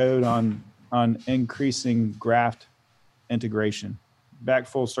crack the code on increasing graft integration. Back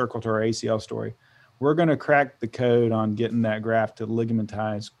full circle to our ACL story. We're gonna crack the code on getting that graft to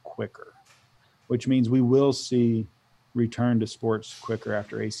ligamentize quicker, which means we will see return to sports quicker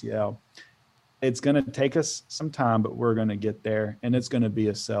after ACL. It's gonna take us some time, but we're gonna get there, and it's gonna be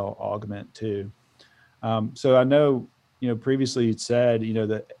a cell augment too. So I know, previously you'd said,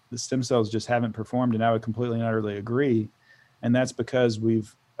 that the stem cells just haven't performed, and I would completely and utterly agree. And that's because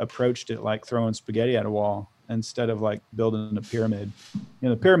we've approached it like throwing spaghetti at a wall instead of like building a pyramid.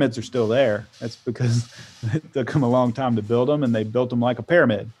 The pyramids are still there. That's because it took them a long time to build them, and they built them like a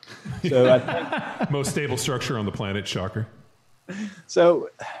pyramid. So I think most stable structure on the planet, shocker. So,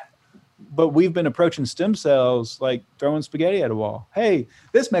 but we've been approaching stem cells like throwing spaghetti at a wall. Hey,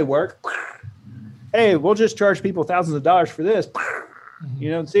 this may work. Hey, we'll just charge people thousands of dollars for this,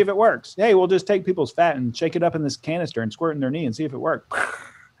 and see if it works. Hey, we'll just take people's fat and shake it up in this canister and squirt in their knee and see if it works.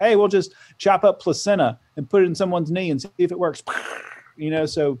 Hey, we'll just chop up placenta and put it in someone's knee and see if it works.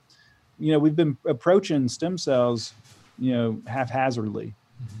 So, we've been approaching stem cells, haphazardly.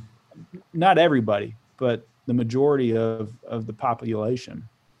 Not everybody, but the majority of the population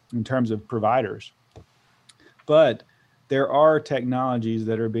in terms of providers. But there are technologies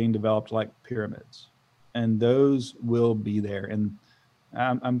that are being developed like pyramids, and those will be there. And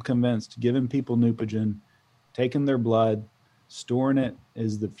I'm convinced giving people Neupogen, taking their blood, storing it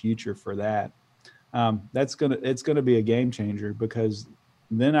is the future for that. it's gonna be a game changer, because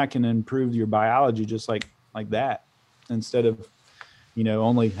then I can improve your biology just like that, instead of,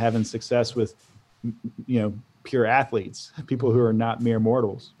 only having success with, pure athletes, people who are not mere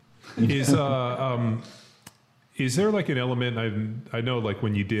mortals. Is there like an element? I know, like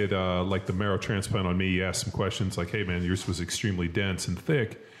when you did like the marrow transplant on me, you asked some questions like, "Hey, man, yours was extremely dense and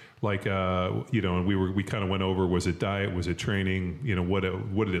thick." Like, and we kind of went over: was it diet? Was it training? What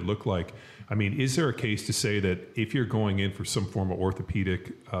did it look like? I mean, is there a case to say that if you're going in for some form of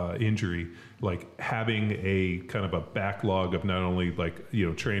orthopedic injury, like having a kind of a backlog of not only like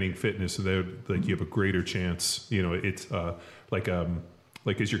training, fitness, so that like you have a greater chance? It's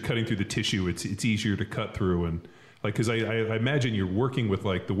like as you're cutting through the tissue, it's easier to cut through, and like, because I imagine you're working with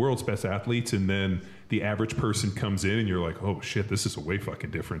like the world's best athletes, and then the average person comes in and you're like, oh shit, this is a way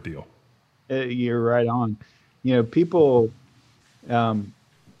fucking different deal. You're right on.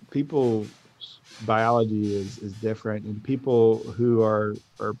 People's biology is different, and people who are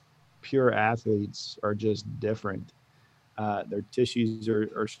pure athletes are just different. Their tissues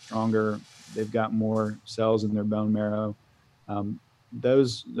are stronger. They've got more cells in their bone marrow.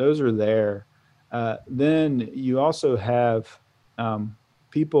 Those are there. Then you also have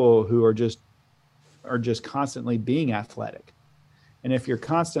people who are just constantly being athletic. And if you're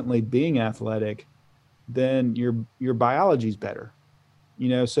constantly being athletic, then your biology's better.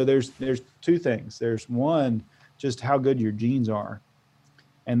 So there's two things. There's one, just how good your genes are.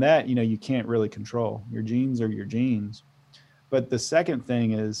 And that, you can't really control. Your genes are your genes. But the second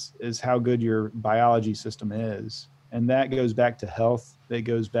thing is how good your biology system is. And that goes back to health. That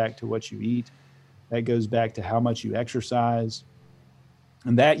goes back to what you eat. That goes back to how much you exercise.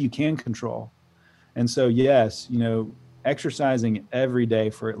 And that you can control. And so, yes, exercising every day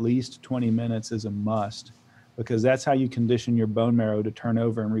for at least 20 minutes is a must, because that's how you condition your bone marrow to turn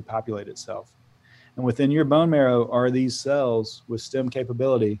over and repopulate itself. And within your bone marrow are these cells with stem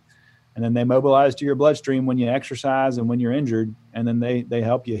capability. And then they mobilize to your bloodstream when you exercise and when you're injured, and then they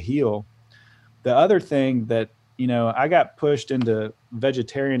help you heal. The other thing that, I got pushed into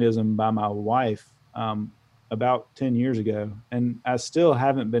vegetarianism by my wife about 10 years ago, and I still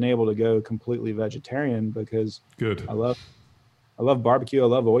haven't been able to go completely vegetarian, because good. I love barbecue. I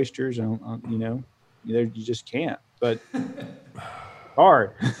love oysters, and you just can't. But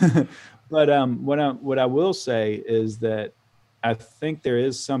hard. But what I will say is that I think there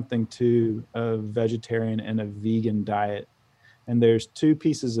is something to a vegetarian and a vegan diet, and there's two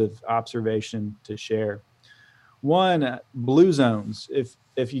pieces of observation to share. One, blue zones.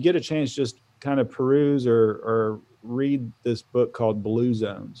 If you get a chance, just kind of peruse or read this book called Blue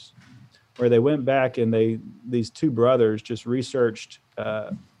Zones, where they went back and these two brothers just researched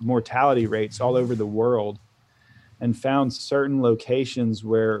mortality rates all over the world, and found certain locations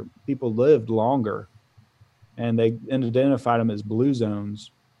where people lived longer, and they identified them as blue zones.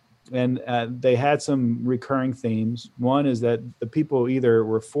 And they had some recurring themes. One is that the people either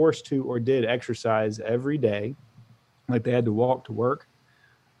were forced to or did exercise every day, like they had to walk to work.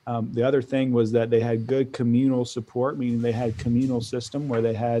 The other thing was that they had good communal support, meaning they had communal system where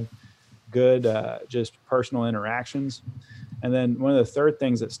they had good just personal interactions. And then one of the third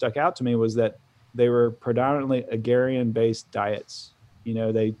things that stuck out to me was that they were predominantly agrarian-based diets.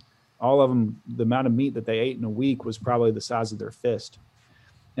 All of them, the amount of meat that they ate in a week was probably the size of their fist.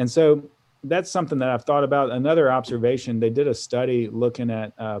 And so that's something that I've thought about. Another observation, they did a study looking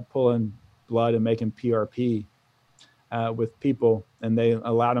at pulling blood and making PRP with people, and they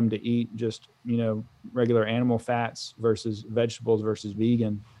allowed them to eat just, regular animal fats versus vegetables versus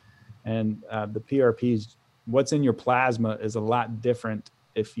vegan. And the PRPs, what's in your plasma is a lot different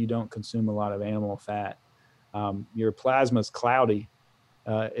if you don't consume a lot of animal fat. Your plasma is cloudy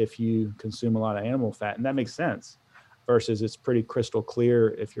if you consume a lot of animal fat, and that makes sense, versus it's pretty crystal clear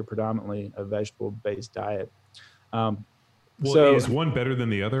if you're predominantly a vegetable-based diet. So is one better than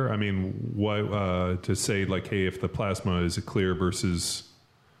the other? I mean, why to say like, hey, if the plasma is clear versus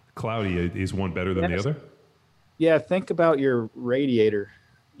cloudy, is one better than the other? Yeah, think about your radiator,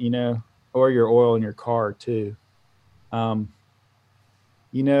 or your oil in your car too.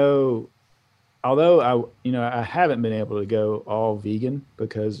 Although I haven't been able to go all vegan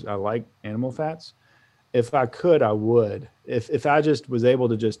because I like animal fats. If I could, I would. If I just was able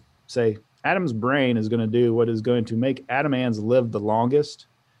to just say, Adam's brain is going to do what is going to make Adamans live the longest,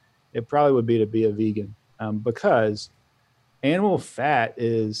 it probably would be to be a vegan, because animal fat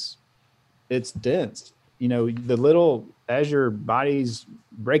it's dense. As your bodies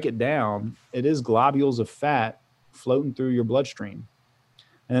break it down, it is globules of fat floating through your bloodstream.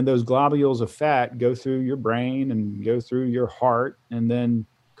 And then those globules of fat go through your brain and go through your heart, and then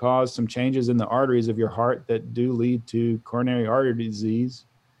cause some changes in the arteries of your heart that do lead to coronary artery disease,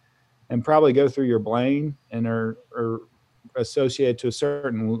 and probably go through your brain and are associated to a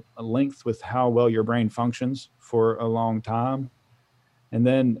certain length with how well your brain functions for a long time. And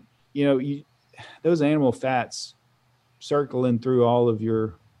then, those animal fats circling through all of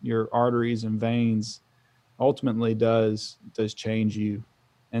your arteries and veins ultimately does change you.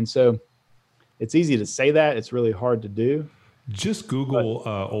 And so it's easy to say that, it's really hard to do. Just Google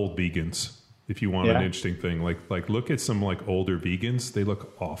old vegans if you want an interesting thing. Like look at some like older vegans. They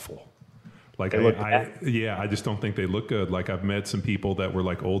look awful. Like I just don't think they look good. Like I've met some people that were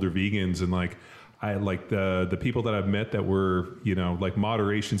like older vegans, and like I like the people that I've met that were, like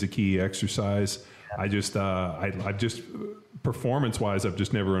moderation's a key, exercise. I just performance wise, I've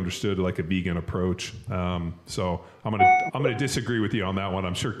just never understood like a vegan approach. So I'm gonna disagree with you on that one.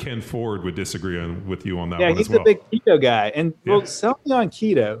 I'm sure Ken Ford would disagree with you on that one. Yeah, he's as well. a big keto guy. And well, sell me on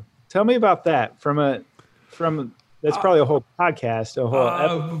keto. Tell me about that from that's probably a whole podcast, a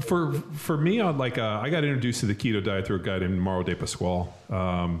whole episode. For me, on I got introduced to the keto diet through a guy named Mauro De Pasquale,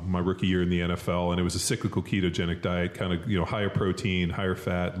 my rookie year in the NFL, and it was a cyclical ketogenic diet, kind of higher protein, higher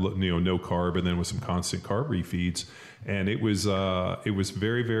fat, no carb, and then with some constant carb refeeds. And it was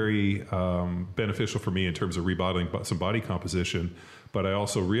very, very beneficial for me in terms of remodeling some body composition. But I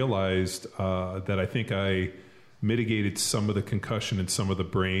also realized that I think I mitigated some of the concussion and some of the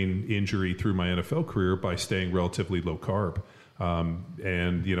brain injury through my NFL career by staying relatively low carb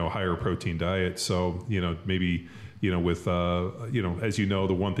and higher protein diet. So maybe with as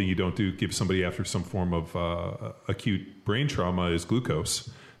the one thing you don't do give somebody after some form of acute brain trauma is glucose.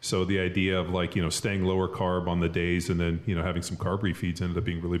 So the idea of staying lower carb on the days and then, having some carb refeeds ended up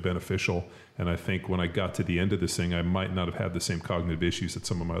being really beneficial. And I think when I got to the end of this thing, I might not have had the same cognitive issues that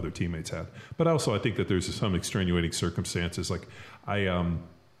some of my other teammates had. But also I think that there's some extenuating circumstances. Like I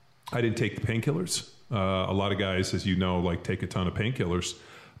didn't take the painkillers. A lot of guys, as take a ton of painkillers.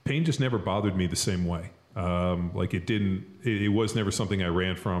 Pain just never bothered me the same way. It was never something I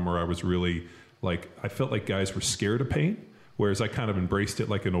ran from, or I was really I felt like guys were scared of pain. Whereas I kind of embraced it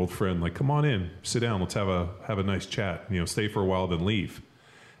like an old friend, like, come on in, sit down, let's have a nice chat, stay for a while, then leave.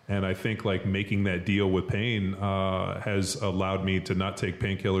 And I think making that deal with pain has allowed me to not take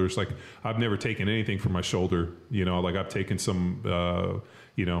painkillers. Like I've never taken anything for my shoulder, I've taken some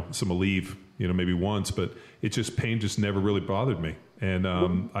Aleve, maybe once, but pain just never really bothered me. And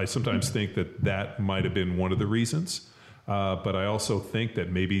I sometimes think that might have been one of the reasons. But I also think that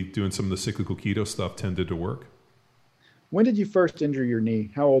maybe doing some of the cyclical keto stuff tended to work. When did you first injure your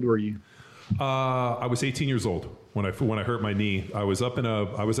knee? How old were you? I was 18 years old when I hurt my knee. I was at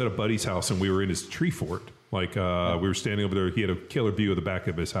a buddy's house, and we were in his tree fort. We were standing over there. He had a killer view of the back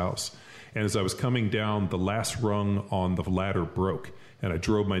of his house. And as I was coming down, the last rung on the ladder broke, and I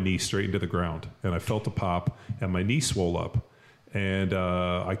drove my knee straight into the ground. And I felt a pop, and my knee swole up. And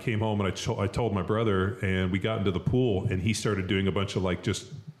I came home, and I told my brother, and we got into the pool, and he started doing a bunch of just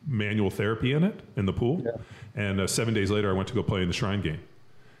manual therapy in the pool. Yeah. And 7 days later, I went to go play in the Shrine game.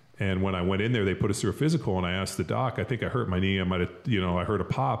 And when I went in there, they put us through a physical, and I asked the doc, I think I hurt my knee. I might have, I heard a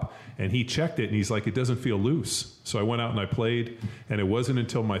pop, and he checked it, and he's like, it doesn't feel loose. So I went out and I played, and it wasn't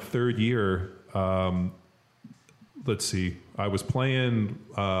until my third year, I was playing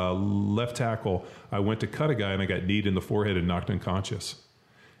left tackle. I went to cut a guy, and I got kneed in the forehead and knocked unconscious.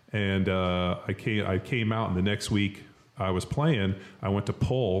 And I came out, and the next week I was playing, I went to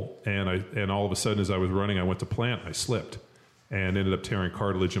pull, and all of a sudden as I was running, I went to plant, I slipped and ended up tearing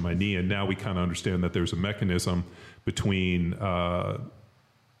cartilage in my knee. And now we kind of understand that there's a mechanism between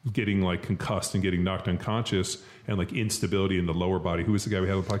getting concussed and getting knocked unconscious and instability in the lower body. Who was the guy we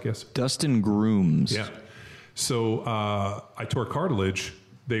had on the podcast? Dustin Grooms. Yeah. So I tore cartilage.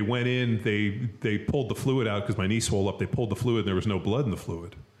 They went in, they pulled the fluid out because my knee swelled up. They pulled the fluid, and there was no blood in the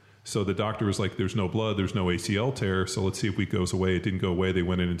fluid. So the doctor was like, there's no blood, there's no ACL tear, so let's see if it goes away. It didn't go away. They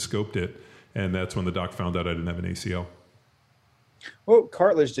went in and scoped it, and that's when the doc found out I didn't have an ACL. What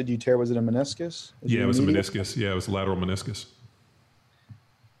cartilage did you tear? Was it a meniscus? Yeah, it was a meniscus. Yeah, it was a lateral meniscus.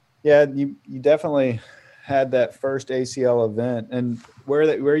 Yeah, you definitely had that first ACL event. And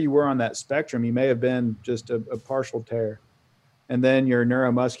where you were on that spectrum, you may have been just a partial tear. And then your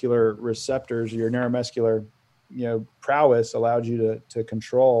neuromuscular receptors, your neuromuscular prowess allowed you to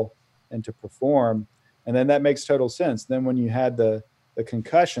control and to perform. And then that makes total sense. Then when you had the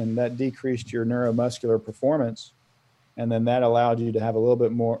concussion, that decreased your neuromuscular performance. And then that allowed you to have a little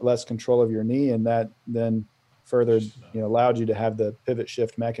bit less control of your knee. And that then further, allowed you to have the pivot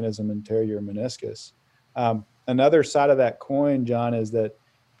shift mechanism and tear your meniscus. Another side of that coin, John, is that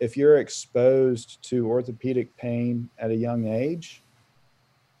if you're exposed to orthopedic pain at a young age,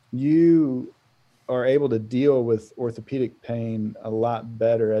 you are able to deal with orthopedic pain a lot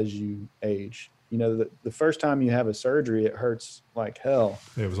better as you age. You know, the first time you have a surgery, it hurts like hell.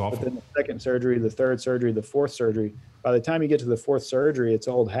 It was awful. But then the second surgery, the third surgery, the fourth surgery, by the time you get to the fourth surgery, it's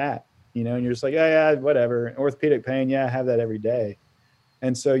old hat, you know, and you're just like, yeah, whatever. And orthopedic pain, yeah, I have that every day.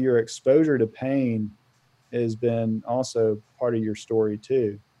 And so your exposure to pain has been also part of your story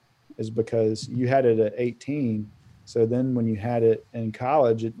too, is because you had it at 18. So then when you had it in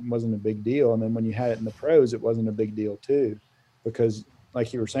college, it wasn't a big deal. And then when you had it in the pros, it wasn't a big deal too, because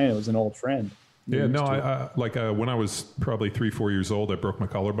like you were saying, it was an old friend. Yeah, no, I when I was probably 3-4 years old, I broke my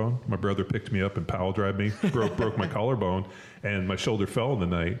collarbone. My brother picked me up and pile drive me, broke my collarbone, and my shoulder fell in the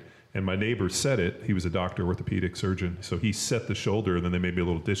night. And my neighbor set it. He was a doctor, orthopedic surgeon. So he set the shoulder, and then they made me a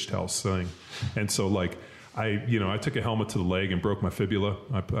little dish towel thing. And so like, I took a helmet to the leg and broke my fibula.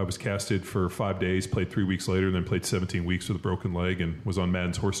 I was casted for 5 days, played 3 weeks later, and then played 17 weeks with a broken leg and was on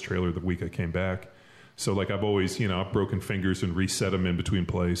Madden's horse trailer the week I came back. So like I've always, I've broken fingers and reset them in between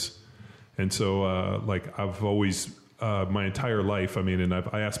plays. And so like I've always, my entire life, I mean, and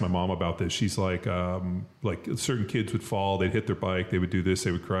I asked my mom about this. She's like certain kids would fall, they'd hit their bike, they would do this,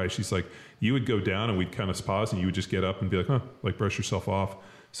 they would cry. She's like, you would go down and we'd kind of pause and you would just get up and be like, like brush yourself off.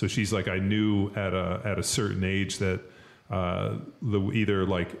 So she's like, I knew at a certain age that either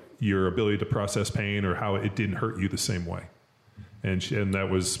like your ability to process pain or how it didn't hurt you the same way. And that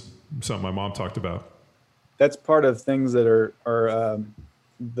was something my mom talked about. That's part of things that are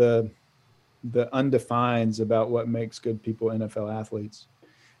the undefines about what makes good people NFL athletes.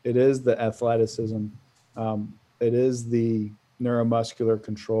 It is the athleticism. It is the neuromuscular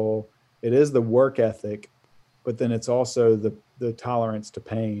control. It is the work ethic, but then it's also the tolerance to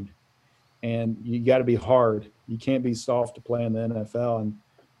pain. And you got to be hard. You can't be soft to play in the NFL. And,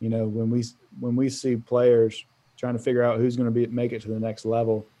 when we see players trying to figure out who's going to make it to the next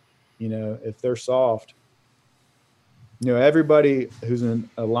level, if they're soft, everybody who's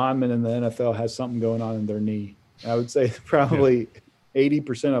a lineman in the NFL has something going on in their knee. I would say probably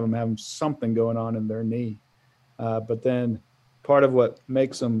 80% of them have something going on in their knee. But then part of what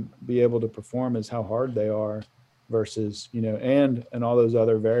makes them be able to perform is how hard they are versus, and all those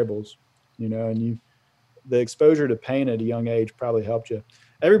other variables, and the exposure to pain at a young age probably helped you.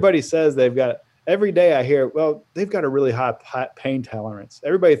 Everybody says every day I hear, well, they've got a really high pain tolerance.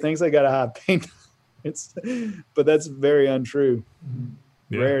 Everybody thinks they got a high pain tolerance. But that's very untrue.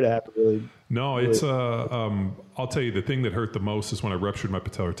 Yeah. Rare to have to really. No, it's I'll tell you, the thing that hurt the most is when I ruptured my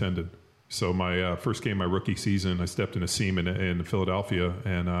patellar tendon. So my first game, my rookie season, I stepped in a seam in Philadelphia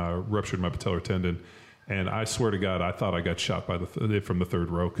and ruptured my patellar tendon. And I swear to God, I thought I got shot from the third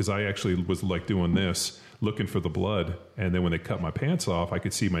row, because I actually was like doing this, looking for the blood. And then when they cut my pants off, I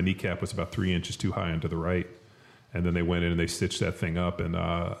could see my kneecap was about 3 inches too high into the right. And then they went in and they stitched that thing up. And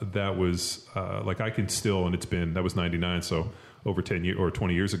that was like, I can still, and that was 99. So over 10 years or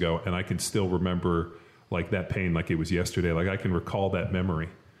 20 years ago. And I can still remember like that pain, like it was yesterday. Like I can recall that memory.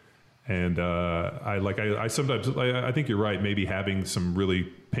 And I sometimes, I think you're right. Maybe having some really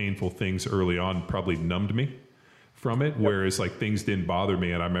painful things early on probably numbed me from it. Yep. Whereas like things didn't bother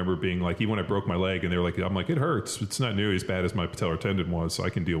me. And I remember being like, even when I broke my leg and they were like, I'm like, it hurts. It's not nearly as bad as my patellar tendon was. So I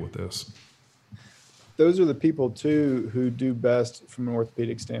can deal with this. Those are the people too who do best from an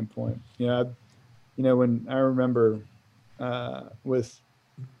orthopedic standpoint. When I remember with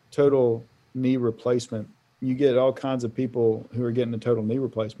total knee replacement, you get all kinds of people who are getting a total knee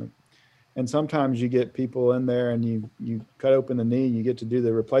replacement. And sometimes you get people in there and you cut open the knee, you get to do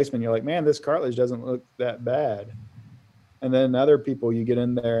the replacement. You're like, man, this cartilage doesn't look that bad. And then other people, you get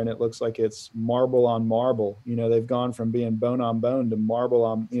in there and it looks like it's marble on marble. They've gone from being bone on bone to marble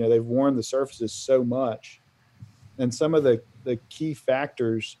on, they've worn the surfaces so much. And some of the key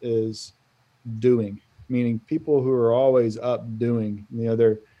factors is doing, meaning people who are always up doing,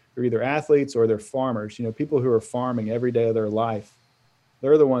 they're either athletes or they're farmers, people who are farming every day of their life.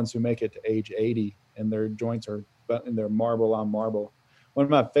 They're the ones who make it to age 80 and their joints are in their marble on marble. One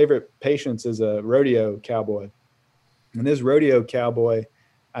of my favorite patients is a rodeo cowboy. And this rodeo cowboy,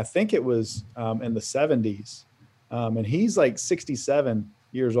 I think it was in the 70s. And he's like 67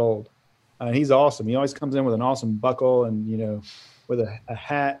 years old. And he's awesome. He always comes in with an awesome buckle and, with a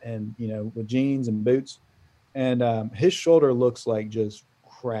hat and, with jeans and boots. And his shoulder looks like just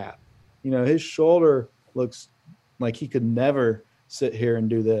crap. His shoulder looks like he could never sit here and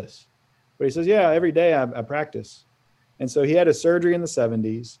do this. But he says, yeah, every day I practice. And so he had a surgery in the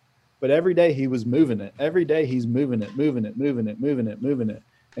 70s, but every day he was moving it. Every day he's moving it.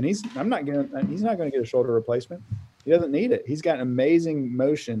 And he's not going to get a shoulder replacement. He doesn't need it. He's got an amazing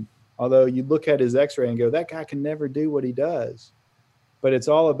motion. Although you look at his x-ray and go, that guy can never do what he does. but it's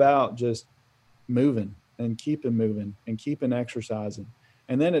all about just moving and keeping exercising.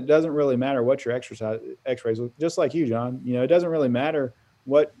 And then it doesn't really matter what your x-rays look, just like you, John, it doesn't really matter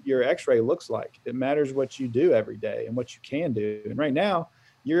what your x-ray looks like. It matters what you do every day and what you can do. And right now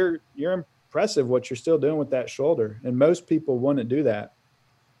you're impressive what you're still doing with that shoulder. And most people wouldn't do that.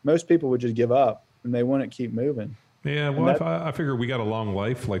 Most people would just give up and they wouldn't keep moving. Yeah. Well, I figure we got a long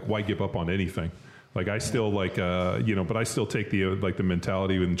life. Like, why give up on anything? Like, I still but I still take the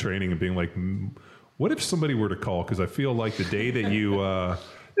mentality within training and being like, what if somebody were to call? Because I feel like the day that you, I'd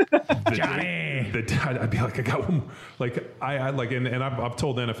be like, I got one. Like, and I've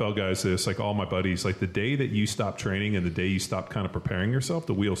told NFL guys this, like all my buddies, like the day that you stop training and the day you stop kind of preparing yourself,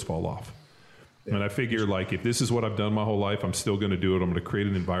 the wheels fall off. Yeah. And I figure, like, if this is what I've done my whole life, I'm still going to do it. I'm going to create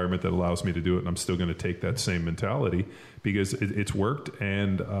an environment that allows me to do it. And I'm still going to take that same mentality because it's worked.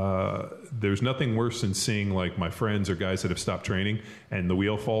 And there's nothing worse than seeing like my friends or guys that have stopped training and the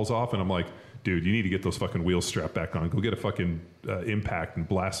wheel falls off. And I'm like, dude, you need to get those fucking wheels strapped back on. Go get a fucking impact and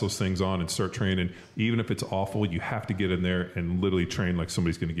blast those things on and start training. Even if it's awful, you have to get in there and literally train like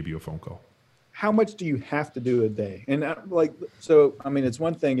somebody's going to give you a phone call. How much do you have to do a day? And it's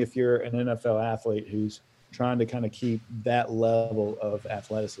one thing if you're an NFL athlete who's trying to kind of keep that level of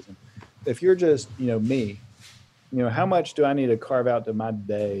athleticism. If you're just, me, how much do I need to carve out to my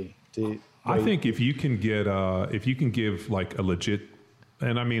day to? I think if you can give like a legit,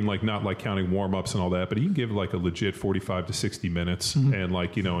 and I mean, like, not like counting warm-ups and all that, but you can give like a legit 45 to 60 minutes and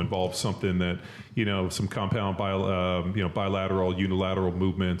like, involve something that, some compound bilateral, unilateral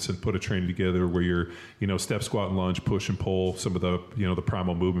movements and put a training together where you're, step, squat, and lunge, push and pull, some of the, the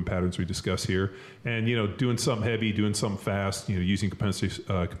primal movement patterns we discuss here. And, doing something heavy, doing something fast, using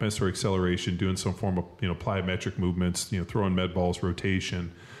compensatory acceleration, doing some form of, plyometric movements, throwing med balls,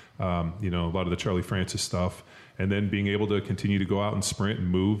 rotation, a lot of the Charlie Francis stuff. And then being able to continue to go out and sprint and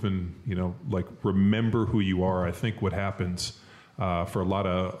move and, remember who you are. I think what happens for a lot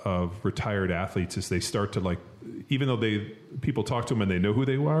of retired athletes is they start to, like, even though people talk to them and they know who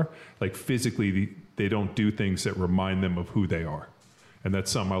they are, like physically they don't do things that remind them of who they are. And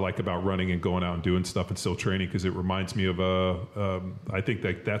that's something I like about running and going out and doing stuff and still training, because it reminds me of I think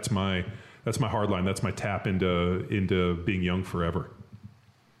that that's my hard line. That's my tap into being young forever.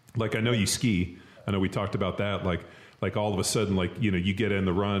 Like, I know you ski. I know we talked about that. Like all of a sudden, like, you get in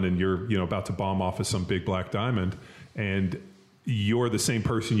the run and you're, about to bomb off of some big black diamond, and you're the same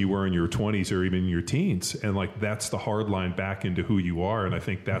person you were in your 20s or even your teens. And like, that's the hard line back into who you are. And I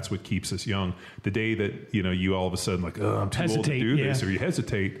think that's what keeps us young. The day that, you all of a sudden like, oh, I'm too old to do this, or you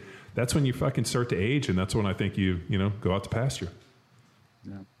hesitate, that's when you fucking start to age. And that's when I think you go out to pasture.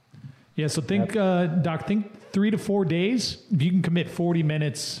 Yeah. So Doc, think 3 to 4 days. If you can commit 40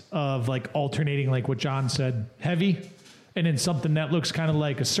 minutes of like alternating, like what John said, heavy, and then something that looks kind of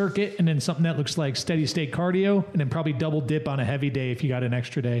like a circuit, and then something that looks like steady state cardio, and then probably double dip on a heavy day if you got an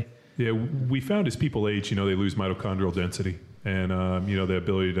extra day. Yeah. We found as people age, they lose mitochondrial density, and, the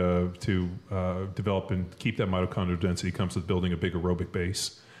ability to develop and keep that mitochondrial density comes with building a big aerobic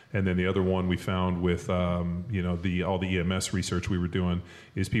base. And then the other one we found with, all the EMS research we were doing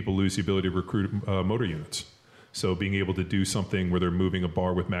is people lose the ability to recruit motor units. So being able to do something where they're moving a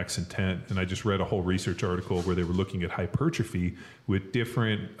bar with max intent. And I just read a whole research article where they were looking at hypertrophy with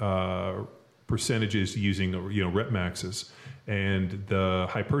different percentages using, rep maxes. And the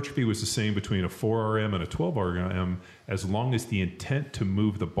hypertrophy was the same between a 4RM and a 12RM as long as the intent to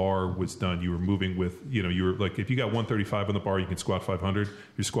move the bar was done. You were moving with, you were like, if you got 135 on the bar, you can squat 500.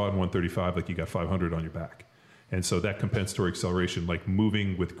 You're squatting 135 like you got 500 on your back. And so that compensatory acceleration, like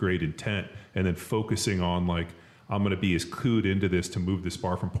moving with great intent and then focusing on like, I'm going to be as clued into this to move this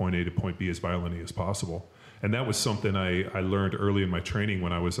bar from point A to point B as violently as possible. And that was something I learned early in my training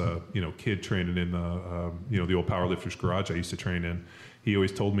when I was a kid training in the old powerlifters garage I used to train in. He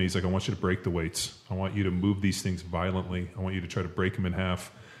always told me, he's like, I want you to break the weights. I want you to move these things violently. I want you to try to break them in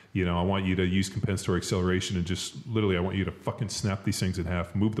half. I want you to use compensatory acceleration and just literally, I want you to fucking snap these things in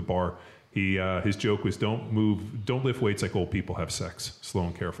half, move the bar. His joke was, don't lift weights like old people have sex, slow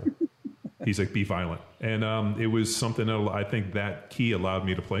and careful. He's like, be violent. And it was something that I think that key allowed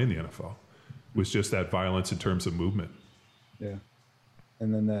me to play in the NFL. Was just that violence in terms of movement. Yeah.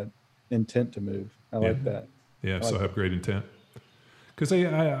 And then that intent to move. I like that. Yeah, so have great intent. Because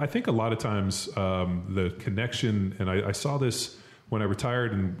I think a lot of times the connection, and I saw this when I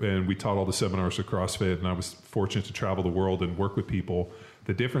retired and we taught all the seminars of CrossFit, and I was fortunate to travel the world and work with people.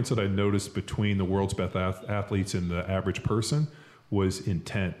 The difference that I noticed between the world's best athletes and the average person was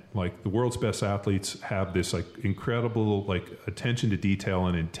intent. Like, the world's best athletes have this like incredible like attention to detail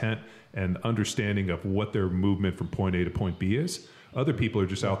and intent and understanding of what their movement from point A to point B is. Other people are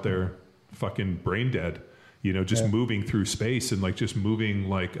just out there fucking brain dead, just moving through space and like just moving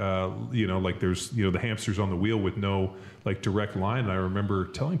like, like there's, the hamsters on the wheel with no like direct line. And I remember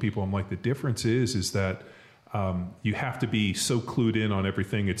telling people, I'm like, the difference is that you have to be so clued in on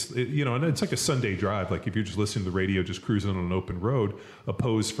everything. And it's like a Sunday drive. Like if you're just listening to the radio, just cruising on an open road,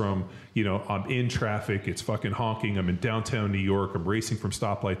 opposed from, I'm in traffic, it's fucking honking, I'm in downtown New York, I'm racing from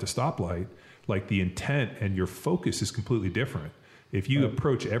stoplight to stoplight. Like the intent and your focus is completely different. If you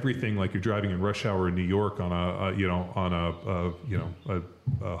approach everything like you're driving in rush hour in New York on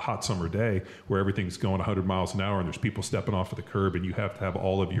a hot summer day where everything's going 100 miles an hour and there's people stepping off of the curb and you have to have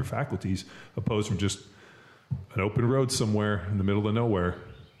all of your faculties, opposed from just an open road somewhere in the middle of nowhere.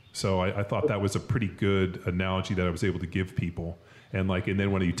 So I thought that was a pretty good analogy that I was able to give people. And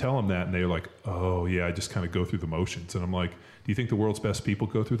then when you tell them that and they're like, oh yeah, I just kind of go through the motions. And I'm like, do you think the world's best people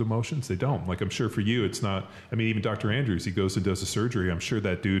go through the motions? They don't. Like, I'm sure for you, it's not, even Dr. Andrews, he goes and does the surgery. I'm sure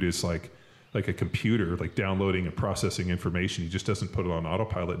that dude is like a computer, like downloading and processing information. He just doesn't put it on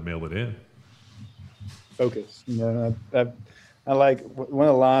autopilot and mail it in. Focus. I like one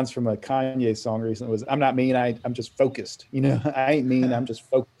of the lines from a Kanye song recently was, I'm not mean, I'm just focused. I ain't mean, I'm just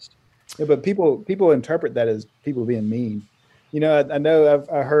focused. Yeah, but people interpret that as people being mean. I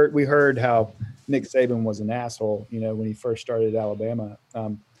know we heard how Nick Saban was an asshole, when he first started at Alabama.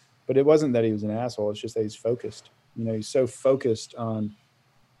 But it wasn't that he was an asshole. It's just that he's focused. He's so focused on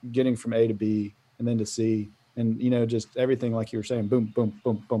getting from A to B and then to C. And, just everything like you were saying, boom, boom,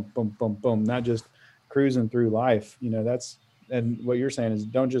 boom, boom, boom, boom, boom, not just cruising through life. And what you're saying is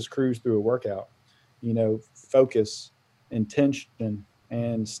don't just cruise through a workout, focus, intention,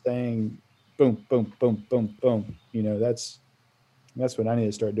 and staying boom, boom, boom, boom, boom. That's what I need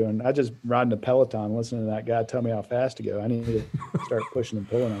to start doing. I just riding a Peloton, listening to that guy tell me how fast to go. I need to start pushing and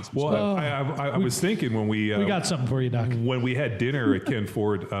pulling on some stuff. I was thinking when we got something for you, Doc. When we had dinner at Ken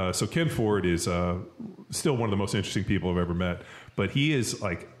Ford, so Ken Ford is still one of the most interesting people I've ever met, but he is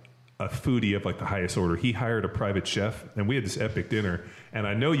like a foodie of like the highest order. He hired a private chef and we had this epic dinner, and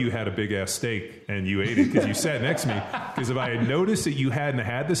I know you had a big ass steak and you ate it because you sat next to me, because if I had noticed that you hadn't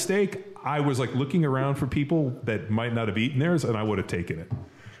had the steak, I was like looking around for people that might not have eaten theirs and I would have taken it.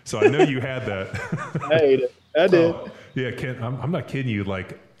 So I know you had that. I ate it. I did. Yeah, Ken, I'm not kidding you.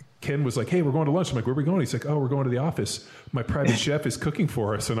 Like Ken was like, hey, we're going to lunch. I'm like, where are we going? He's like, oh, we're going to the office. My private chef is cooking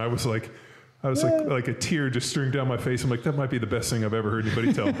for us. And I was like a tear just streamed down my face. I'm like, that might be the best thing I've ever heard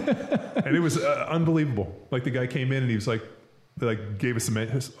anybody tell. And it was unbelievable. Like the guy came in and he was like gave us some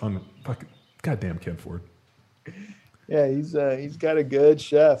on fucking goddamn Ken Ford. Yeah, he's got a good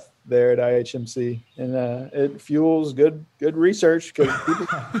chef there at IHMC, and it fuels good research because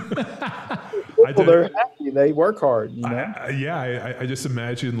people they're happy, they work hard. I just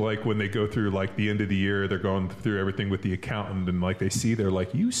imagine like when they go through like the end of the year, they're going through everything with the accountant, and like they see they're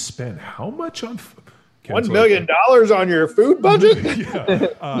like, you spent how much on $1 million on your food budget?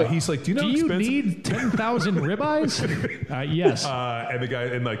 Yeah. He's like, do you need 10,000 ribeyes? Yes. And the guy,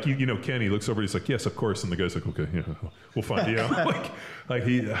 and like, Ken, he looks over, he's like, yes, of course. And the guy's like, okay, yeah, we'll find, like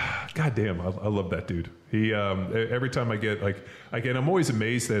he, goddamn, I love that dude. He, every time I get like, again, I'm always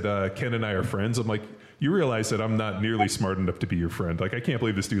amazed that Ken and I are friends. I'm like, you realize that I'm not nearly smart enough to be your friend. Like, I can't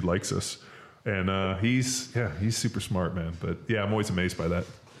believe this dude likes us. And he's super smart, man. But yeah, I'm always amazed by that.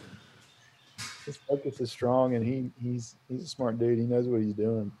 His focus is strong, and he's a smart dude. He knows what he's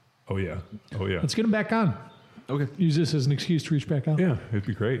doing. Oh yeah. Let's get him back on. Okay. Use this as an excuse to reach back out. Yeah, it'd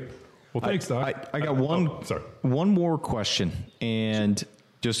be great. Well, thanks, Doc. I got one more question, and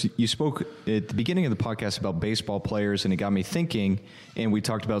just you spoke at the beginning of the podcast about baseball players, and it got me thinking. And we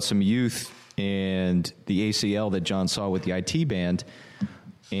talked about some youth and the ACL that John saw with the IT band,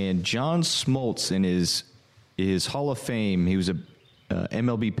 and John Smoltz in his Hall of Fame. He was a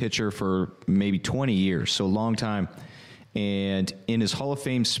MLB pitcher for maybe 20 years, so a long time. And in his Hall of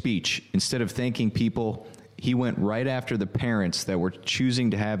Fame speech, instead of thanking people, he went right after the parents that were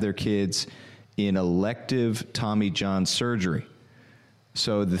choosing to have their kids in elective Tommy John surgery.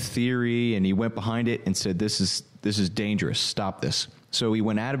 So the theory, and he went behind it and said, this is dangerous. Stop this. So he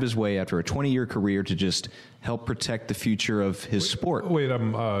went out of his way after a 20-year career to just help protect the future of his sport. Wait,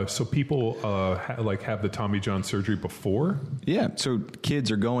 so people have the Tommy John surgery before? Yeah, so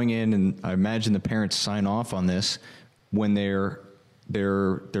kids are going in, and I imagine the parents sign off on this when their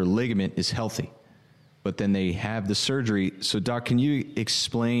ligament is healthy. But then they have the surgery. So, Doc, can you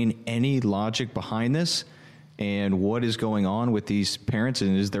explain any logic behind this and what is going on with these parents?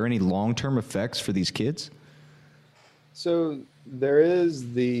 And is there any long-term effects for these kids? So there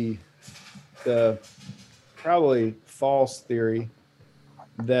is the probably false theory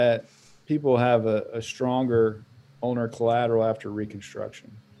that people have a stronger ulnar collateral after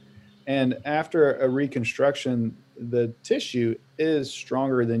reconstruction. And after a reconstruction, the tissue is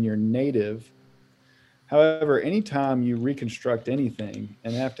stronger than your native. However, anytime you reconstruct anything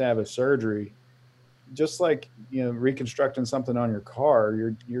and have to have a surgery, just like, you know, reconstructing something on your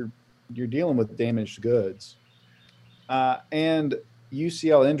car, you're dealing with damaged goods. And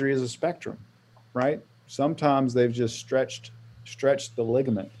UCL injury is a spectrum, right? Sometimes they've just stretched the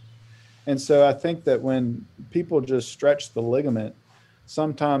ligament. And so I think that when people just stretch the ligament,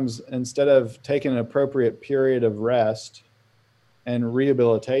 sometimes instead of taking an appropriate period of rest and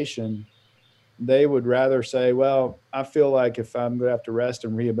rehabilitation, they would rather say, well, I feel like if I'm going to have to rest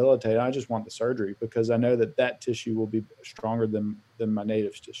and rehabilitate, I just want the surgery because I know that tissue will be stronger than my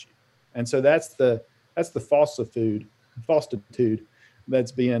native tissue. And so that's the falsitude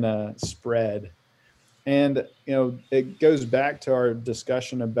that's being spread. And, you know, it goes back to our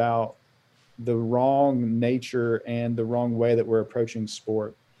discussion about the wrong nature and the wrong way that we're approaching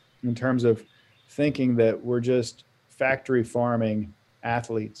sport in terms of thinking that we're just factory farming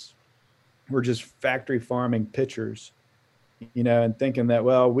athletes. We're just factory farming pitchers, you know, and thinking that,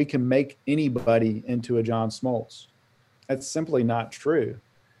 well, we can make anybody into a John Smoltz. That's simply not true.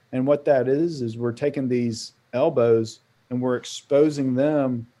 And what that is we're taking these elbows and we're exposing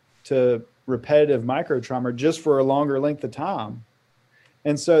them to repetitive microtrauma just for a longer length of time.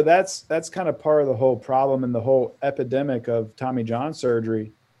 And so that's kind of part of the whole problem and the whole epidemic of Tommy John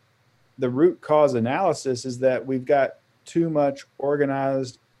surgery. The root cause analysis is that we've got too much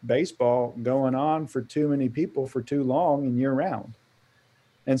organized baseball going on for too many people for too long and year round.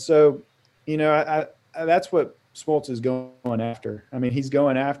 And so, you know, I that's what Smoltz is going after. I mean, he's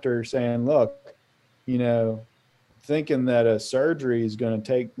going after saying, look, you know, thinking that a surgery is going to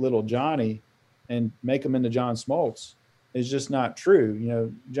take little Johnny and make him into John Smoltz is just not true. You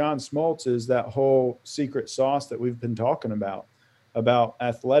know, John Smoltz is that whole secret sauce that we've been talking about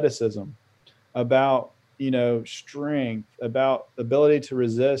athleticism, about, you know, strength, about ability to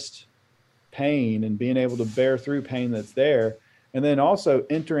resist pain and being able to bear through pain that's there. And then also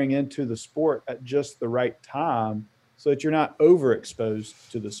entering into the sport at just the right time so that you're not overexposed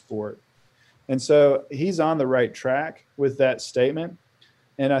to the sport. And so he's on the right track with that statement.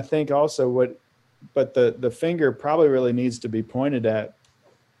 And I think also but the finger probably really needs to be pointed at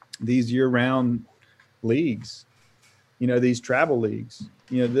these year-round leagues, you know, these travel leagues,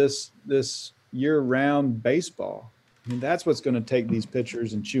 you know, this year-round baseball. I mean, that's what's going to take these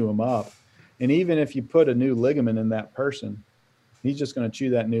pitchers and chew them up. And even if you put a new ligament in that person, he's just going to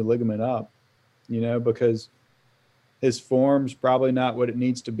chew that new ligament up, you know, because his form's probably not what it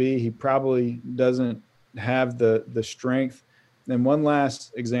needs to be. He probably doesn't have the strength. And one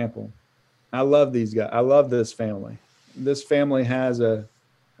last example. I love these guys. I love this family. This family has I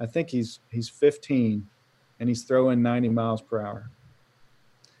think he's 15 and he's throwing 90 miles per hour.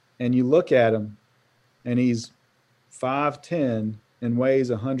 And you look at him and he's 5'10" and weighs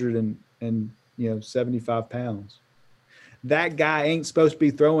 175 pounds. That guy ain't supposed to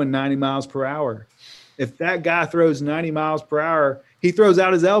be throwing 90 miles per hour. If that guy throws 90 miles per hour, he throws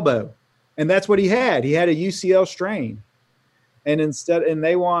out his elbow. And that's what he had. He had a UCL strain. And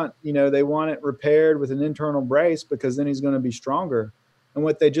they want it repaired with an internal brace because then he's going to be stronger. And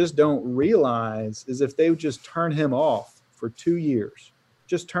what they just don't realize is if they would just turn him off for 2 years,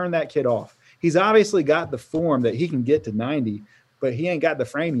 just turn that kid off. He's obviously got the form that he can get to 90, but he ain't got the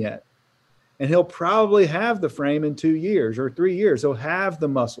frame yet. And he'll probably have the frame in 2 years or 3 years. He'll have the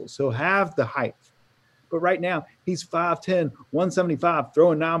muscles. He'll have the height. But right now, he's 5'10", 175,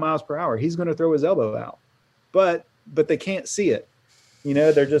 throwing 9 miles per hour. He's going to throw his elbow out. But they can't see it. You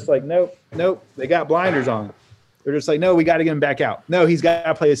know, they're just like, nope. They got blinders on. They're just like, no, we got to get him back out. No, he's got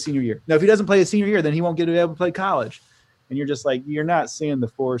to play his senior year. No, if he doesn't play his senior year, then he won't get to be able to play college. And you're just like, you're not seeing the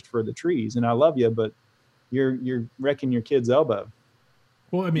forest for the trees. And I love you, but you're wrecking your kid's elbow.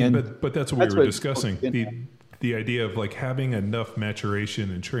 Well, I mean, but that's what we were discussing. The idea of like having enough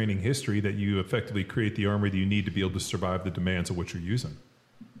maturation and training history that you effectively create the armor that you need to be able to survive the demands of what you're using.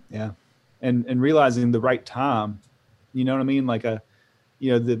 Yeah. And realizing the right time, you know what I mean? Like a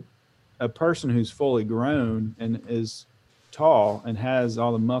person who's fully grown and is tall and has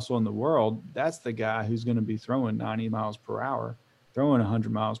all the muscle in the world, that's the guy who's going to be throwing 90 miles per hour, throwing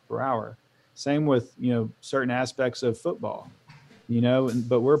 100 miles per hour. Same with, you know, certain aspects of football. You know,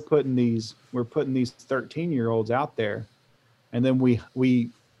 but we're putting these 13-year-olds out there, and then we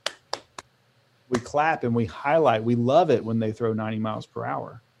clap and we highlight. We love it when they throw 90 miles per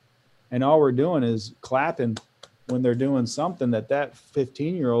hour, and all we're doing is clapping when they're doing something that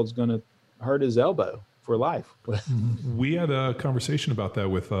 15-year-old's going to hurt his elbow for life. We had a conversation about that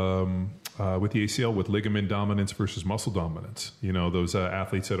with with the ACL, with ligament dominance versus muscle dominance. You know, those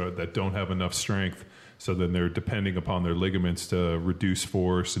athletes that don't have enough strength, so then they're depending upon their ligaments to reduce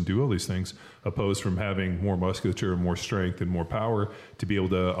force and do all these things, opposed from having more musculature, more strength, and more power to be able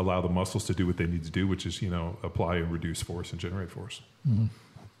to allow the muscles to do what they need to do, which is, you know, apply and reduce force and generate force. Mm-hmm.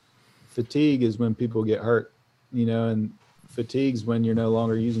 Fatigue is when people get hurt, you know, and fatigue's when you're no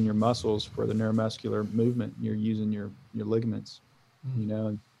longer using your muscles for the neuromuscular movement. You're using your ligaments, you know,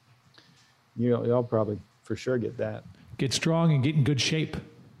 and y'all probably for sure get that. Get strong and get in good shape.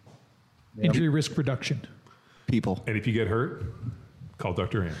 Yep. Injury risk reduction. People. And if you get hurt, call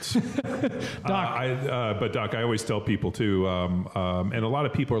Dr. Ants. Doc. But Doc, I always tell people too, and a lot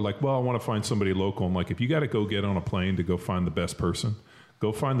of people are like, well, I want to find somebody local. I'm like, if you got to go get on a plane to go find the best person,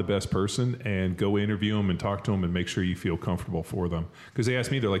 go find the best person and go interview them and talk to them and make sure you feel comfortable for them. Because they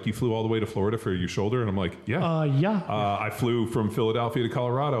asked me, they're like, you flew all the way to Florida for your shoulder? And I'm like, yeah. Yeah. I flew from Philadelphia to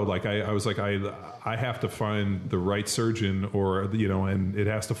Colorado. Like I was like, I have to find the right surgeon, or, you know, and it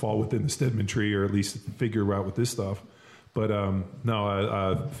has to fall within the Stedman tree, or at least figure out with this stuff. But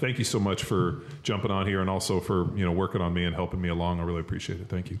thank you so much for jumping on here, and also for, you know, working on me and helping me along. I really appreciate it.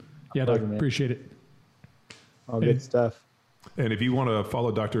 Thank you. Yeah, Doc, appreciate it. All good stuff. And if you want to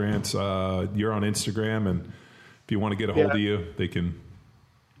follow Dr. Ants, you're on Instagram, and if you want to get a hold of you, they can.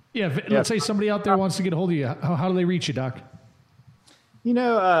 Yeah, let's say somebody out there wants to get a hold of you. How do they reach you, Doc? You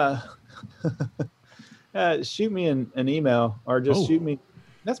know, shoot me an email, or just shoot me.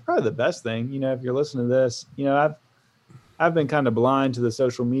 That's probably the best thing. You know, if you're listening to this, you know, I've been kind of blind to the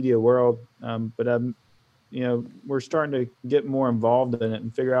social media world, but you know, we're starting to get more involved in it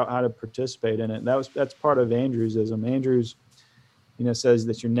and figure out how to participate in it. That's part of Andrewsism. Andrews, you know, says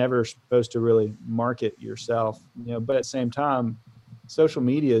that you're never supposed to really market yourself, you know, but at the same time, social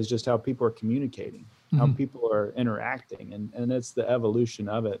media is just how people are communicating, how people are interacting, and it's the evolution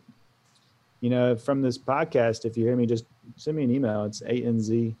of it. You know, from this podcast, if you hear me, just send me an email. It's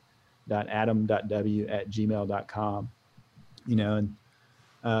anz.adam.w@gmail.com. You know, and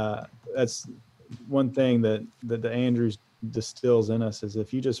that's one thing that the Andrews distills in us, is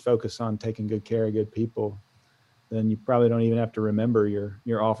if you just focus on taking good care of good people, then you probably don't even have to remember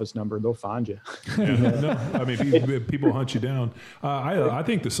your office number. They'll find you. Yeah, no, I mean, people hunt you down. I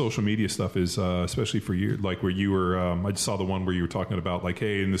think the social media stuff is, especially for you, like where you were, I just saw the one where you were talking about, like,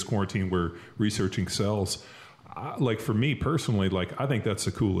 hey, in this quarantine, we're researching cells. Like for me personally, like I think that's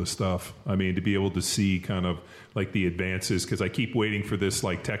the coolest stuff. I mean, to be able to see kind of like the advances, because I keep waiting for this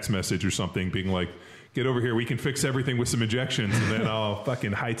like text message or something being like, get over here, we can fix everything with some injections, and then I'll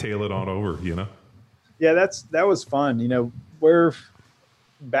fucking hightail it on over, you know? Yeah, that was fun. You know, we're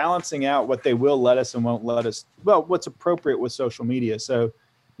balancing out what they will let us and won't let us. Well, what's appropriate with social media. So,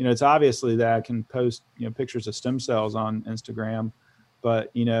 you know, it's obviously that I can post, you know, pictures of stem cells on Instagram, but,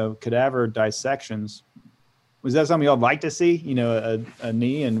 you know, cadaver dissections, was that something y'all like to see? You know, a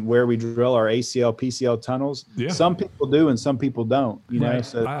knee and where we drill our ACL, PCL tunnels. Yeah. Some people do and some people don't, you know.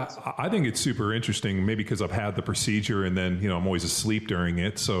 So I think it's super interesting, maybe because I've had the procedure and then, you know, I'm always asleep during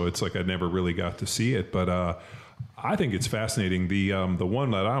it. So it's like I never really got to see it. But I think it's fascinating. The one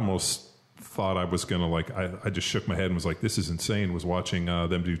that I almost thought I was going to like, I just shook my head and was like, this is insane, was watching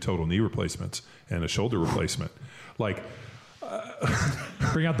them do total knee replacements and a shoulder replacement. Like,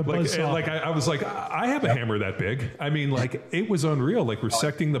 bring out the buzzsaw. Like I was like, I have a hammer that big. I mean, like it was unreal. Like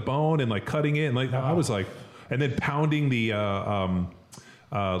resecting the bone and like cutting it, and like I was like, and then pounding the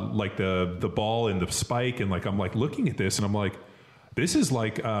like the ball and the spike, and like I'm like looking at this, and I'm like, this is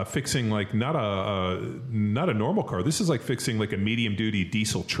like fixing like not a normal car. This is like fixing like a medium duty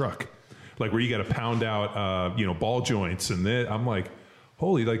diesel truck, like where you got to pound out you know, ball joints, and then I'm like,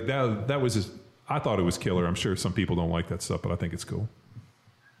 holy, like that was just. I thought it was killer. I'm sure some people don't like that stuff, but I think it's cool.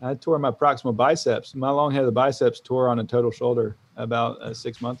 I tore my proximal biceps. My long-headed biceps tore on a total shoulder about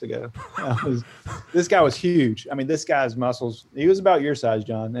 6 months ago. This guy was huge. I mean, this guy's muscles, he was about your size,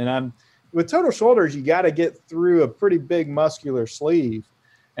 John. And with total shoulders, you got to get through a pretty big muscular sleeve.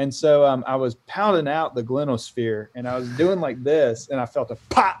 And so I was pounding out the glenosphere, and I was doing like this, and I felt a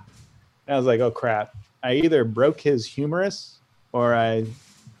pop. And I was like, oh, crap. I either broke his humerus or I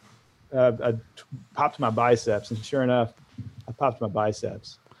popped my biceps, and sure enough, I popped my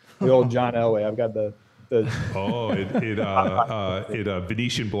biceps. The old John Elway. I've got the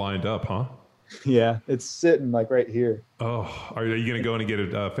Venetian blind up, huh? Yeah, it's sitting like right here. Oh, are you going to go in and get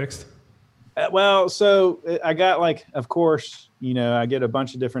it fixed? Well, so I got like, of course, you know, I get a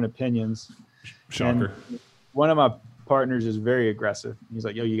bunch of different opinions. Shocker. And one of my partners is very aggressive. He's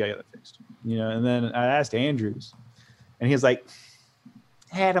like, yo, you got to get that fixed. You know, and then I asked Andrews, and he was like,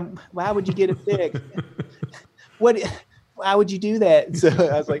 Adam, why would you get it fixed? What why would you do that? So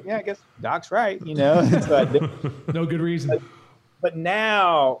I was like, yeah, I guess Doc's right, And so I did. No good reason. But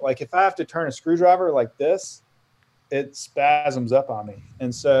now, like if I have to turn a screwdriver like this, it spasms up on me.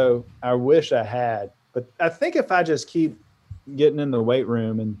 And so I wish I had. But I think if I just keep getting in the weight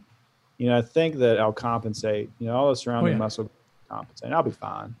room and, I think that I'll compensate, all the surrounding muscle compensate. And I'll be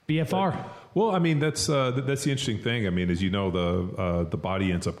fine. BFR. Well, I mean, that's the interesting thing. I mean, as the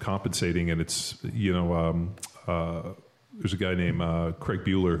body ends up compensating, and it's, there's a guy named Craig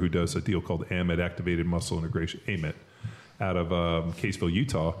Bueller who does a deal called AMET, Activated Muscle Integration, AMET, out of Caseville,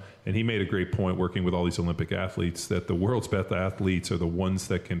 Utah. And he made a great point working with all these Olympic athletes that the world's best athletes are the ones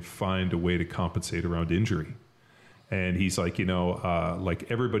that can find a way to compensate around injury. And he's like, like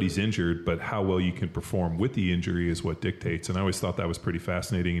everybody's injured, but how well you can perform with the injury is what dictates. And I always thought that was pretty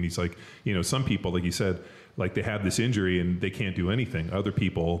fascinating. And he's like, some people, like you said, like they have this injury and they can't do anything. Other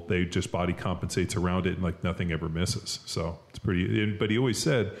people, they just body compensates around it and like nothing ever misses. So it's pretty, but he always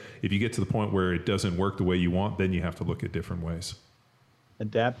said, if you get to the point where it doesn't work the way you want, then you have to look at different ways.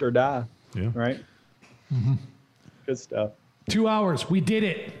 Adapt or die. Yeah. Right. Mm-hmm. Good stuff. 2 hours. We did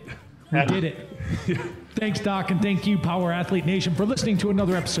it. We did it. Thanks, Doc, and thank you, Power Athlete Nation, for listening to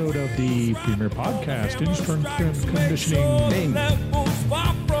another episode of the premier podcast in strength and conditioning.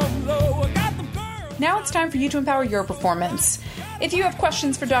 Now it's time for you to empower your performance. If you have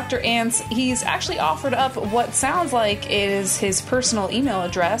questions for Dr. Ants, he's actually offered up what sounds like is his personal email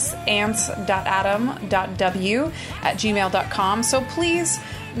address, ants.adam.w@gmail.com. So please,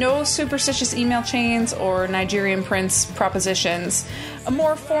 no superstitious email chains or Nigerian prince propositions. A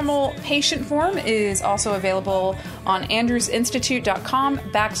more formal patient form is also available on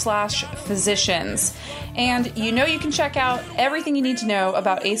andrewsinstitute.com/physicians. And you can check out everything you need to know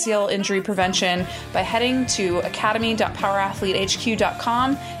about ACL injury prevention by heading to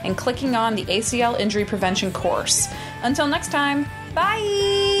academy.powerathletehq.com and clicking on the ACL injury prevention course. Until next time,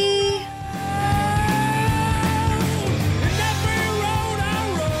 bye!